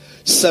Zelle,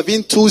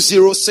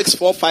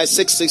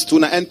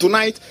 720-645-6629. And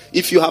tonight,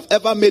 if you have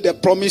ever made a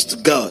promise to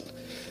God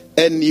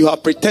and you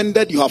have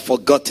pretended you have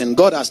forgotten,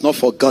 God has not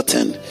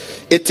forgotten.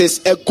 It is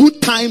a good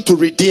time to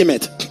redeem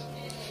it.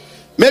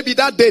 Maybe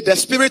that day the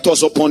Spirit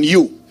was upon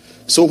you.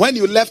 So when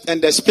you left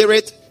and the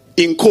Spirit,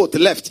 in quote,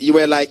 left, you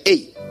were like,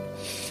 hey,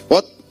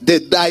 what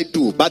did I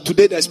do? But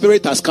today the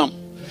Spirit has come.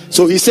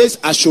 So he says,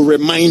 I should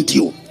remind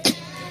you.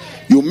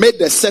 You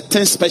made a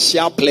certain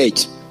special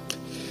pledge.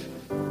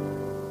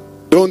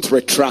 Don't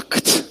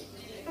retract.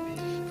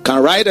 You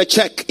can write a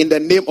check in the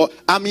name of...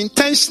 I'm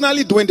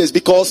intentionally doing this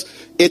because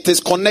it is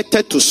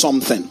connected to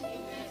something.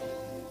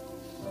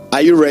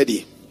 Are you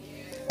ready?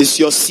 Is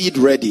your seed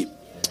ready?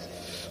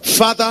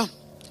 Father,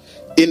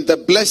 in the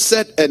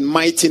blessed and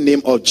mighty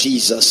name of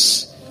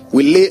Jesus,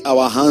 we lay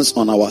our hands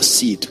on our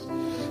seed.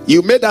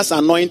 You made us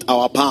anoint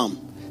our palm,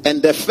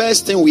 and the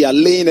first thing we are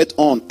laying it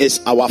on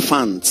is our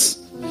funds.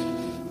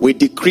 We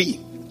decree,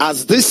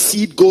 as this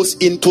seed goes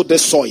into the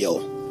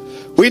soil,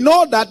 we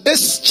know that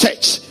this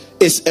church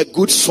is a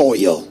good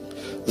soil.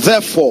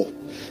 Therefore,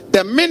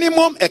 the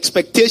minimum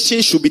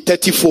expectation should be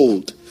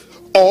 30-fold,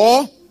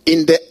 or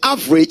in the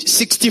average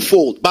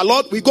 60-fold. But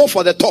Lord, we go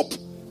for the top,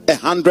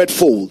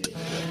 100-fold.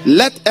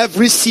 Let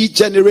every seed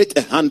generate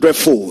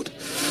 100-fold.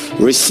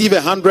 Receive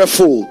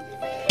 100-fold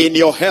in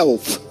your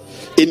health,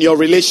 in your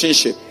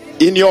relationship,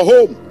 in your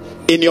home,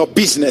 in your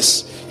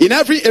business, in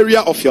every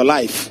area of your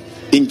life.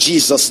 In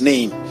Jesus'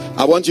 name.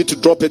 I want you to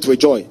drop it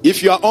with joy.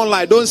 If you are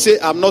online, don't say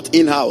I'm not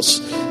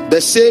in-house.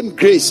 The same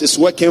grace is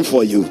working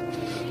for you.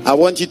 I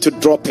want you to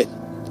drop it.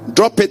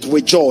 Drop it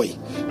with joy,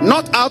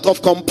 not out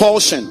of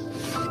compulsion.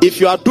 If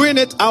you are doing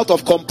it out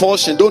of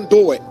compulsion, don't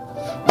do it,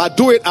 but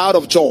do it out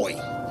of joy.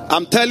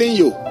 I'm telling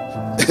you,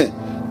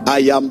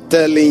 I am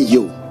telling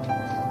you,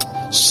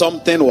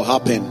 something will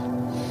happen.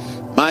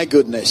 My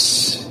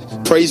goodness.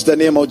 Praise the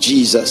name of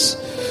Jesus.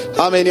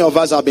 How many of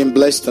us have been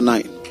blessed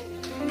tonight?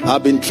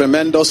 I've been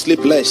tremendously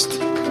blessed.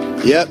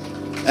 Yep.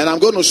 And I'm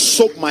going to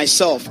soak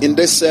myself in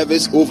this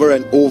service over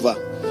and over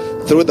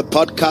through the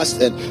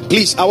podcast. And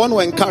please, I want to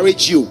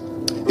encourage you,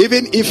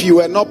 even if you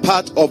were not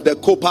part of the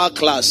Copal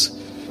class,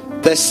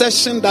 the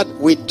session that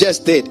we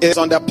just did is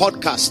on the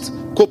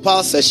podcast,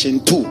 Copal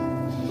session 2.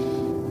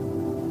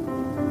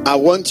 I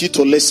want you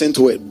to listen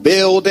to it.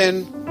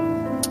 Building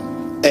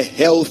a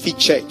healthy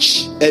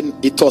church. And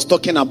it was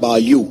talking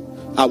about you.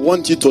 I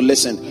want you to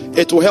listen.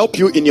 It will help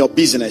you in your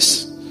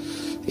business.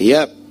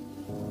 Yep.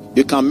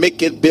 You can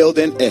make it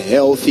building a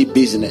healthy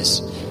business.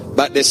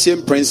 But the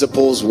same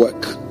principles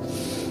work.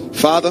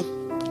 Father,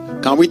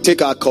 can we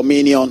take our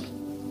communion?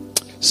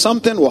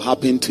 Something will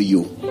happen to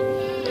you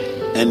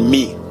and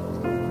me.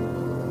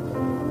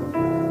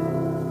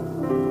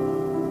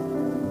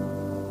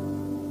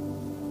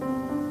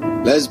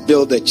 Let's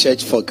build a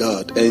church for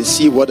God and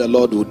see what the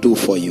Lord will do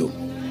for you.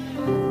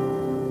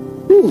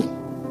 Whew.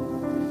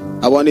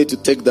 I want you to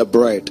take the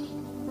bread.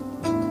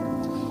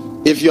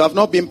 If you have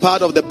not been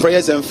part of the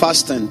prayers and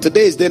fasting,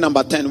 today is day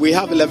number 10. We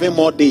have 11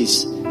 more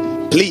days.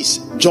 Please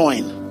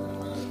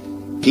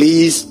join.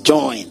 Please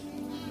join.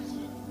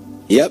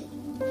 Yep.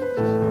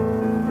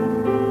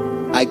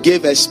 I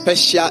gave a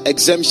special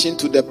exemption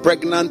to the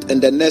pregnant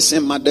and the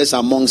nursing mothers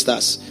amongst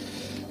us.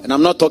 And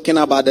I'm not talking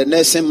about the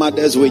nursing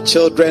mothers with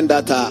children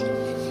that are,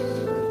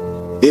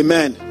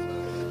 amen.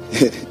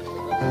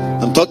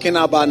 I'm talking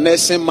about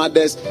nursing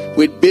mothers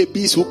with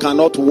babies who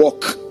cannot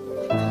walk.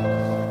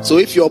 So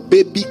if your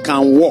baby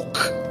can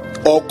walk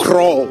or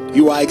crawl,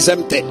 you are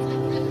exempted.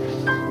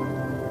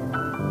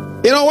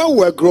 You know, when we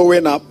were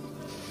growing up,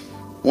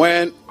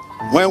 when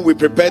we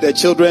prepare the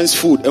children's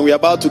food and we're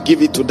about to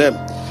give it to them,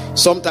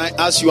 sometimes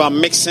as you are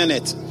mixing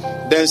it,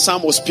 then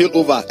some will spill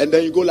over and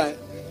then you go like,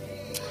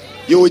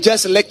 you will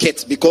just lick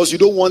it because you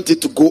don't want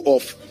it to go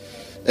off.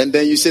 And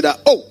then you say that,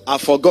 oh, I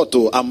forgot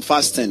to, I'm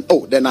fasting.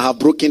 Oh, then I have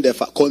broken the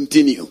fast.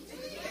 Continue.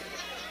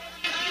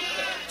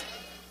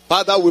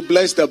 Father, we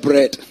bless the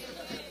bread.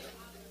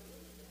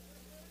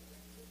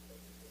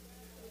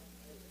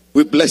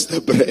 We bless the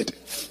bread.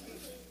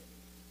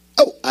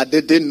 Oh, I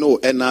didn't know.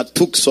 And I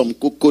took some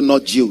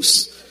coconut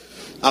juice.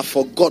 I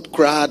forgot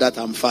cry that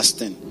I'm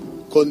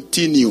fasting.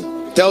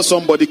 Continue. Tell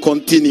somebody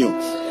continue.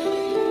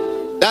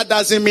 That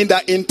doesn't mean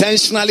that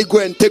intentionally go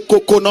and take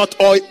coconut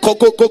oil,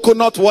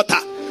 coconut water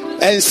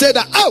and say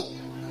that, oh,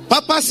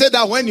 Papa said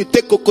that when you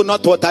take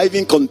coconut water,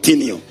 even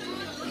continue.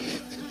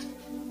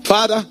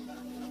 Father,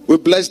 we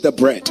bless the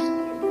bread.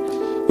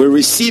 We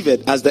receive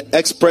it as the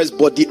express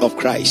body of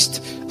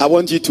Christ. I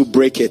want you to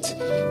break it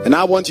and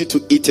I want you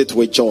to eat it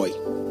with joy.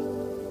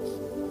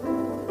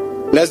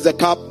 Bless the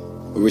cup.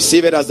 We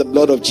receive it as the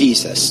blood of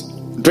Jesus.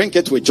 Drink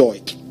it with joy.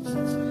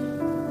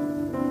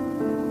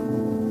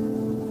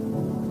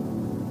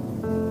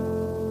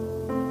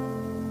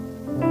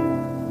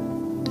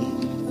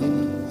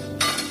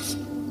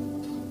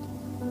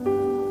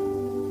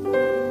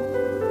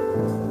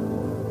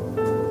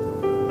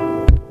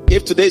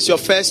 If today is your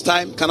first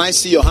time, can I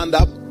see your hand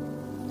up?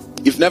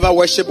 You've never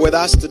worshipped with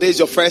us. Today is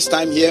your first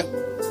time here.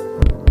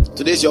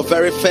 Today is your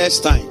very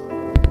first time.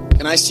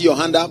 Can I see your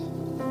hand up?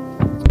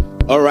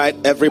 All right,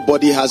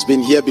 everybody has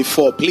been here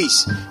before.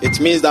 Please, it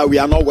means that we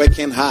are not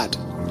working hard.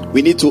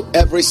 We need to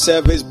every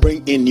service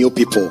bring in new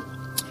people.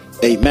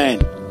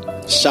 Amen.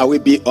 Shall we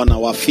be on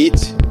our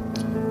feet?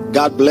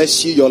 God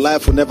bless you. Your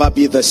life will never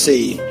be the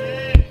same.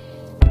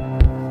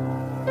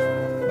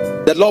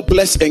 The Lord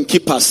bless and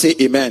keep us. Say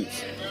amen.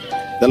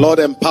 The Lord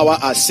empower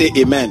us. Say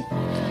amen.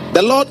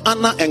 The Lord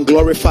honor and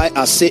glorify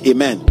us. Say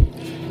amen.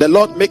 The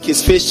Lord make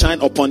his face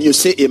shine upon you.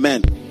 Say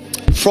amen.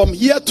 From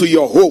here to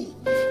your home,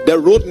 the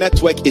road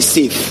network is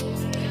safe.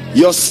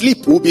 Your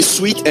sleep will be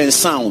sweet and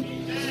sound.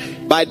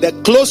 By the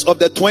close of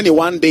the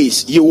 21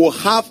 days, you will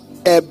have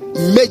a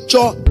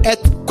major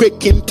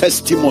earthquaking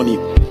testimony.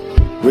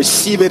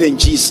 Receive it in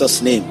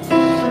Jesus' name.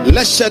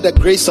 Let's share the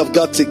grace of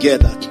God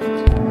together.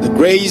 The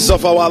grace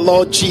of our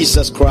Lord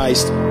Jesus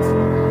Christ,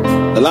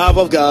 the love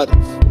of God,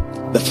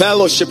 the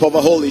fellowship of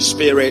the Holy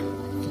Spirit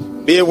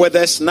be with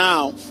us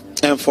now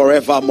and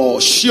forevermore.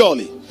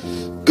 Surely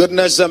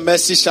goodness and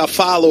mercy shall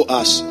follow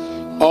us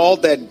all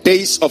the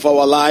days of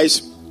our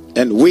lives,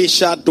 and we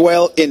shall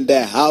dwell in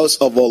the house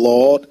of the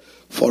Lord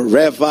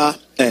forever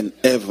and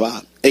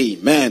ever.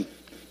 Amen.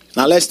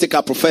 Now let's take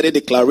a prophetic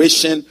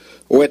declaration.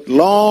 With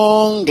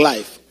long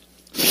life,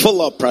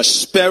 full of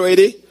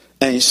prosperity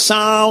and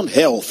sound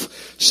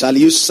health, shall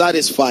you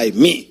satisfy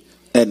me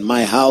and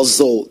my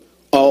household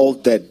all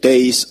the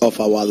days of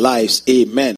our lives. Amen.